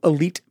people,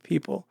 elite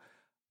people,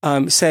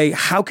 say,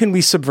 how can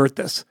we subvert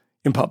this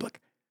in public?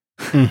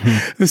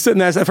 Mm-hmm. And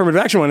that's affirmative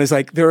action one is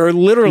like, there are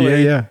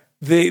literally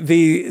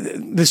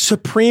the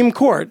Supreme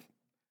Court,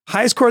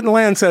 highest court in the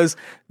land says,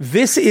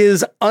 this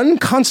is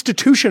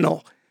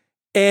unconstitutional.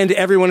 And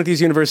every one of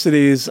these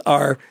universities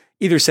are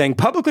either saying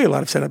publicly, a lot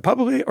have said it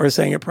publicly, or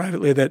saying it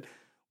privately, that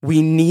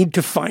we need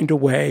to find a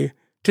way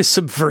to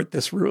subvert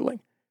this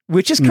ruling,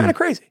 which is kind of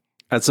crazy.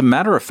 As a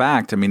matter of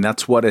fact, I mean,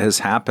 that's what has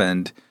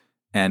happened.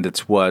 And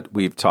it's what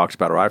we've talked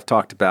about, or I've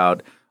talked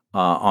about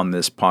on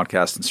this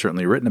podcast and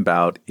certainly written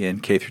about in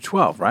K through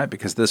 12, right?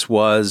 Because this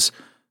was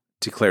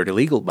declared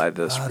illegal by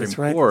the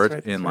Supreme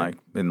Court in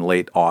the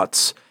late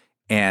aughts.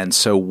 And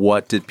so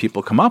what did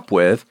people come up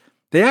with?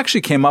 They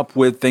actually came up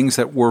with things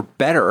that were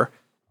better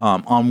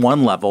on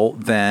one level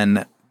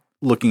than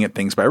looking at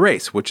things by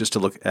race, which is to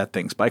look at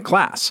things by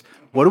class.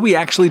 What are we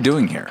actually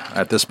doing here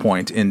at this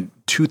point in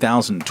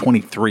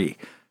 2023,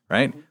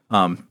 right?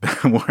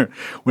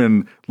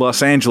 When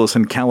Los Angeles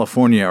and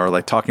California are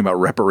like talking about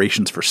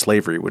reparations for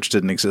slavery, which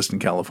didn't exist in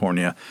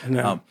California.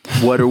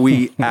 What are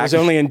we? It was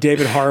only in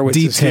David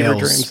Horowitz's Fever Details,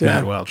 Dreams.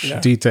 Matt Welch.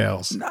 Yeah.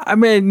 Details. I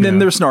mean, then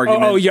there's an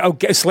argument.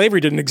 Okay. Slavery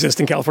didn't exist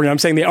in California. I'm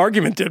saying the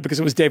argument did because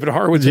it was David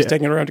Horowitz was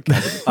taking it around to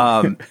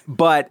California.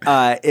 But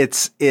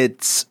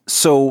it's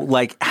so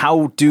like,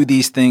 how do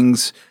these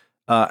things?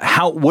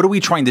 What are we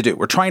trying to do?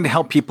 We're trying to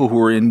help people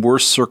who are in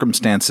worse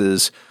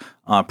circumstances,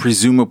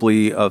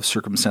 presumably of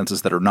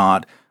circumstances that are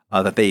not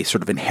that they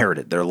sort of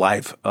inherited. Their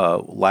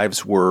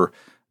lives were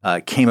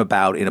came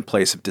about in a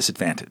place of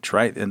disadvantage,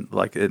 right? And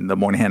like in the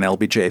Moynihan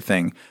LBJ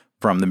thing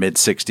from the mid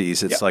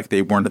 '60s, it's like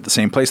they weren't at the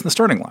same place in the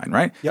starting line,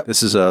 right? Yep.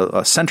 This is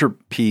a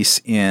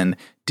centerpiece in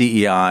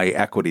DEI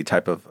equity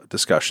type of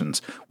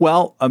discussions.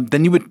 Well,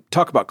 then you would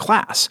talk about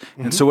class.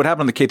 Mm-hmm. And so what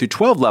happened on the K through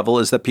 12 level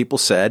is that people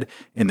said,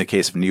 in the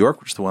case of New York,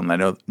 which is the one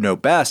that I know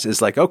best,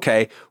 is like,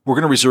 okay, we're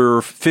going to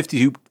reserve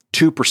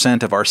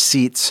 52% of our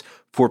seats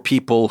for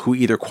people who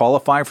either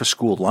qualify for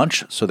school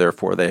lunch, so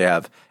therefore they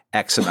have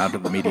X amount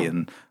of the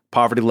median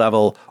poverty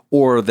level,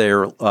 or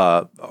they're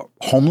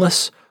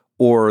homeless,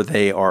 or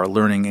they are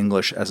learning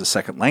English as a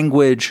second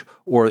language,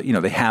 or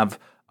they have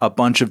a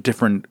bunch of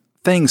different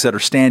things that are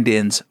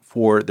stand-ins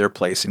for their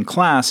place in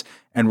class,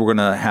 and we're going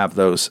to have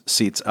those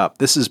seats up.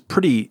 This is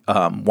pretty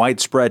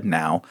widespread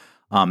now.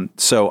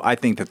 So I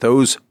think that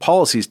those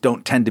policies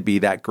don't tend to be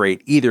that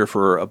great either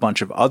for a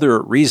bunch of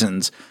other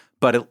reasons,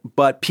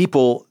 but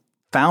people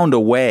found a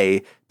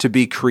way to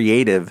be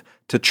creative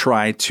to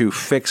try to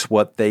fix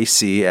what they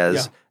see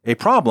as a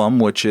problem,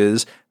 which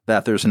is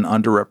that there's an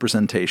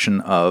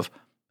underrepresentation of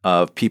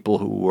people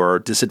who are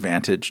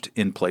disadvantaged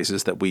in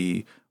places that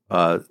we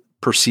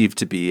perceive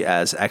to be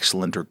as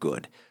excellent or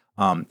good.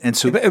 And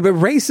so, but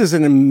race is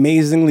an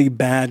amazingly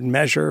bad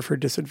measure for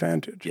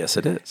disadvantage. Yes,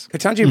 it is.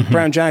 Ketanji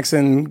Brown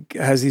Jackson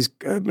has these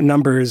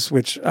numbers,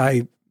 which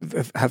I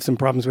have some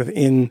problems with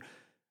in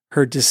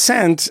her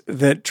dissent,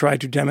 that try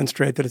to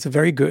demonstrate that it's a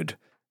very good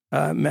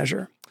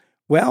measure.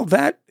 Well,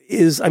 that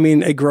is,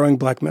 a growing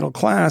black middle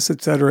class,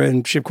 et cetera.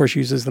 And she, of course,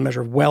 uses the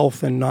measure of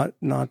wealth and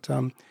not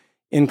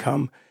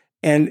income.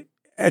 And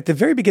at the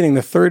very beginning,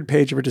 the third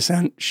page of her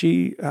dissent,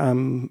 she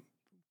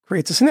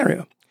creates a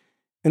scenario.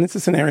 And it's a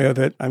scenario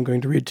that I'm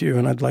going to read to you,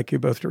 and I'd like you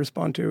both to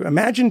respond to.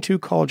 Imagine two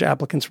college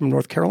applicants from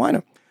North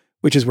Carolina,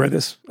 which is where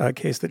this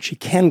case that she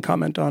can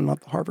comment on, not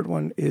the Harvard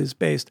one, is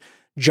based.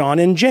 John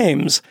and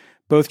James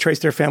both trace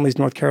their families'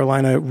 North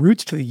Carolina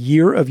roots to the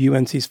year of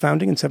UNC's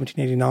founding in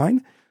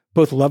 1789.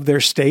 Both love their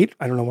state.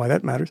 I don't know why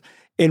that matters.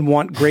 And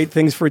want great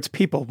things for its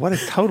people. What a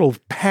total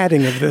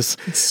padding of this.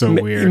 It's so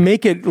weird.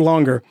 Make it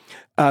longer.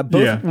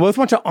 Both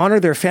want to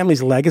honor their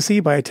family's legacy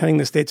by attending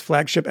the state's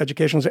flagship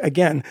educational.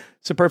 Again,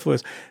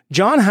 superfluous.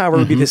 John Howard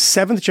would be the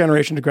seventh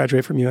generation to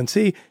graduate from UNC.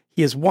 He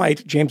is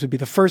white. James would be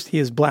the first. He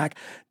is black.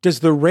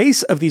 Does the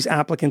race of these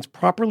applicants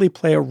properly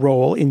play a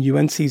role in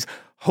UNC's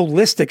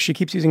holistic, she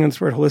keeps using this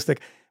word holistic,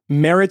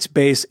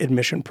 merits-based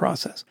admission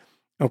process?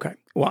 Okay.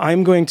 Well,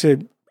 I'm going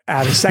to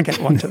add a second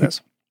one to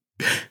this.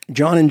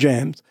 John and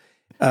James.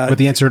 But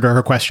the answer to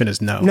her question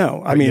is no.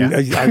 No,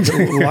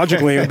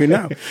 logically it would be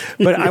no.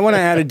 But I want to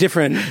add a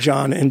different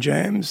John and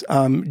James.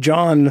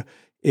 John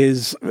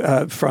is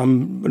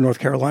from North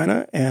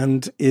Carolina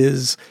and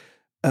is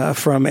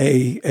from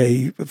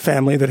a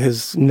family that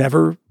has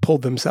never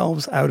pulled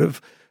themselves out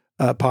of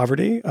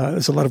poverty.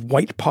 There's a lot of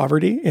white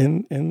poverty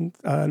in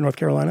North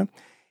Carolina,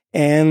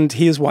 and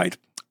he is white.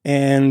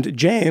 And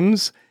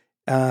James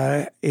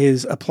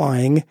is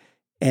applying,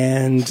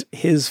 and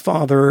his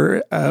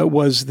father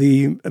was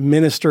the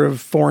minister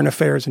of foreign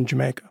affairs in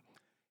Jamaica.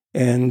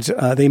 And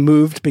they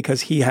moved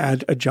because he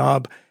had a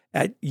job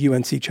at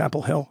UNC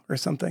Chapel Hill or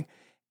something.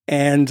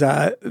 And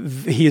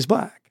he is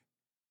black.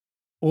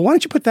 Well, why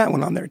don't you put that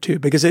one on there too?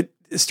 Because it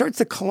starts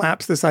to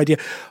collapse this idea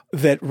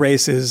that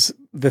race is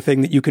the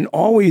thing that you can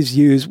always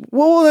use.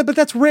 Well, but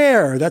that's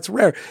rare. That's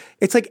rare.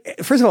 It's like,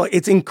 first of all,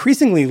 it's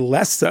increasingly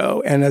less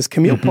so. And as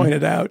Camille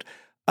pointed out,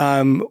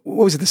 what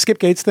was it, the Skip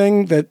Gates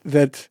thing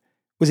that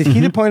was it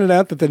he that pointed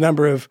out that the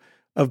number of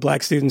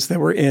black students that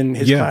were in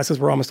his classes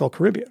were almost all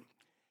Caribbean.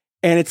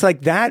 And it's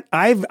like that.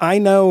 I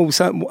know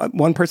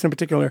one person in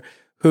particular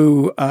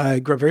who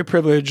grew up very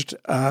privileged,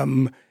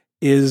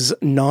 is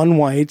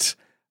non-white,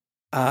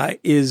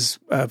 is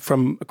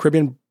from a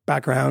Caribbean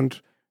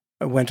background,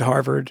 went to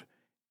Harvard,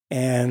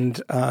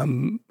 and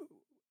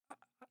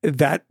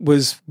that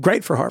was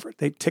great for Harvard.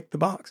 They ticked the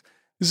box.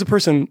 This is a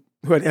person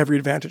who had every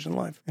advantage in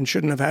life and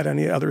shouldn't have had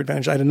any other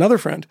advantage. I had another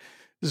friend,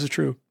 this is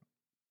true,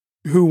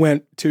 who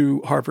went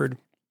to Harvard,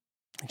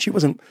 and she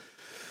wasn't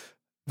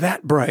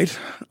that bright.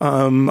 I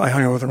hung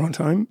out with her one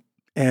time,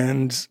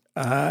 and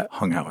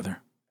hung out with her.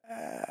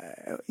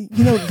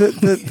 You know,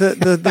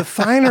 the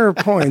finer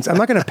points, I'm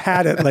not going to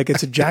pat it like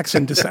it's a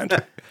Jackson descent,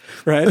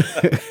 right?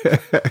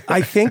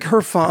 I think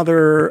her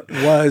father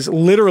was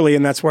literally,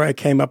 and that's where I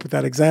came up with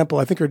that example.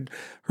 I think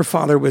her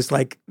father was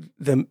like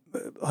the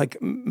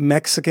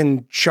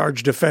Mexican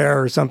charge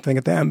d'affaires or something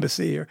at the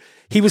embassy, or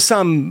he was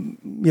some,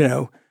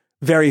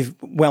 very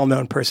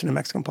well-known person in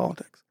Mexican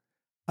politics,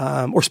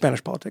 or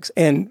Spanish politics.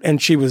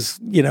 And she was,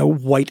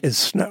 white as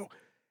snow.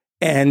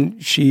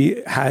 And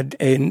she had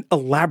an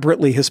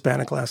elaborately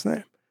Hispanic last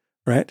name,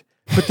 right?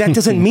 But that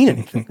doesn't mean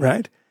anything,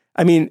 right?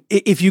 I mean,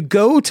 if you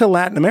go to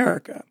Latin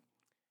America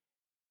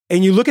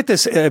and you look at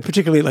this,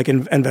 particularly like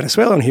in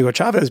Venezuela, and Hugo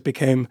Chavez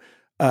became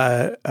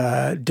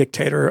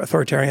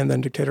authoritarian,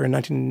 then dictator in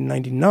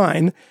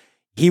 1999,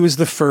 he was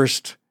the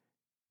first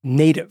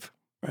native,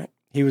 right?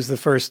 He was the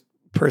first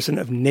person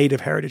of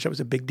native heritage. That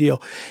was a big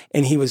deal.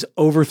 And he was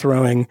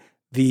overthrowing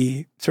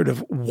the sort of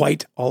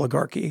white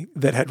oligarchy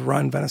that had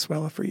run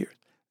Venezuela for years.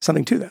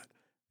 Something to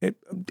that.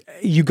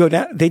 You go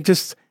down, they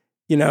just,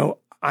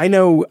 I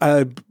know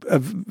a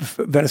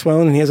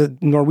Venezuelan and he has a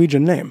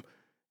Norwegian name.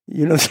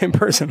 You know the same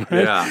person,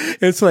 right? Yeah.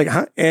 It's like,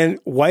 huh? And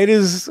white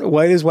as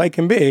white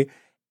can be,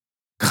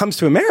 comes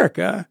to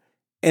America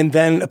and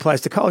then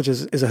applies to college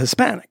as a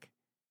Hispanic.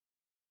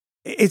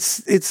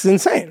 It's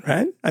insane,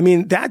 right? I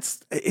mean, the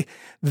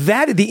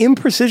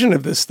imprecision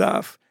of this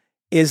stuff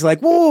is like,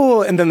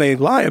 whoa, and then they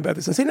lie about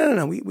this and say, no,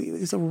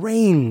 there's a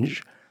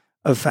range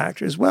of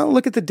factors. Well,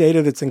 look at the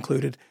data that's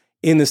included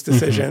in this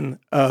decision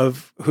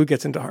of who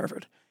gets into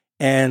Harvard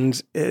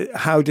and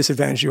how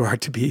disadvantaged you are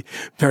to be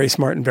very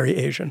smart and very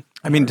Asian.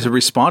 I mean, to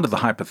respond to the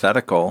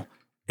hypothetical,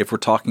 if we're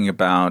talking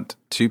about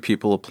two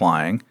people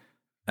applying,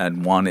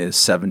 and one is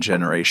 7th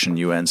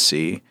generation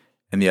UNC,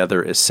 and the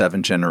other is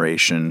 7th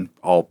generation,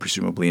 all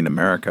presumably in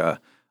America,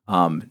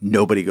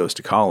 nobody goes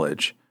to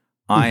college.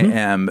 I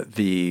am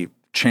the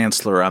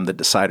chancellor, I'm the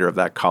decider of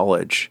that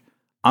college.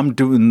 I'm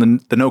doing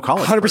the no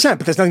college. 100%,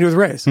 but that's nothing to do with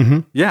race.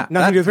 Yeah,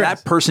 nothing to do with race.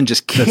 That person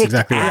just kicked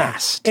exactly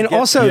ass. And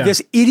also,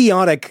 this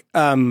idiotic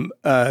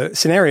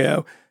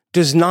scenario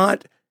does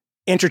not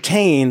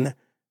entertain,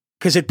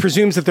 because it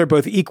presumes that they're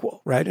both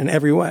equal, right, in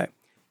every way.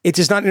 It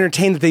does not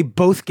entertain that they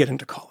both get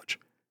into college.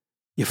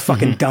 You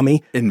fucking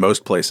dummy. In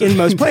most places. In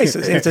most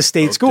places. It's a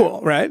state school,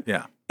 right?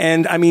 Yeah.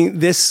 And I mean,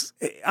 this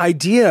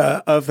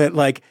idea of it,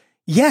 like,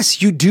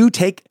 yes, you do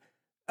take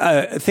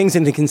things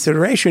into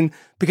consideration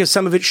because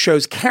some of it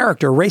shows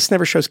character. Race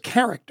never shows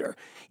character.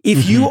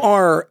 If you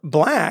are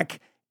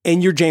black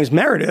and you're James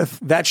Meredith,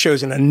 that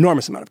shows an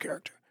enormous amount of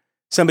character.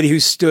 Somebody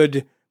who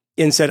stood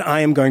and said,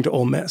 I am going to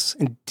Ole Miss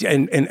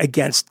and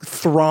against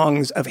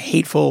throngs of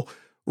hateful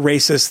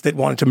racists that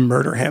wanted to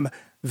murder him.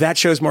 That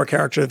shows more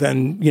character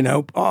than,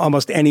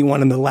 almost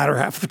anyone in the latter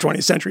half of the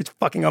 20th century. It's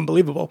fucking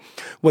unbelievable.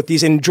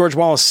 And George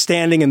Wallace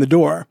standing in the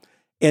door,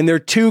 and there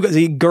are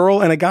a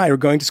girl and a guy who are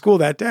going to school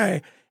that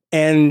day.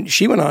 And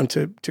she went on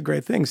to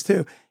great things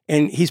too.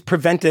 And he's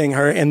preventing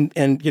her, and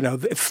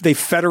if they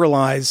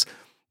federalize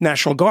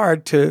National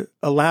Guard to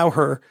allow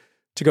her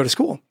to go to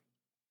school.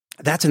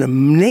 That's an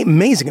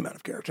amazing amount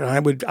of character.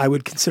 And I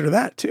would consider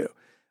that too.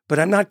 But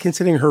I'm not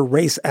considering her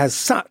race as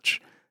such.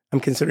 I'm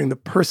considering the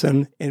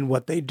person in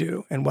what they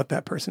do and what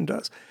that person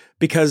does.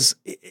 Because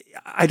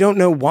I don't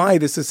know why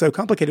this is so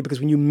complicated, because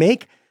when you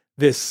make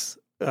this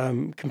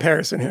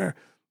comparison here,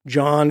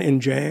 John and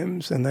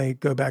James, and they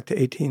go back to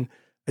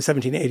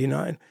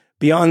 1789,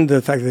 beyond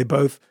the fact that they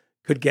both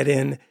could get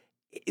in,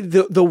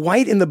 the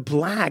white and the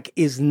black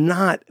is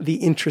not the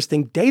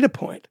interesting data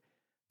point.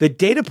 The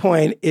data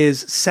point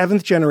is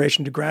 7th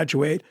generation to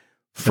graduate,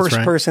 first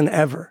person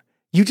ever.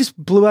 you just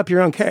blew up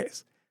your own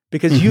case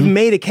because you've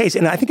made a case.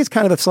 And I think it's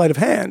kind of a sleight of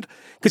hand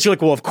because you're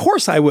like, well, of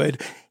course I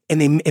would.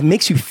 And it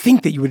makes you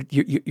think that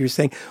you're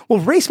saying, well,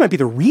 race might be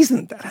the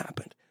reason that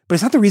happened, but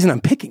it's not the reason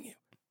I'm picking you.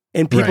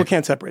 And people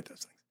can't separate those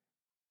things.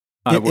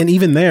 And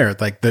even there,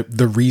 like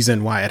the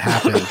reason why it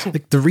happened,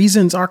 like the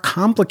reasons are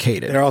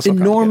complicated. They're also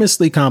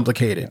enormously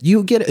complicated.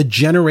 You get a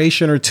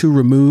generation or two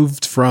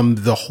removed from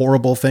the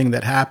horrible thing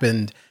that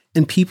happened,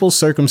 and people's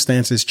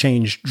circumstances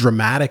change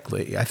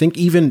dramatically. I think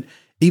even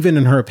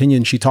in her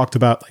opinion, she talked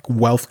about like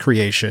wealth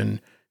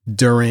creation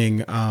during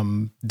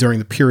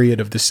the period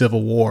of the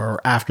Civil War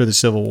or after the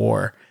Civil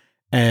War,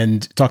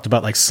 and talked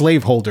about like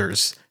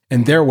slaveholders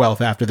and their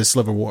wealth after the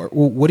Civil War.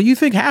 Well, what do you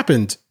think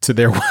happened to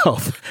their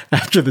wealth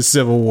after the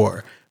Civil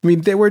War? I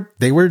mean, they were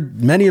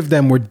many of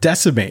them were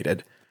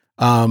decimated.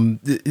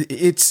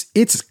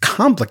 It's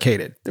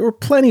complicated. There were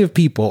plenty of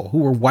people who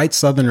were white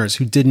Southerners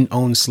who didn't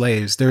own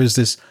slaves. There's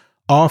this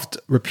oft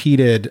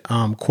repeated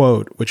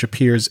quote, which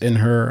appears in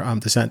her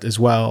dissent as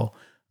well,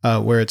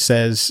 where it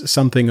says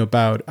something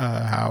about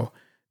how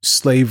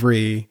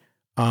slavery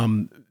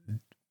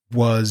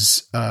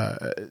was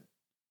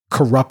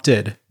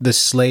corrupted the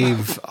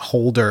slave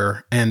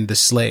holder and the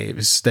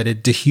slaves, that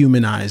it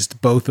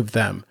dehumanized both of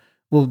them.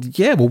 Well,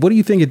 yeah, well, what do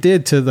you think it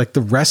did to like the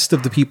rest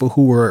of the people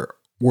who were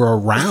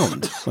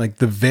around, like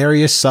the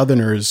various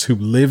Southerners who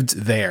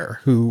lived there,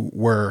 who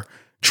were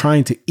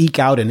trying to eke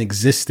out an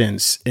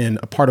existence in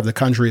a part of the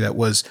country that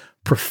was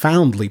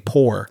profoundly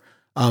poor,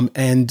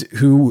 and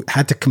who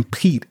had to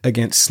compete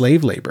against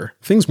slave labor?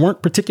 Things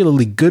weren't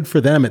particularly good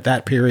for them at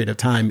that period of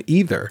time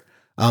either.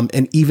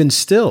 And even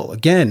still,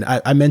 again,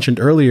 I mentioned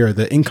earlier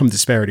the income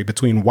disparity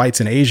between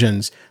whites and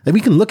Asians, that we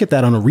can look at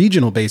that on a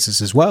regional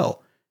basis as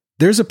well.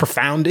 There's a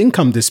profound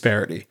income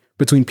disparity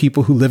between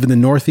people who live in the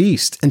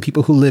Northeast and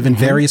people who live in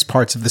various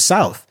parts of the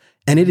South.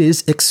 And it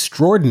is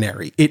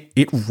extraordinary.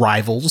 It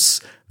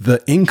rivals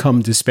the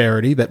income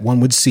disparity that one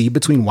would see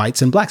between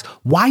whites and blacks.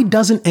 Why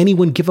doesn't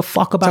anyone give a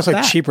fuck about that?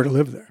 It's like cheaper to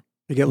live there.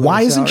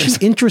 Why isn't she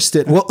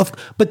interested? Well,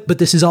 but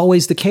this is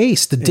always the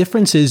case. The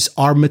differences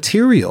are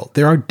material.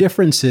 There are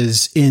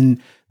differences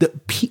in the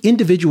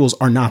individuals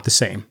are not the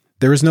same.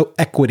 There is no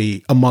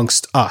equity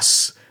amongst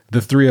us.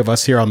 The three of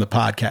us here on the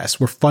podcast,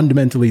 we're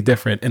fundamentally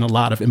different in a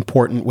lot of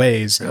important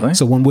ways. Really?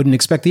 So one wouldn't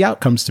expect the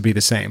outcomes to be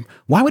the same.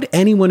 Why would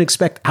anyone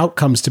expect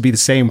outcomes to be the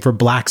same for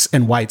blacks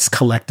and whites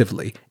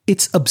collectively?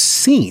 It's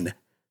obscene.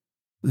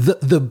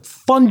 The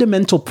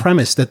fundamental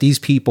premise that these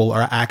people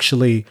are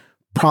actually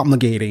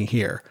promulgating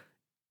here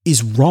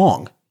is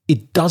wrong.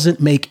 It doesn't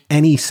make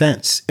any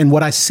sense. And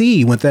what I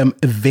see with them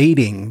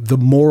evading the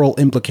moral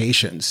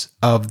implications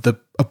of the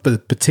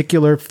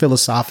particular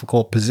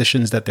philosophical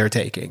positions that they're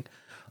taking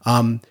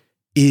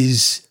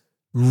is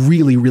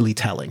really, really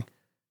telling.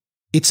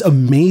 It's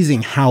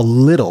amazing how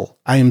little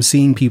I am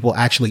seeing people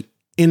actually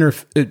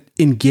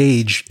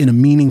engage in a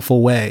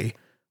meaningful way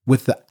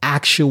with the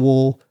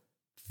actual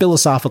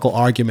philosophical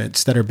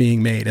arguments that are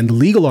being made and the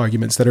legal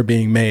arguments that are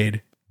being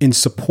made in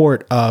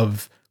support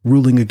of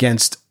ruling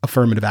against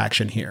affirmative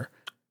action here.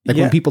 Like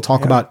when people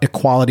talk about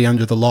equality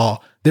under the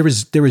law, there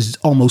is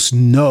almost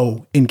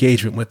no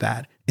engagement with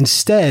that.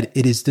 Instead,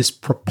 it is this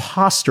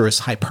preposterous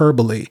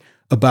hyperbole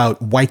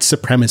about white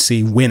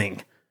supremacy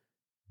winning.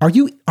 Are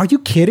you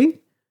kidding?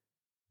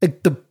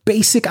 Like the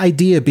basic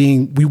idea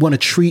being we want to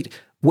treat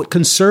what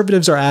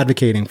conservatives are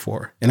advocating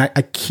for, and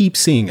I keep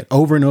seeing it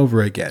over and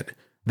over again.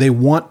 They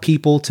want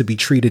people to be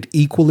treated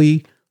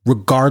equally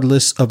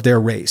regardless of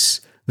their race.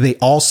 They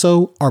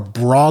also are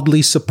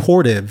broadly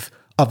supportive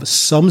of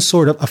some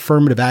sort of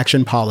affirmative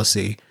action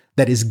policy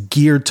that is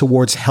geared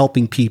towards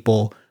helping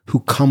people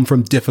who come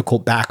from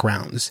difficult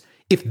backgrounds.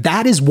 If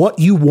that is what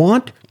you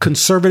want,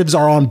 conservatives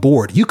are on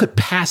board. You could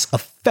pass a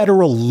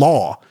federal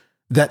law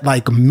that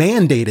like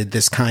mandated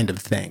this kind of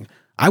thing.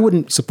 I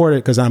wouldn't support it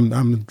because I'm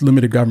a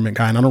limited government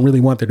guy and I don't really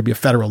want there to be a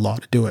federal law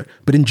to do it.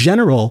 But in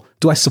general,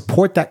 do I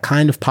support that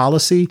kind of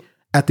policy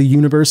at the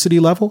university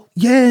level?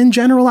 Yeah, in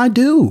general, I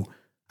do.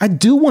 I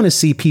do want to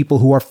see people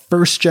who are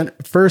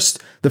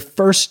the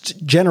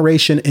first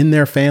generation in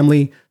their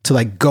family to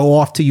like go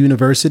off to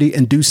university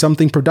and do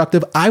something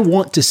productive. I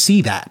want to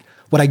see that.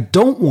 What I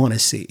don't want to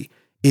see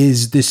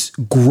is this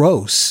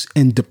gross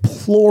and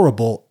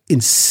deplorable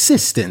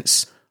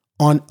insistence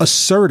on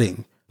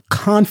asserting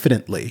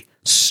confidently,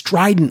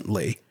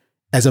 stridently,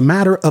 as a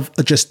matter of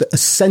just the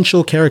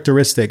essential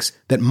characteristics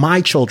that my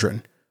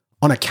children,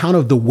 on account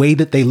of the way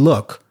that they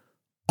look,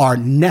 are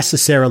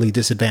necessarily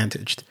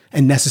disadvantaged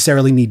and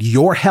necessarily need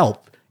your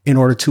help in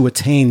order to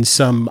attain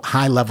some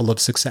high level of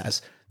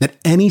success. That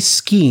any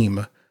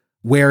scheme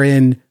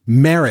wherein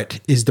merit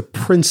is the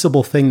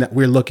principal thing that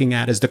we're looking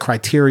at as the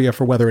criteria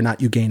for whether or not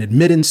you gain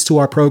admittance to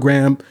our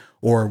program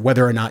or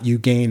whether or not you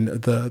gain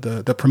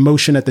the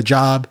promotion at the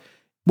job,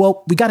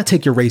 well, we got to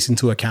take your race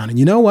into account. And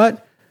you know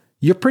what?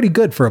 You're pretty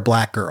good for a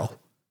black girl.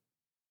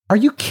 Are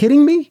you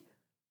kidding me?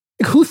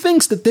 Who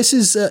thinks that this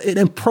is an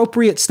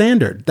appropriate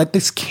standard, that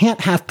this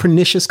can't have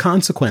pernicious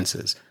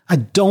consequences?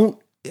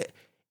 It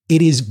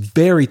is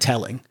very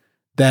telling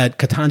that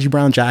Ketanji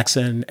Brown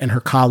Jackson and her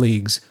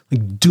colleagues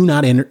do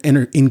not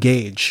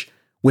engage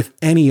with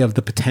any of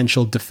the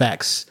potential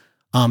defects,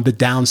 the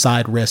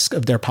downside risk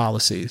of their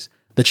policies,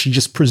 that she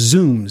just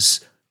presumes,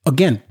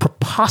 again,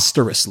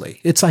 preposterously.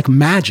 It's like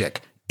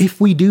magic.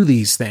 If we do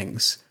these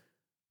things,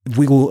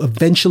 we will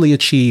eventually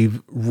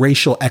achieve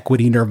racial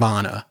equity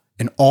nirvana,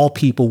 and all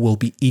people will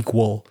be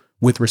equal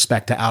with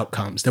respect to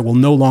outcomes. There will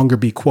no longer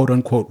be quote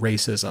unquote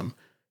racism.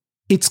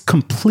 It's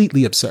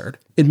completely absurd.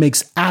 It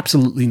makes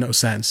absolutely no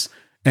sense.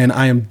 And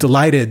I am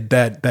delighted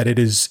that it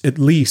is at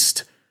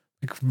least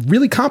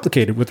really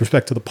complicated with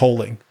respect to the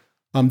polling.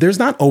 There's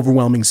not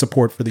overwhelming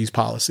support for these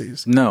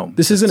policies. No.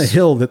 This isn't a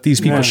hill that these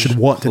people should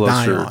want to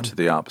die on. To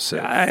the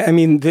opposite. I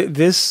mean,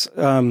 this,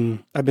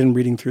 I've been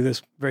reading through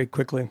this very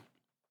quickly.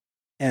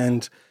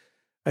 And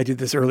I did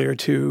this earlier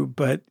too.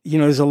 But,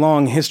 there's a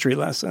long history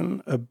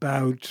lesson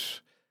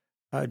about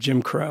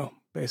Jim Crow,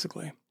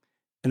 basically,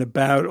 and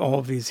about all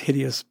of these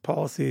hideous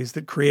policies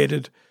that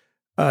created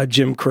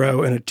Jim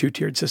Crow and a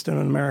two-tiered system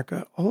in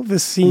America. All of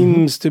this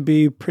seems to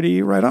be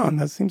pretty right on.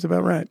 That seems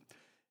about right.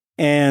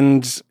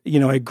 And,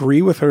 I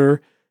agree with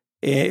her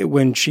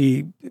when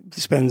she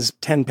spends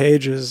 10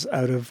 pages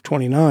out of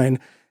 29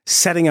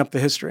 setting up the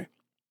history.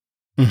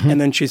 And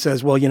then she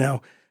says, well,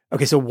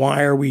 okay, so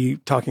why are we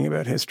talking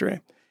about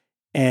history?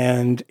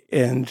 And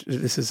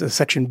this is a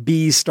section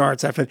B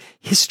starts after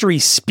history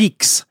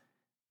speaks.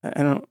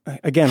 I don't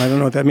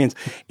know what that means.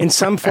 In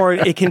some form,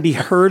 it can be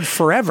heard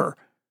forever.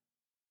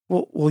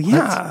 Well,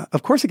 yeah,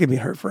 of course it can be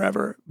heard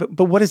forever.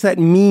 But what does that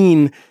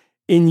mean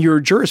in your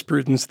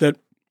jurisprudence that,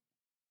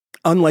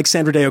 unlike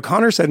Sandra Day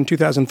O'Connor said in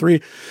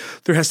 2003,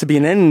 there has to be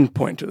an end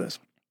point to this?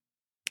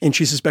 And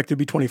she suspected it'd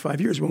be 25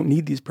 years. We won't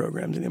need these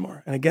programs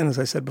anymore. And again, as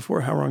I said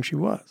before, how wrong she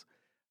was.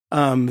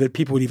 That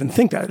people would even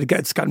think that.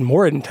 It's gotten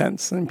more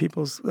intense, and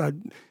people's,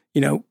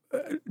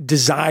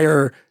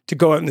 desire to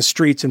go out in the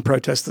streets and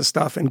protest the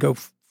stuff and go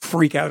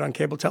freak out on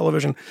cable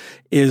television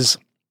is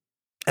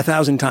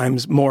 1,000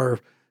 times more,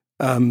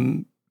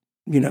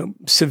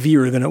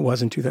 severe than it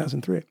was in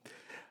 2003.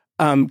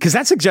 Because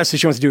that suggests that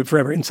she wants to do it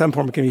forever. In some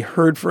form, it can be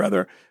heard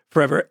forever.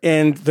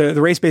 And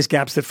the race-based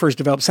gaps that first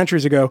developed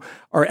centuries ago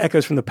are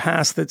echoes from the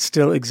past that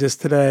still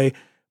exist today.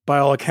 By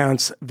all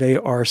accounts, they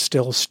are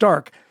still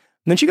stark.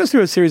 And then she goes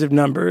through a series of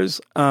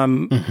numbers, a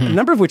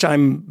number of which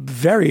I'm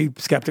very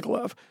skeptical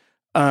of.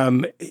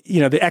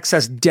 The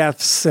excess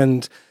deaths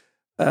and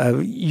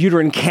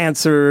uterine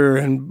cancer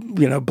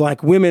and,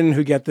 Black women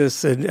who get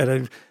this at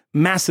a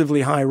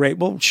massively high rate.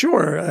 Well,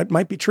 sure, that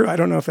might be true. I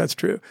don't know if that's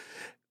true.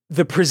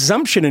 The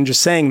presumption in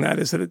just saying that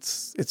is that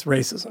it's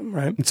racism,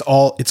 right? It's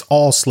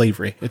all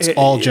slavery. It's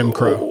all Jim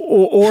Crow.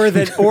 Or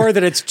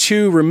that it's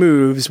two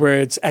removes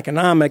where it's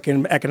economic,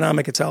 and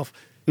economic itself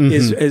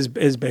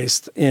is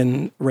based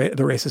in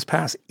the racist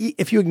past.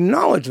 If you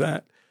acknowledge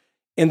that,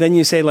 and then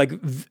you say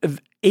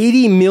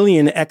 80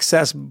 million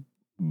excess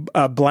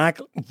Black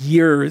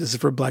years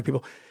for Black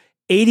people,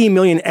 80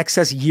 million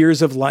excess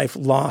years of life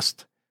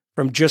lost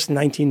from just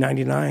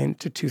 1999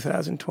 to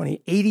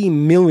 2020, 80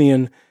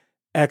 million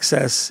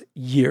excess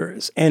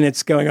years. And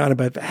it's going on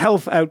about the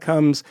health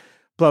outcomes,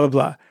 blah, blah,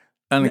 blah.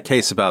 And a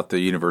case about the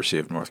University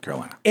of North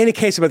Carolina.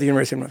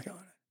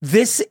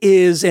 This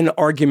is an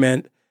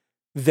argument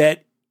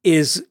that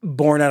is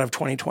born out of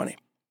 2020.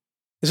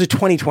 This is a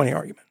 2020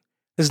 argument.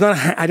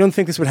 I don't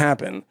think this would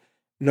happen.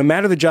 No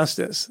matter the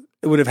justice,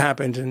 it would have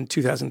happened in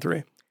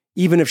 2003.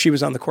 Even if she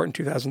was on the court in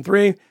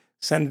 2003,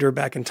 send her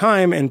back in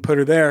time and put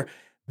her there.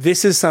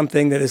 This is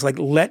something that is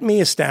let me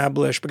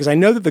establish, because I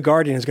know that The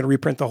Guardian is going to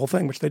reprint the whole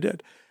thing, which they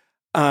did.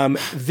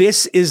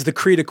 This is the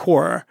cri de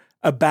coeur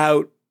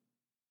about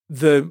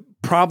the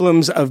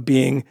problems of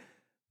being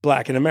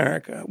Black in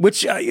America,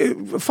 which,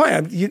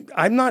 fine,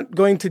 I'm not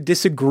going to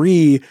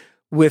disagree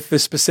with the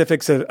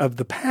specifics of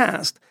the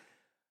past.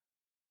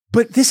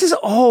 But this is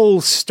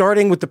all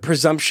starting with the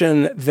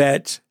presumption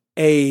that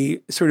a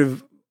sort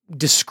of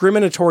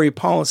discriminatory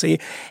policy,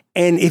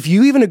 and if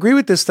you even agree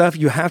with this stuff,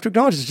 you have to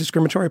acknowledge it's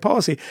discriminatory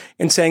policy,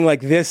 and saying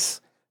this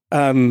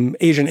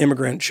Asian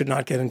immigrant should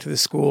not get into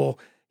this school.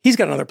 He's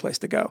got another place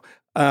to go.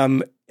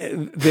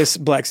 This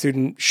Black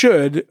student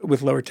should,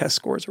 with lower test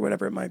scores or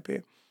whatever it might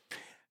be.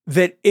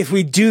 That if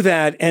we do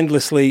that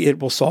endlessly, it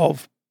will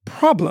solve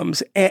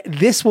problems. And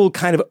this will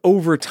kind of,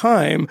 over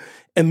time,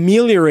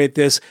 ameliorate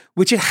this,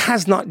 which it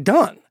has not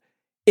done.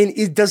 And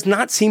it does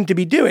not seem to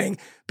be doing,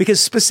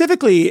 because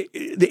specifically,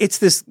 it's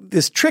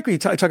this trick where you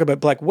talk about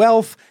Black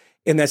wealth,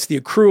 and that's the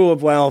accrual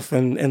of wealth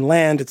and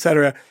land, et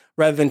cetera,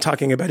 rather than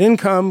talking about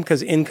income,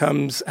 because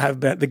incomes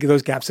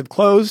those gaps have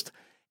closed.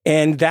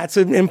 And that's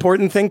an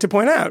important thing to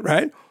point out,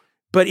 right?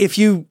 But if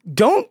you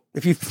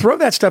throw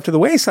that stuff to the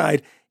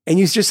wayside and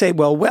you just say,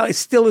 well, it's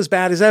still as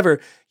bad as ever,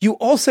 you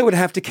also would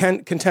have to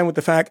contend with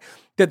the fact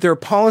that there are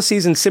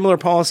policies and similar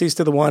policies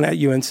to the one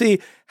at UNC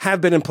have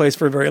been in place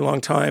for a very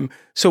long time.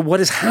 So what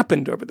has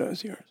happened over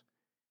those years?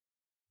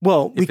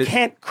 Well, we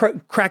can't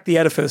crack the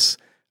edifice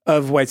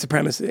of white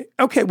supremacy.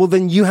 Okay, well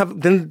then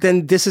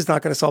then this is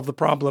not going to solve the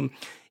problem,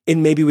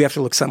 and maybe we have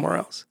to look somewhere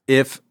else.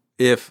 If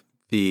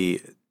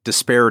the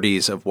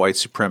disparities of white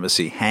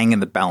supremacy hang in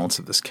the balance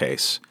of this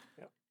case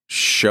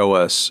show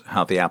us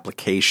how the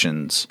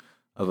applications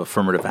of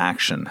affirmative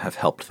action have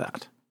helped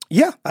that.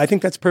 Yeah, I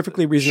think that's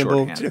perfectly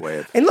reasonable.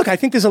 And look, I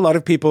think there's a lot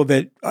of people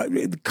that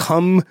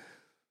come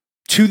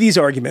to these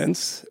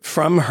arguments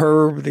from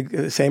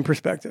the same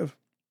perspective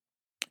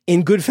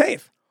in good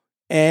faith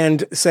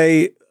and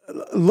say,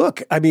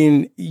 look, I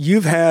mean,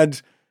 you've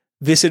had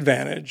this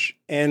advantage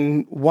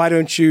and why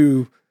don't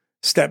you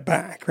step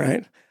back,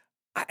 right?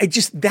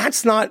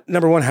 That's not,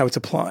 number one, how it's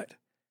applied.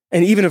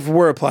 And even if it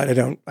were applied,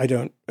 I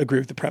don't agree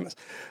with the premise.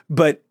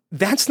 But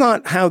that's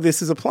not how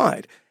this is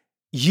applied.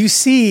 You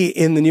see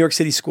in the New York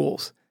City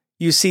schools,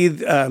 you see,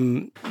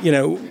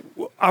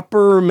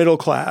 upper middle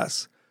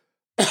class,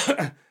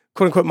 quote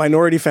unquote,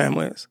 minority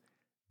families,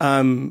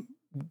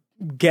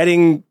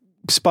 getting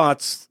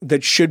spots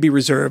that should be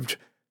reserved.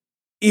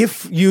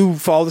 If you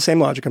follow the same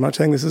logic, I'm not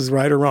saying this is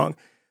right or wrong,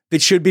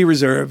 that should be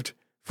reserved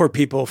for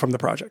people from the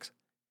projects.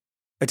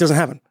 It doesn't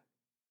happen.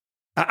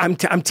 I'm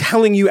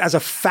telling you as a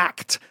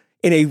fact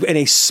in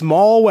a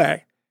small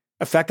way,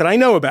 a fact that I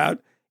know about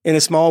in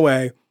a small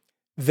way,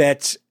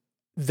 that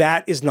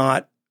is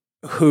not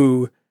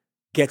who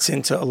gets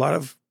into a lot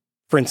of,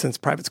 for instance,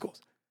 private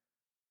schools.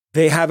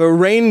 They have a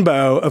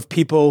rainbow of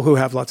people who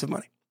have lots of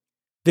money.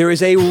 There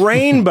is a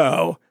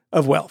rainbow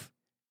of wealth.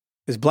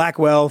 There's black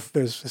wealth,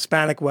 there's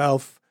Hispanic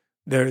wealth,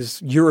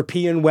 there's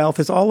European wealth,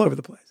 it's all over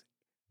the place.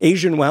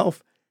 Asian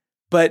wealth.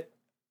 But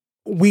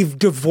we've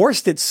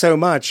divorced it so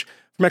much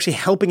from actually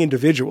helping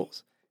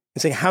individuals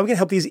and saying, how we can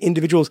help these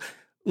individuals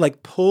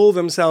like pull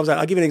themselves out.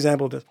 I'll give you an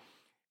example of this.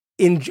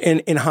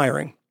 In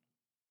hiring.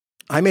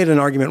 I made an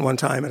argument one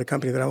time at a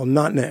company that I will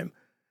not name.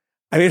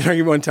 I made an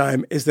argument one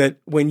time is that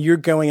when you're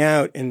going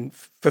out and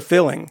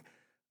fulfilling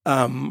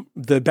the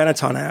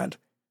Benetton ad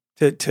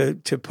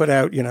to put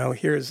out,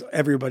 here's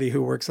everybody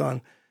who works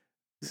on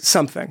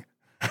something.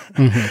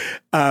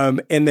 Mm-hmm.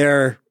 And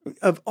they're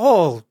of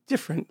all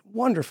different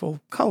wonderful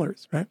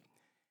colors, right?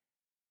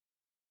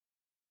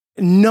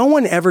 No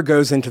one ever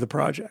goes into the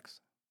projects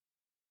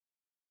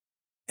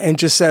and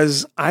just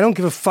says, I don't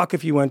give a fuck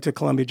if you went to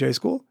Columbia J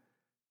School.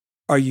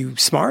 Are you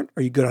smart?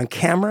 Are you good on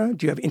camera?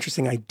 Do you have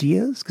interesting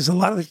ideas? Because a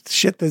lot of the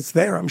shit that's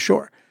there, I'm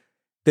sure,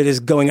 that is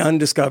going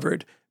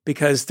undiscovered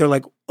because they're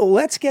like,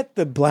 let's get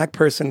the black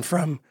person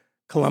from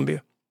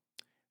Columbia.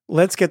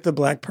 Let's get the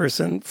black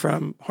person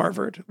from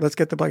Harvard. Let's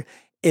get the black.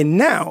 And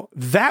now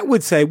that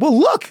would say, well,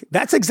 look,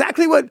 that's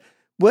exactly what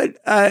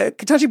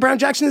Ketanji Brown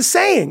Jackson is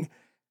saying.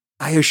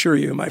 I assure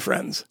you, my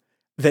friends,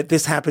 that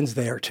this happens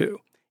there too,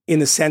 in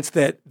the sense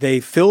that they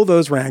fill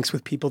those ranks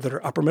with people that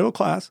are upper middle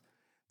class,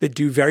 that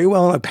do very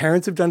well. Our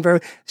parents have done very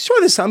well. Sure,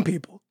 there's some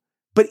people,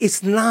 but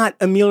it's not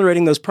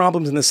ameliorating those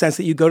problems in the sense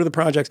that you go to the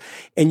projects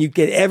and you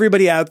get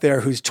everybody out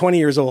there who's 20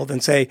 years old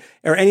and say,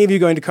 are any of you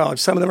going to college?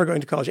 Some of them are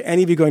going to college. Are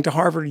any of you going to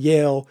Harvard,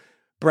 Yale,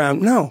 Brown?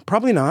 No,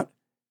 probably not.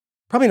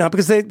 Probably not,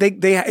 because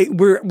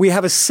we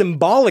have a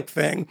symbolic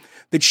thing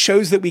that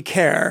shows that we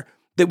care,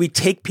 that we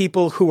take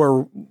people who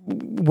are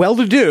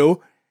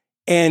well-to-do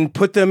and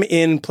put them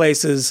in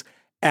places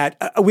at.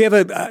 We have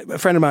a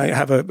friend of mine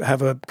have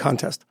a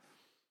contest,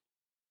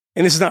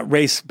 and this is not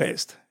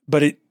race-based,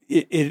 but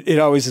it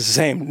always is the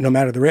same, no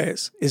matter the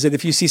race. Is that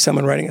if you see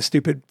someone writing a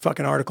stupid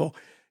fucking article,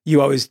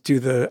 you always do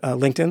the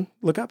LinkedIn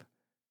lookup.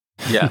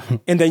 Yeah,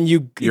 and then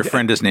your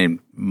friend is named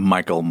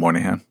Michael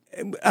Moynihan.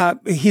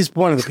 He's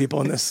one of the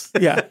people in this.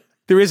 Yeah,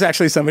 there is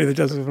actually somebody that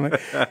does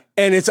it.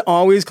 And it's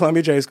always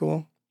Columbia J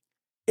School.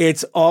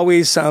 It's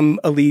always some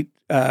elite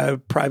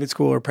private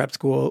school or prep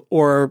school,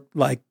 or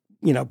like,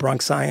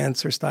 Bronx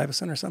Science or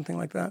Stuyvesant or something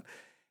like that.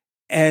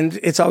 And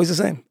it's always the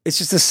same. It's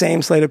just the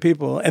same slate of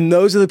people. And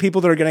those are the people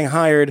that are getting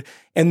hired.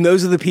 And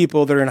those are the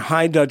people that are in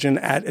high dudgeon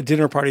at a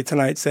dinner party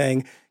tonight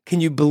saying,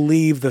 can you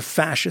believe the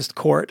fascist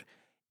court?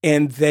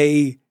 And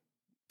they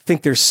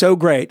think they're so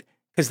great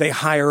because they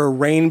hire a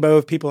rainbow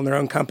of people in their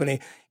own company,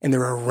 and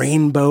they're a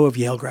rainbow of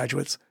Yale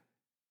graduates.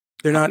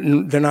 They're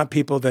not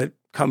people that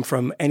come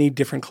from any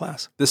different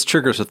class. This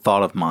triggers a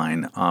thought of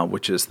mine,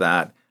 which is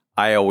that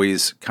I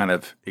always kind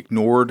of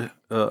ignored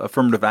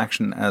affirmative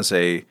action as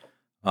a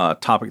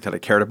topic that I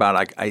cared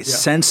about. I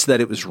sensed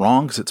that it was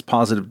wrong because it's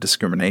positive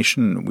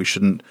discrimination. We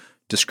shouldn't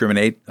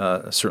discriminate,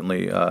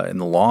 certainly in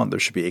the law. There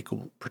should be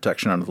equal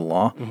protection under the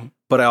law. Mm-hmm.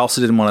 But I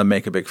also didn't want to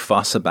make a big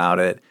fuss about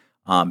it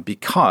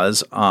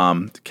because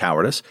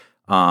cowardice.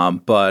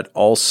 But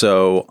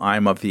also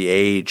I'm of the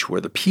age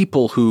where the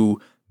people who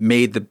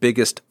made the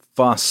biggest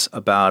fuss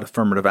about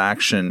affirmative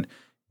action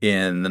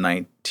in the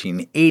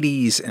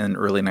 1980s and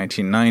early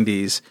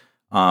 1990s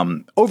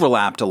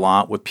overlapped a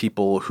lot with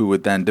people who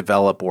would then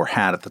develop, or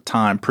had at the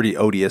time, pretty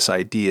odious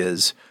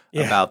ideas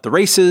about the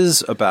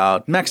races,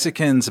 about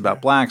Mexicans,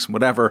 about blacks,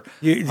 whatever.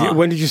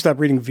 When did you stop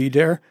reading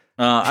V-Dare?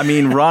 Ron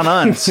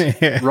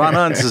Unz. Ron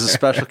Unz is a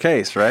special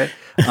case, right?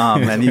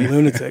 And he's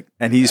lunatic,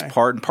 and he's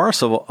part and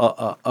parcel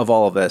of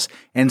all of this.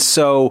 And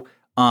so,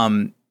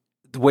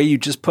 the way you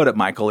just put it,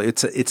 Michael,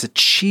 it's a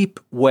cheap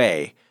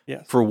way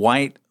for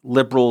white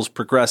liberals,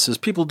 progressives.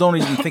 People don't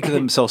even think of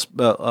themselves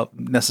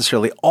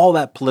necessarily all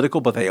that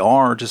political, but they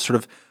are just sort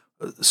of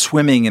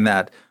swimming in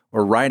that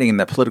or riding in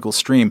that political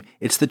stream,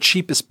 it's the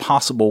cheapest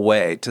possible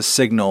way to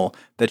signal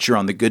that you're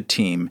on the good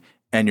team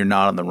and you're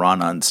not on the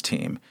Ron-Un's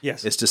team.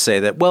 Yes. Is to say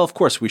that, well, of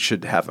course we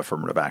should have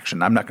affirmative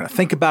action. I'm not going to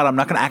think about it. I'm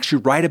not going to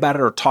actually write about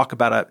it or talk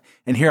about it.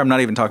 And here I'm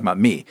not even talking about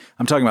me.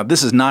 I'm talking about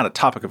this is not a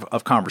topic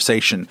of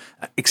conversation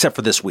except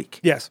for this week.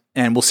 Yes.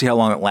 And we'll see how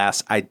long it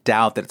lasts. I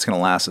doubt that it's going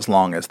to last as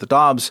long as the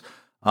Dobbs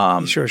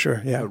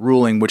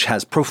ruling, which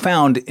has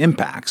profound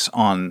impacts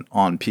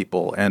on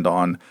people and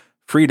on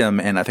freedom.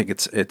 And I think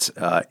it's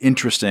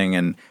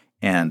interesting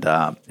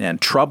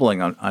and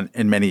troubling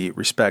in many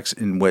respects,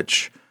 in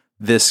which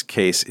this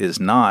case is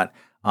not.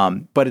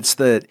 But it's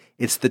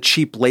the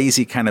cheap,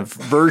 lazy kind of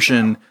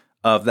version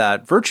of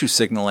that virtue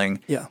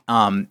signaling. Yeah.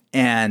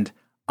 And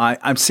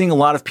I'm seeing a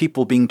lot of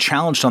people being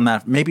challenged on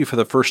that, maybe for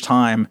the first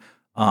time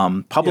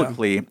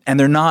publicly, and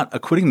they're not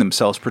acquitting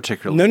themselves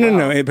particularly.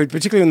 No. But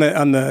particularly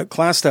on the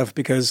class stuff,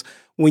 because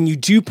when you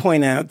do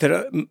point out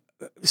that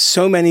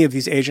so many of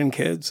these Asian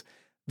kids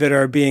that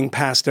are being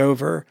passed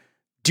over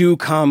do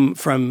come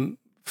from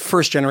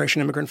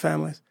first-generation immigrant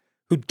families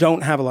who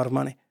don't have a lot of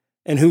money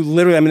and who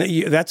literally, I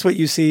mean, that's what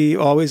you see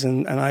always.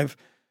 And I've,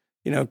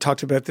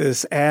 talked about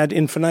this ad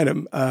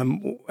infinitum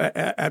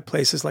at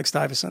places like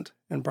Stuyvesant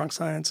and Bronx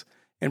Science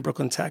and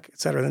Brooklyn Tech, et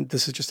cetera. And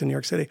this is just in New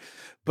York City.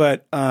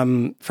 But a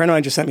friend of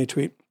mine just sent me a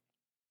tweet.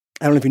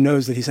 I don't know if he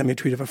knows that he sent me a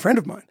tweet of a friend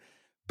of mine,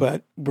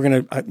 but we're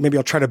going to, maybe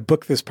I'll try to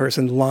book this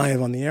person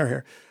live on the air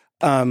here.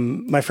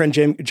 My friend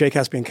Jay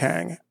Caspian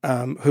Kang,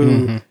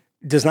 who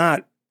does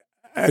not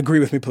agree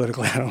with me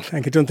politically, I don't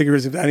think. I don't think he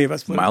agrees with any of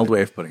us politically. Mild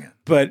way of putting it.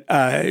 But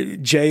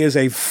Jay is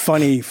a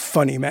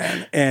funny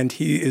man, and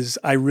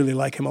I really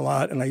like him a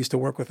lot, and I used to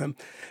work with him.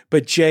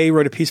 But Jay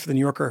wrote a piece for the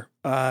New Yorker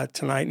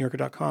tonight,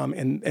 NewYorker.com,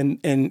 and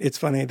it's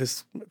funny,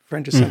 this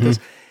friend just sent this.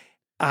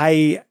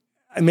 I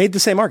made the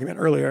same argument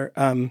earlier,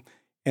 and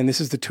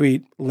this is the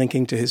tweet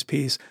linking to his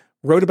piece.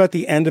 Wrote about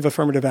the end of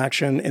affirmative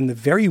action and the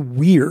very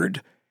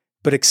weird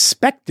but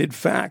expected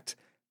fact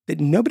that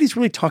nobody's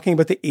really talking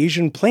about the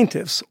Asian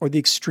plaintiffs or the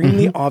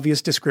extremely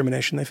obvious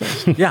discrimination they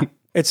face. Yeah,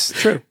 it's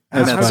true.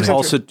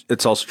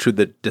 It's also true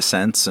that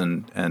dissents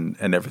and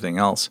everything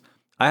else.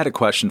 I had a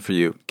question for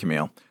you,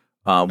 Camille,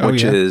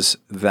 which is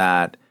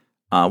that,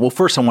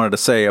 first I wanted to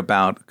say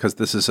about, because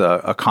this is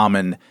a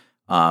common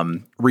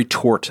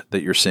retort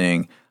that you're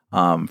seeing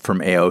from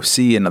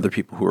AOC and other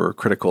people who are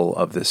critical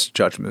of this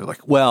judgment. They're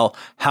like, well,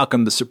 how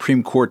come the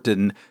Supreme Court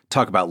didn't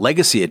talk about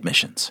legacy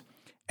admissions?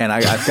 And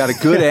I've got a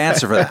good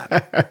answer for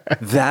that.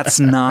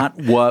 That's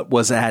not what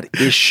was at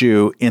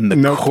issue in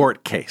the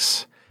court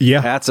case.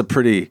 Yeah. That's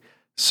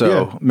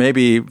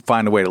maybe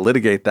find a way to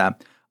litigate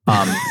that.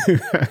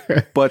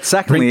 But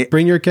secondly,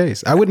 bring your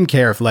case. I wouldn't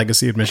care if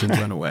legacy admissions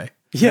went away.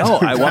 Yeah, no,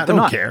 I want them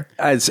don't not. Care.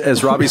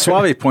 As Robbie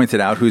Suave pointed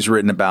out, who's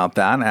written about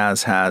that,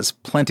 as has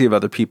plenty of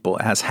other people,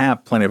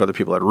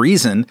 at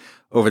Reason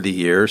over the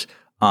years,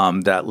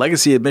 that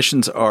legacy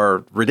admissions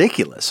are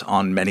ridiculous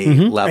on many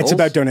levels. It's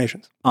about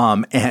donations.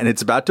 And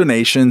it's about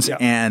donations,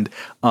 and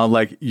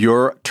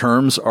your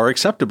terms are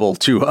acceptable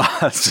to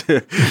us.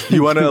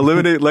 You want to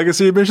eliminate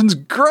legacy admissions?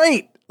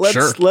 Great.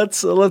 Let's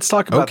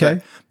talk about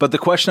that. But the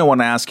question I want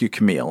to ask you,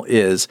 Camille,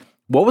 is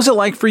what was it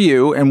like for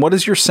you, and what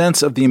is your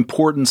sense of the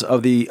importance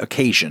of the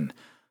occasion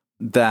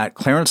that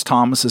Clarence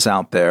Thomas is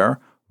out there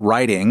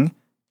writing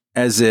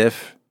as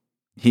if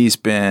he's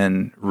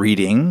been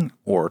reading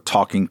or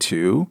talking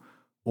to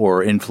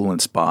or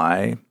influenced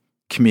by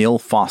Camille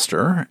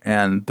Foster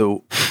and the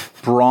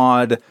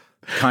broad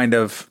kind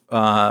of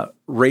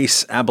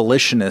race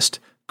abolitionist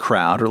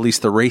crowd, or at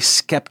least the race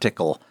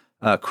skeptical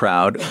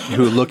crowd,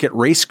 who look at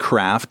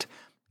racecraft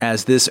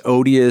as this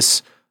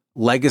odious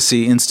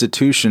legacy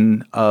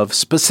institution of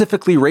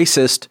specifically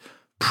racist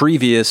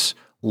previous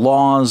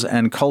laws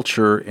and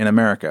culture in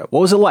America.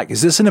 What was it like?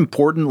 Is this an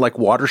important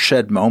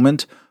watershed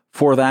moment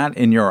for that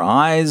in your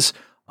eyes?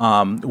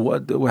 How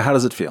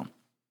does it feel?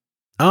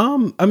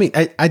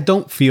 I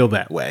don't feel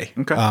that way.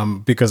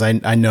 Okay. Because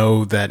I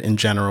know that in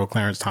general,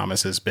 Clarence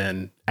Thomas has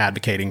been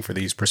advocating for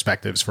these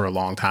perspectives for a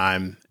long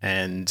time,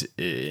 and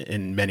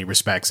in many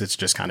respects, it's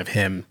just kind of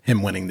him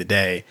winning the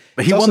day.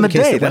 But he won the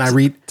day. When I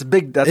read, it's a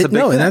big. That's a big.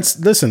 No, thing.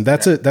 and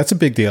that's a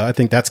big deal. I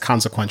think that's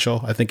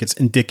consequential. I think it's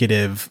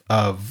indicative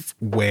of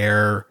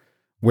where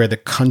the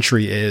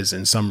country is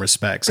in some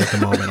respects at the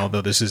moment,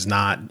 although this is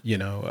not,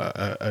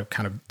 a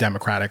kind of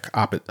democratic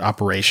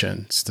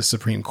operation. It's the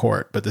Supreme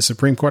Court. But the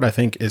Supreme Court, I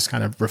think, is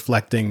kind of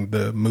reflecting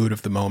the mood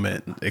of the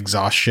moment,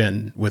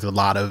 exhaustion with a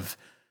lot of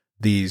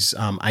these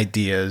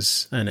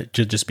ideas. And it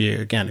should just be,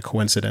 again, a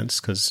coincidence,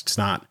 because it's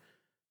not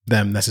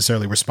them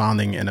necessarily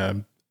responding in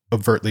a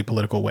overtly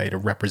political way to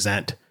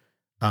represent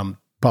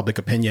public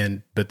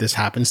opinion. But this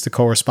happens to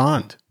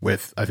correspond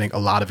with, I think, a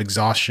lot of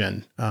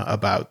exhaustion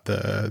about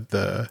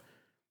the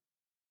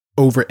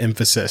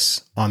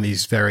overemphasis on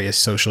these various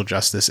social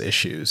justice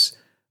issues.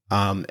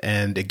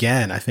 And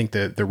again, I think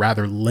the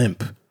rather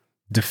limp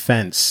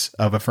defense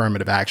of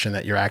affirmative action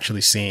that you're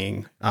actually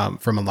seeing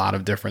from a lot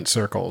of different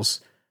circles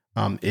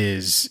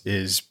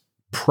is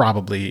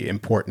probably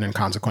important and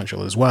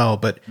consequential as well.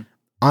 But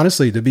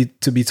honestly, to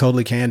be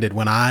totally candid,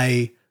 when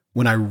I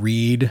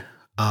read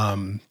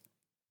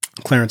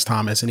Clarence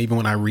Thomas, and even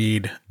when I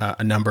read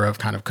a number of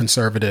kind of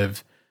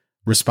conservative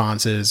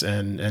responses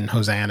and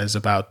hosannas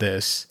about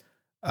this,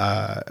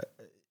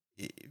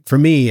 for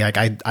me, like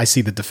I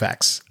see the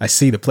defects. I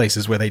see the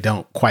places where they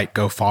don't quite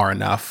go far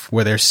enough,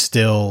 where they're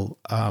still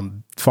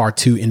far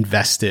too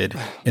invested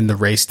in the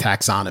race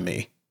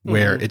taxonomy,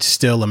 where it's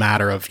still a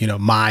matter of,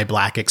 my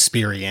Black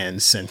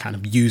experience and kind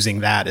of using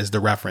that as the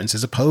reference,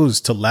 as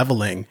opposed to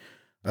leveling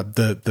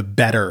the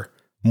better,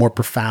 more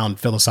profound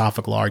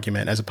philosophical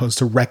argument, as opposed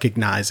to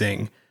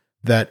recognizing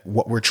that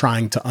what we're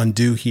trying to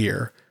undo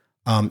here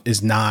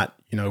is not,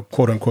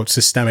 quote unquote,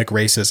 systemic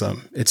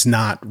racism. It's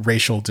not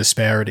racial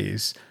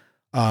disparities.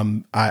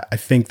 I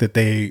think that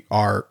they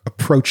are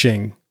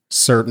approaching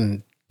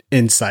certain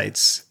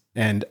insights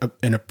and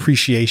an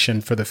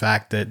appreciation for the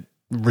fact that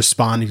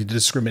responding to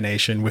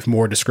discrimination with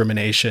more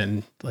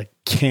discrimination, like,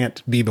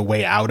 can't be the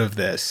way out of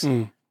this.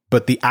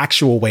 But the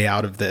actual way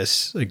out of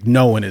this, like,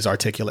 no one is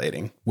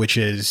articulating, which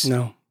is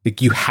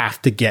like, you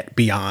have to get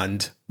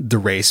beyond the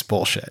race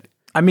bullshit.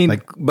 I mean,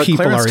 like, but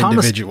people Clarence are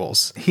Thomas,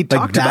 individuals. He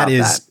talked about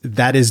that.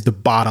 That is the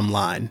bottom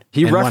line.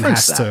 He and referenced one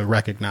has that. to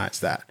recognize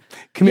that.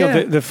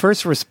 Camille, the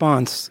first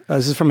response,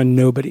 this is from a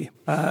nobody,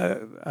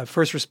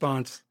 first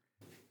response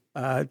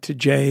to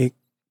Jay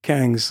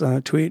Kang's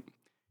tweet,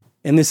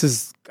 and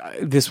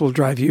this will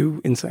drive you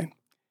insane.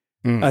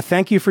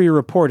 Thank you for your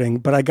reporting,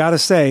 but I gotta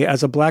say,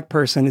 as a Black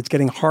person, it's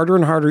getting harder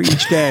and harder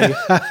each day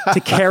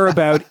to care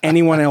about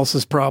anyone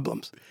else's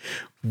problems.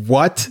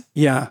 What?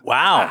 Yeah.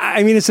 Wow.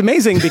 I mean, it's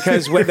amazing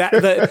because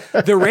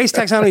the race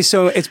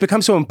taxonomy, it's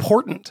become so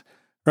important,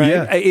 right?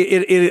 Yeah.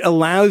 It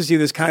allows you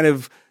this kind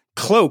of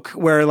cloak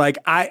where, like,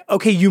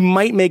 you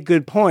might make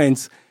good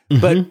points,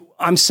 but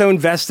I'm so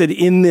invested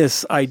in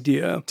this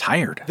idea.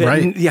 Tired.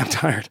 Right. Yeah, I'm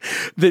tired.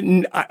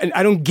 That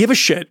I don't give a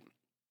shit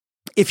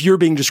if you're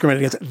being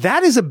discriminated against.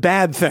 That is a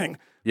bad thing.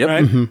 Yep.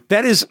 Right?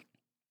 That is,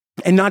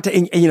 and not to,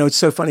 it's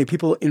so funny.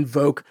 People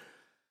invoke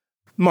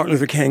Martin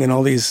Luther King in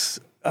all these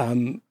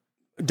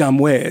dumb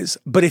ways.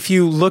 But if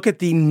you look at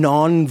the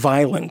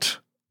non-violent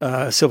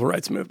civil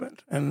rights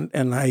movement, and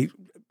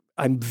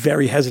I'm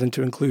very hesitant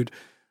to include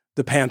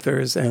the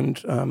Panthers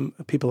and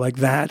people like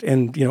that,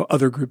 and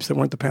other groups that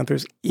weren't the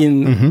Panthers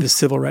in the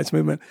civil rights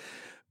movement.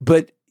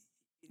 But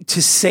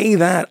to say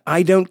that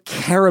I don't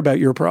care about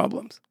your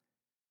problems,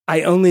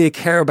 I only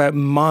care about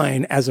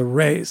mine as a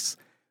race,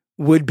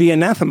 would be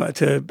anathema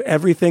to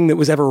everything that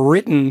was ever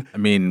written. I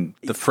mean,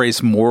 the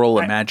phrase "moral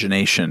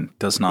imagination"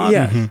 does not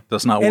work.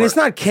 And it's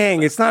not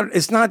King. It's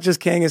not just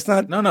King. It's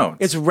not. No.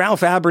 It's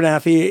Ralph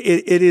Abernathy.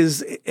 It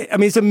is. I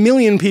mean, it's a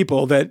million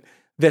people that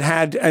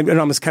had an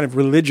almost kind of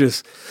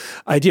religious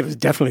idea. It was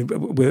definitely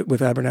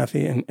with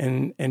Abernathy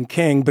and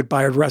King, but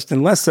Bayard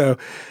Rustin less so.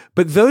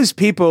 But those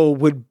people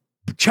would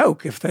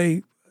choke if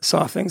they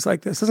saw things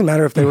like this. Doesn't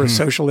matter if they were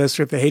socialists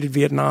or if they hated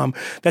Vietnam.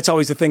 That's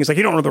always the thing. It's like,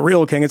 you don't know the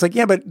real King. It's like,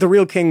 yeah, but the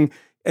real King,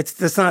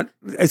 it's not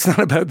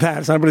about that.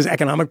 It's not about his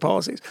economic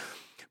policies.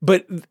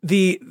 But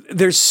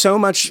there's so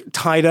much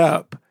tied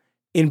up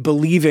in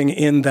believing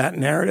in that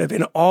narrative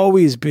and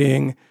always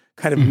being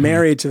kind of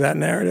married to that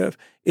narrative,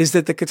 is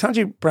that the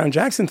Ketanji Brown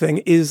Jackson thing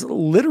is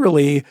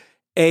literally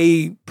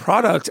a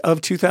product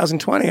of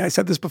 2020. I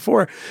said this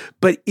before,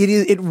 but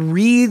it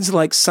reads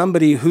like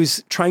somebody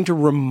who's trying to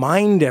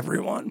remind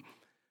everyone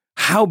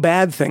how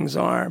bad things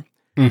are,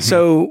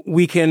 so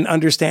we can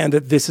understand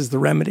that this is the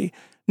remedy.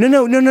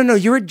 No.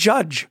 You're a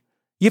judge.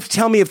 You have to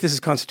tell me if this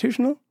is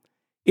constitutional,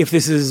 if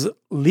this is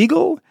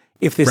legal,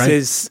 if this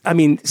is,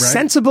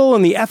 sensible,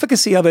 and the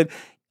efficacy of it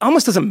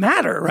almost doesn't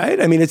matter, right?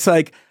 I mean, it's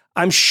like,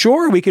 I'm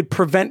sure we could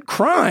prevent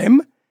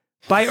crime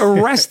by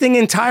arresting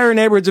entire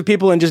neighborhoods of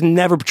people and just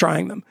never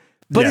trying them.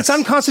 But it's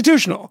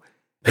unconstitutional.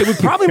 It would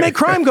probably make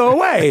crime go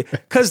away,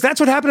 because that's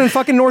what happened in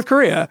fucking North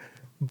Korea.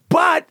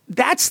 But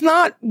that's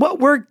not what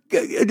we're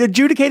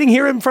adjudicating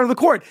here in front of the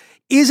court.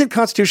 Is it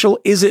constitutional?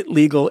 Is it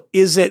legal?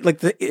 Is it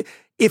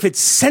if it's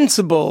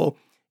sensible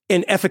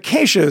and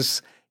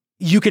efficacious,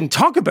 you can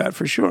talk about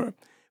for sure.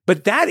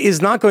 But that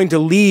is not going to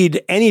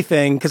lead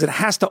anything, because it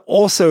has to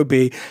also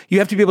be, you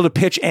have to be able to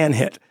pitch and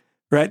hit,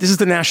 right? This is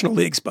the National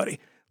Leagues, buddy.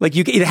 Like,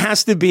 it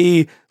has to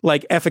be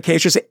like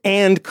efficacious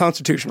and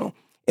constitutional.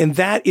 And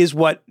that is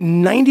what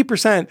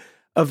 90%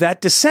 of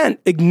that dissent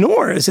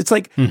ignores. It's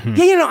like,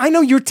 yeah, I know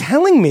you're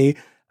telling me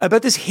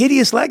about this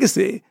hideous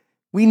legacy.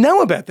 We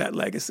know about that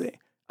legacy.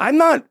 I'm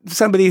not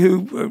somebody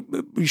who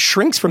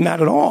shrinks from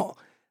that at all.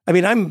 I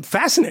mean, I'm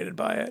fascinated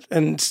by it.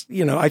 And,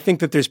 I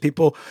think that there's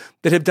people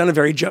that have done a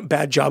very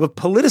bad job of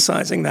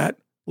politicizing that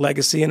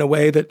legacy in a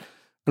way that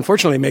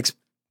unfortunately makes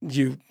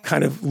you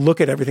kind of look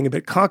at everything a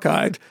bit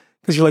cockeyed,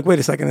 because you're like, wait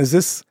a second, is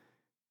this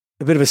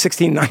a bit of a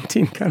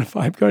 1619 kind of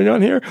vibe going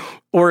on here?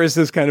 Or is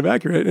this kind of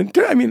accurate? And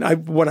I mean,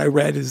 what I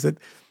read is that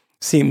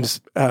seems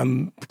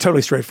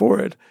totally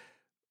straightforward.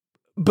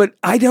 But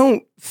I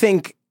don't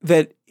think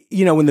that,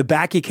 when the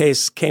Bakke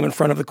case came in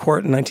front of the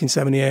court in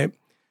 1978,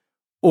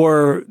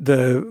 or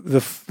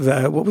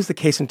the what was the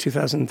case in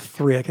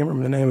 2003? I can't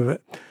remember the name of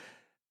it.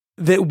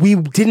 that we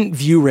didn't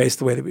view race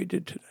the way that we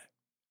did today.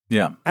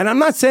 Yeah. And I'm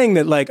not saying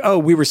that like, oh,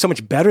 we were so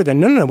much better then.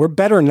 No, we're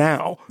better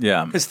now.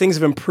 Yeah. Because things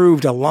have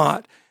improved a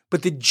lot.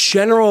 But the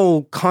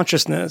general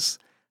consciousness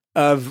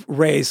of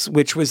race,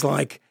 which was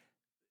like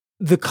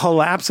the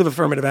collapse of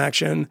affirmative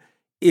action,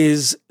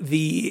 is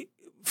the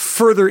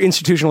further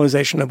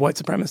institutionalization of white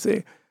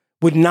supremacy,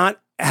 would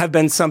not have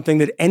been something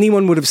that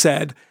anyone would have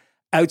said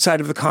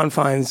outside of the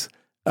confines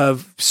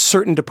of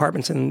certain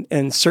departments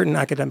and certain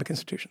academic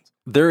institutions.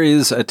 There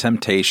is a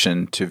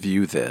temptation to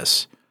view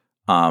this,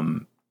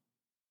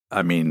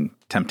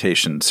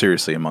 temptation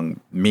seriously among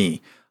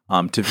me,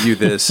 to view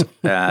this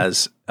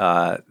as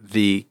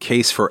the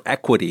case for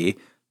equity,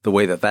 the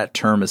way that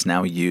term is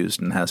now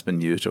used and has been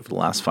used over the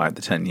last 5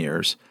 to 10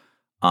 years,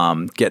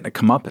 getting a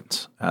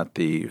comeuppance at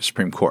the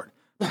Supreme Court.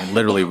 And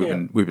literally,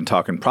 we've been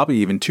talking probably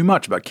even too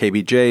much about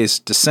KBJ's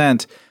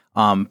dissent,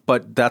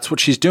 but that's what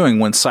she's doing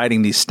when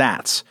citing these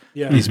stats,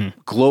 these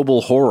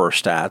global horror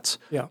stats.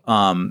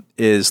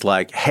 Is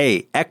like,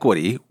 hey,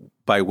 equity,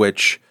 by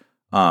which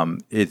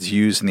it's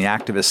used in the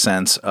activist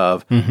sense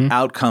of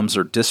outcomes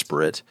are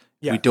disparate.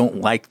 We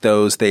don't like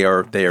those. They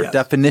are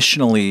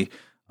definitionally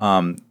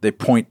they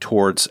point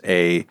towards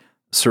a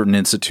certain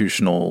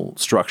institutional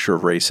structure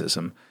of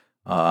racism.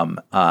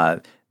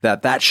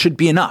 That should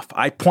be enough.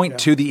 I point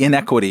to the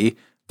inequity,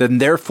 then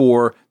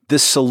therefore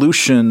this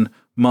solution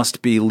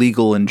must be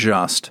legal and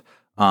just,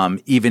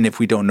 even if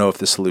we don't know if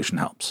the solution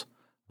helps,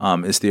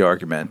 is the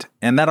argument.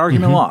 And that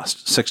argument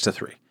lost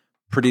 6-3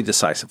 pretty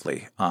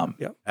decisively,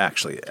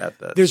 actually.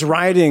 There's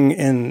rioting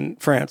in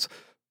France,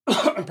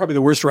 probably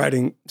the worst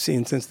rioting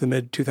scene since the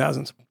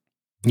mid-2000s.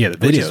 Yeah, the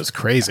video is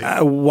crazy.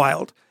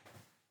 Wild.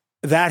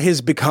 That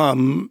has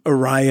become a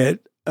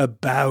riot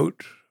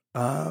about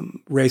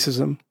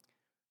racism,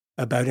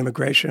 about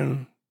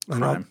immigration,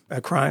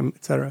 crime,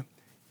 et cetera.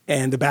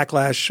 And the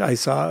backlash I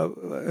saw,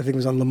 I think it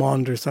was on Le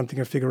Monde or something,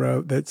 or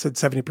Figaro, that said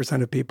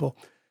 70% of people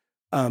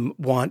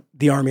want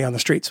the army on the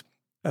streets.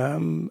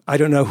 I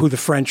don't know who the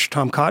French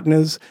Tom Cotton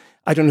is.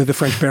 I don't know who the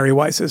French Barry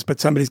Weiss is,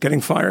 but somebody's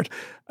getting fired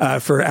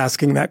for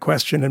asking that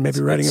question and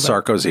maybe writing about it.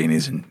 Sarkozy, and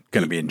he's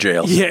going to be in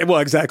jail. Yeah, well,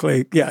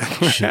 exactly. Yeah.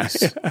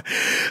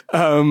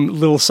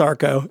 Little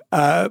Sarko.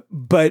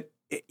 But,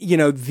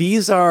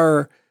 these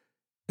are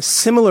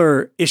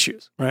similar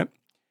issues, right?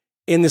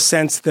 In the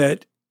sense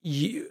that,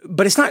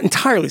 but it's not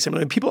entirely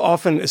similar. People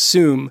often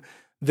assume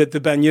that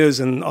the banlieues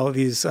and all of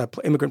these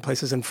immigrant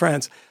places in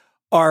France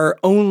are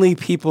only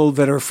people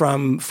that are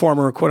from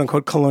former quote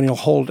unquote colonial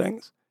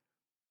holdings.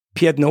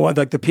 Pied Noir,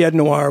 like the Pied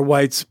Noir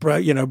whites,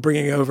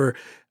 bringing over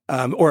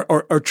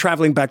or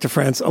traveling back to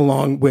France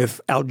along with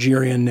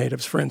Algerian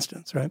natives, for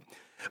instance, right?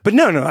 But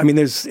no. I mean,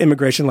 there's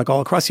immigration like all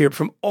across Europe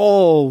from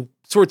all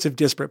sorts of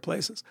disparate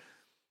places.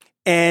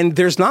 And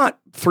there's not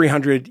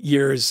 300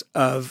 years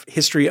of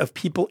history of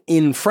people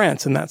in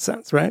France in that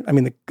sense, right? I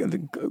mean,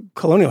 the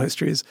colonial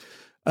history is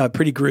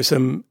pretty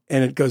gruesome,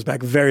 and it goes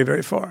back very,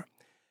 very far.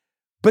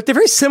 But they're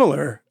very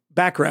similar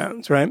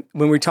backgrounds, right?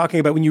 When we're talking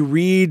about, when you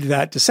read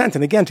that dissent,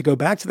 and again, to go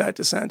back to that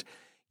dissent,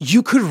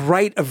 you could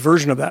write a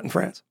version of that in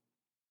France.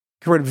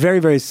 You could write a very,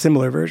 very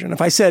similar version.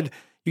 If I said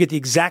you get the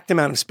exact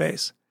amount of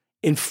space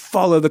and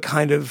follow the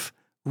kind of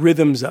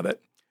rhythms of it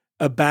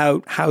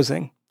about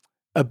housing,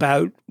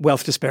 about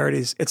wealth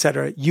disparities, et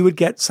cetera, you would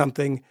get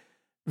something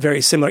very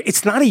similar.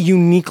 It's not a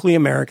uniquely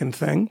American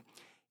thing.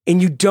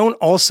 And you don't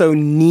also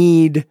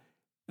need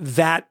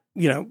that,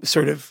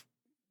 sort of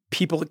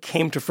people that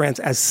came to France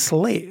as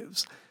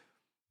slaves.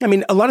 I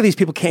mean, a lot of these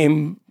people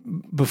came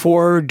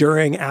before,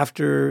 during,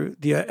 after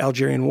the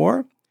Algerian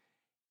War,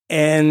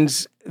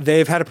 and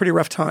they've had a pretty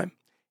rough time.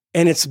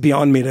 And it's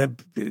beyond me to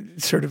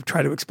sort of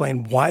try to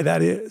explain why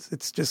that is.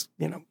 It's just,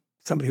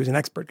 somebody who's an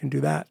expert can do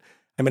that.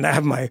 I mean, I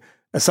have my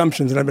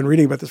assumptions, and I've been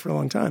reading about this for a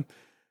long time.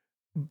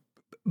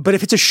 But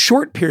if it's a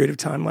short period of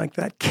time like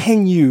that,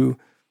 can you,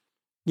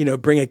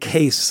 bring a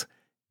case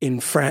in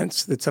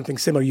France that's something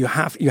similar? You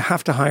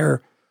have to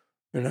hire,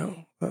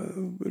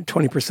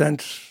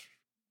 20%,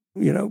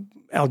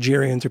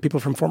 Algerians or people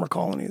from former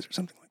colonies or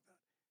something like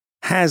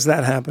that. Has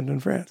that happened in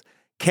France?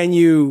 Can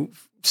you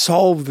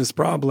solve this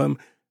problem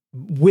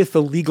with a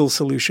legal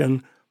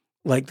solution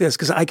like this?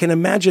 Because I can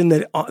imagine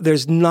that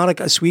there's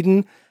not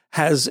Sweden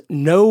has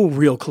no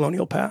real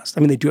colonial past. I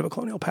mean, they do have a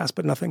colonial past,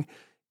 but nothing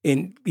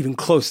even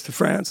close to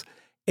France.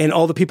 And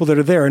all the people that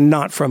are there are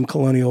not from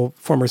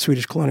former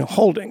Swedish colonial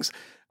holdings.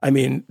 I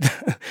mean,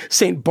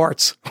 St.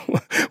 Bart's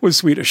was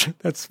Swedish.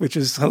 Which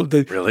is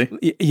really?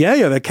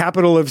 Yeah. The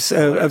capital of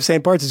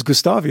St. Bart's is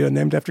Gustavia,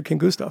 named after King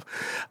Gustav.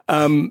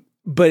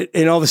 But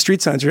in all the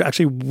street signs are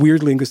actually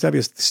weirdly in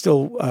Gustavia,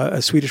 still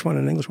a Swedish one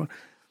and an English one.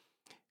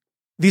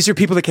 These are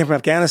people that came from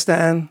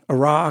Afghanistan,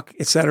 Iraq,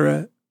 et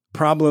cetera.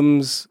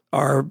 Problems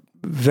are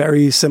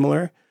very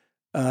similar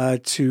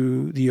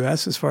to the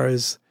U.S. as far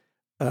as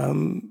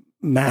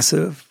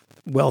massive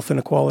wealth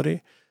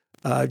inequality.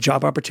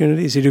 Job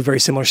opportunities. You do very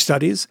similar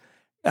studies.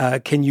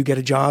 Can you get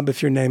a job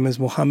if your name is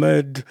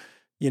Muhammad,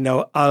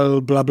 al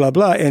blah, blah,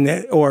 blah,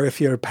 or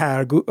if you're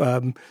Per,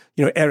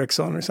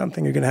 Ericsson or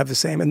something, you're going to have the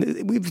same.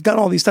 And we've done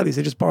all these studies.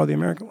 They just borrow the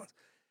American ones.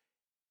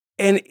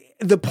 And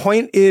the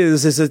point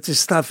is that this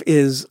stuff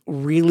is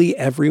really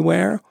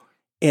everywhere,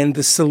 and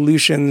the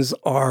solutions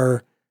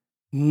are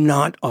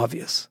not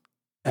obvious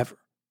ever.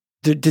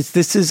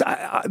 This is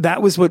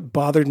that was what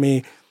bothered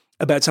me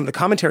about some of the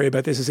commentary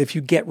about this. Is if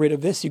you get rid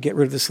of this, you get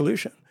rid of the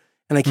solution.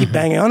 And I keep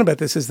banging on about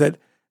this. Is that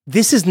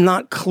this is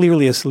not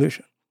clearly a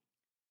solution,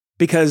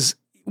 because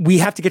we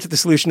have to get to the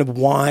solution of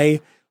why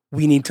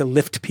we need to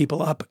lift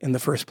people up in the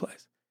first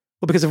place.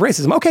 Well, because of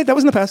racism. Okay, that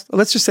was in the past.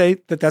 Let's just say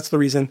that that's the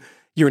reason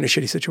you're in a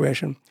shitty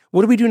situation.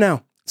 What do we do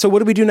now? So what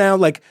do we do now?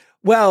 Like,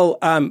 well,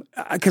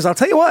 because I'll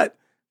tell you what,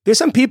 there's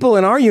some people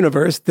in our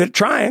universe that are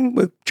trying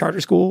with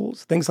charter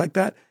schools, things like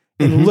that,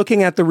 and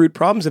looking at the root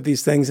problems of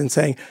these things and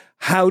saying,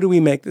 how do we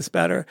make this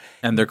better?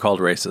 And they're called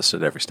racist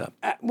at every step.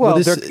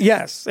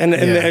 Yes. And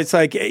it's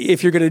like,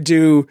 if you're going to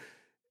do,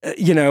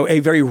 a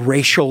very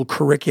racial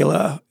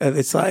curricula,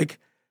 it's like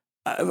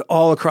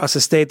all across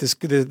the state,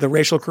 the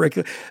racial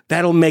curricula,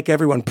 that'll make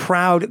everyone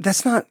proud.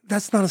 That's not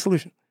a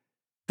solution.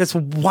 That's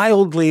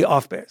wildly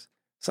off base.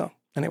 So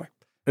anyway.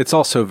 It's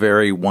also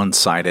very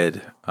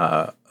one-sided,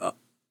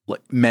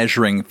 like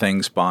measuring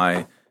things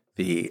by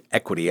the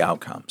equity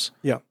outcomes.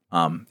 Yeah.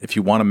 If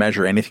you want to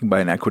measure anything by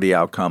an equity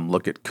outcome,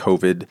 look at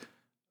COVID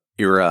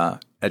era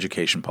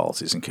education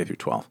policies in K through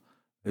 12.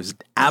 There's an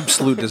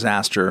absolute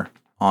disaster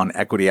on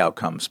equity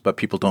outcomes, but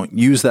people don't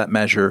use that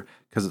measure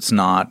because it's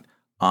not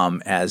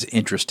as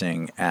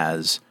interesting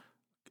as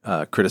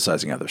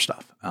criticizing other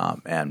stuff.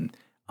 And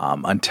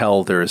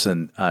until there's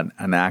an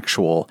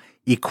actual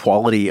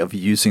equality of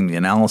using the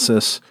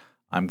analysis,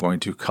 I'm going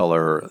to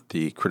color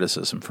the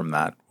criticism from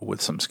that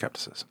with some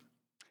skepticism.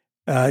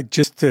 I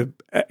just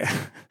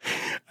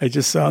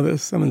saw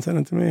this. Someone sent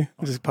it to me.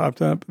 It just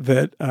popped up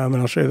that, and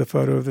I'll show you the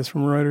photo of this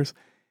from Reuters,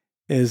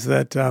 is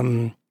that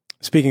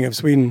speaking of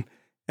Sweden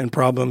and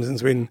problems in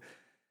Sweden,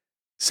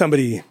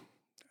 somebody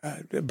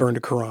burned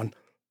a Quran.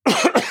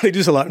 They do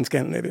this a lot in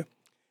Scandinavia.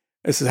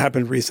 This has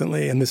happened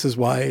recently, and this is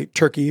why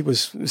Turkey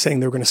was saying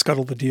they were going to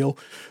scuttle the deal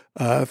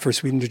for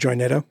Sweden to join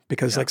NATO,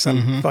 because like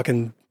some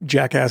fucking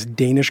jackass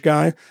Danish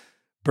guy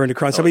burned a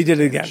Quran. Somebody did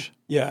it again.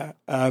 Yeah.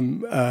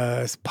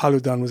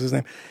 Paludan was his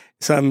name.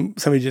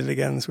 Somebody did it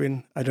again in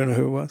Sweden. I don't know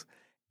who it was.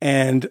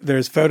 And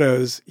there's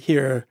photos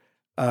here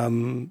of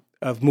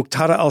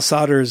Muqtada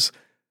al-Sadr's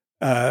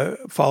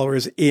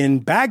followers in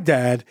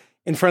Baghdad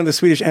in front of the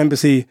Swedish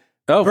embassy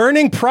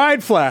burning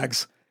pride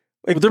flags.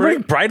 Like, they're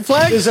burning pride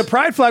flags? There's a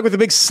pride flag with a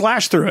big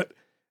slash through it.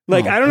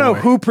 Like, I don't know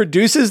who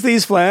produces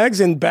these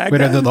flags in Baghdad.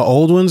 Wait, are they the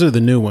old ones or the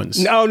new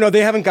ones? No,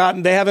 they haven't,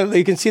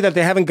 you can see that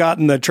they haven't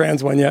gotten the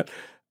trans one yet.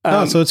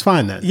 So it's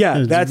fine then. Yeah,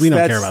 we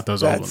don't care about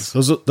those old ones.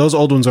 Those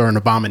old ones are an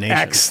abomination.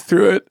 X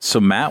through it. So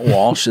Matt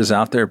Walsh is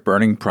out there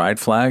burning pride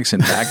flags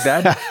in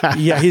Baghdad?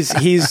 Yeah,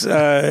 he's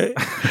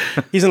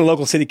in a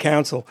local city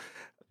council.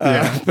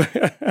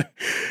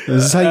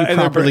 This is how you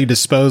properly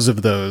dispose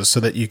of those so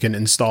that you can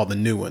install the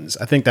new ones.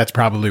 I think that's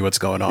probably what's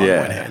going on.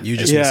 Yeah. One hand. You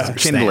just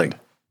misunderstand. Kindling.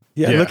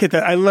 Yeah, look at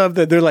that. I love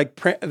that they're like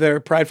they're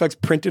pride flags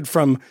printed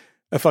from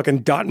a fucking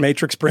dot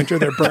matrix printer.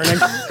 They're burning.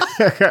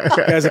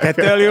 Guys, like, I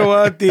tell you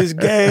what, these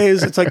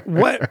gays. It's like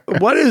what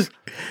does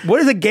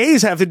the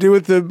gays have to do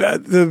with the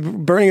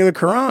burning of the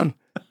Quran,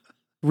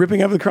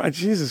 ripping up the Quran?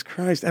 Jesus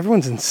Christ,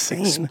 everyone's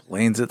insane.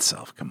 Explains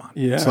itself. Come on.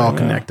 Yeah, it's all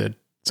connected.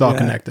 It's all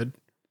connected.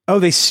 Oh,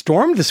 they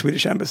stormed the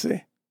Swedish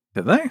embassy.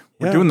 Did they?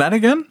 We're doing that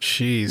again?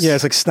 Jeez. Yeah,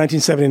 it's like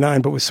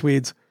 1979, but with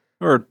Swedes.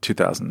 Or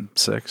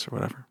 2006 or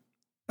whatever.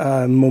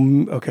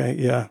 Okay,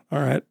 yeah. All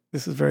right.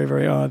 This is very,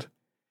 very odd.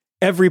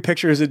 Every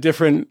picture is a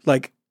different,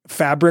 like,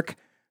 fabric.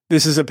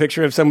 This is a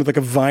picture of someone with,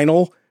 like, a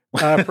vinyl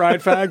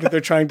pride flag that they're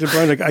trying to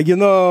burn. Like,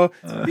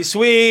 the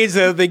Swedes,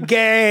 the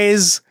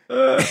gays,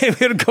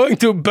 we're going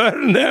to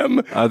burn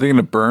them. Are they going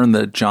to burn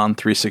the John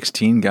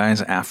 3:16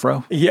 guy's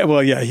afro? Yeah,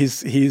 well, yeah, he's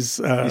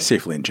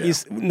safely in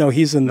jail.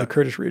 He's in the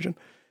Kurdish region.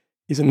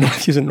 He's in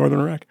northern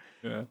Iraq.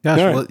 Yeah. Gosh,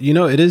 well,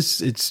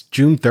 it's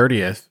June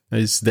 30th.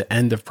 It's the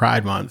end of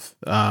Pride Month.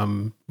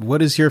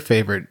 What is your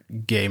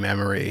favorite gay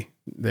memory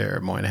there,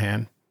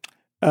 Moynihan?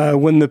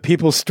 When the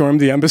people stormed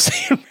the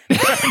embassy.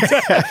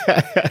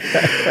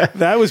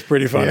 That was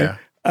pretty funny.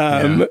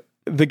 Yeah.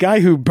 The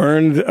guy who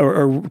burned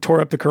or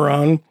tore up the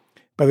Quran,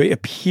 by the way,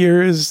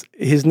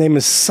 his name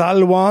is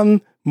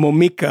Salwan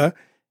Momika,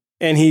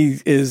 and he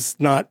is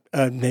not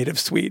a native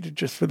Swede,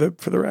 just for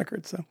the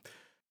record. So,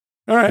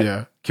 all right.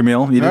 Yeah.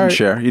 Camille, you didn't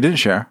share. You didn't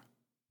share.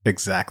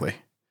 Exactly.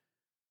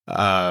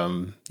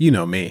 You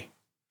know me.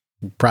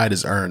 Pride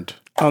is earned.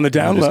 On the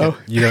down low.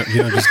 You don't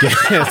just get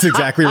that's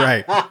exactly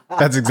right.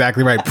 That's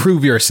exactly right.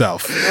 Prove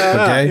yourself.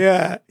 Okay?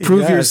 Yeah.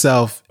 Prove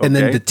yourself and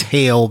then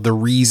detail the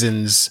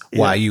reasons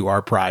why you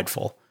are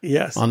prideful.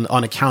 Yes.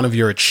 On account of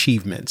your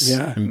achievements.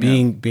 Yeah. And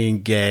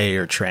being gay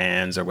or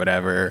trans or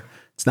whatever,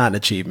 it's not an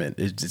achievement.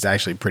 It's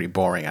actually pretty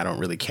boring. I don't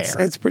really care.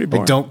 It's pretty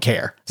boring. I don't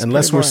care.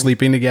 Unless we're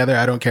sleeping together,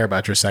 I don't care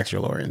about your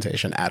sexual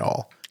orientation at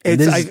all.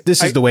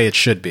 This is the way it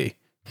should be.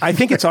 I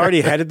think it's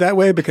already headed that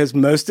way because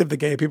most of the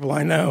gay people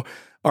I know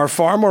are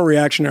far more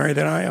reactionary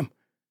than I am.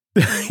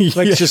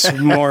 Like just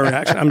more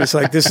reaction. I'm just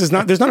like, there's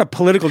not a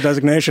political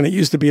designation. It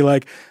used to be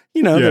like,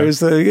 there's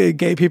the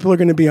gay people are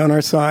going to be on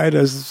our side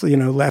as,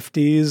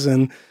 lefties.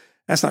 And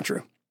that's not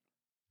true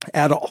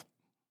at all.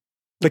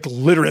 Like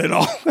literally at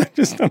all.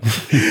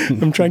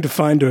 I'm trying to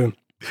find a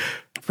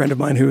friend of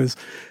mine who is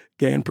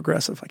gay and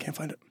progressive. I can't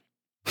find it.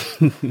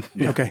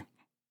 Okay.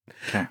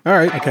 All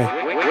right. Okay.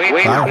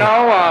 We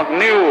know of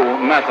new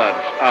methods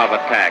of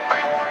attack.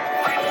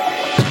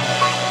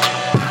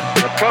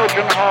 The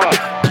Trojan horse,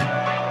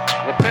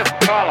 the fifth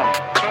column,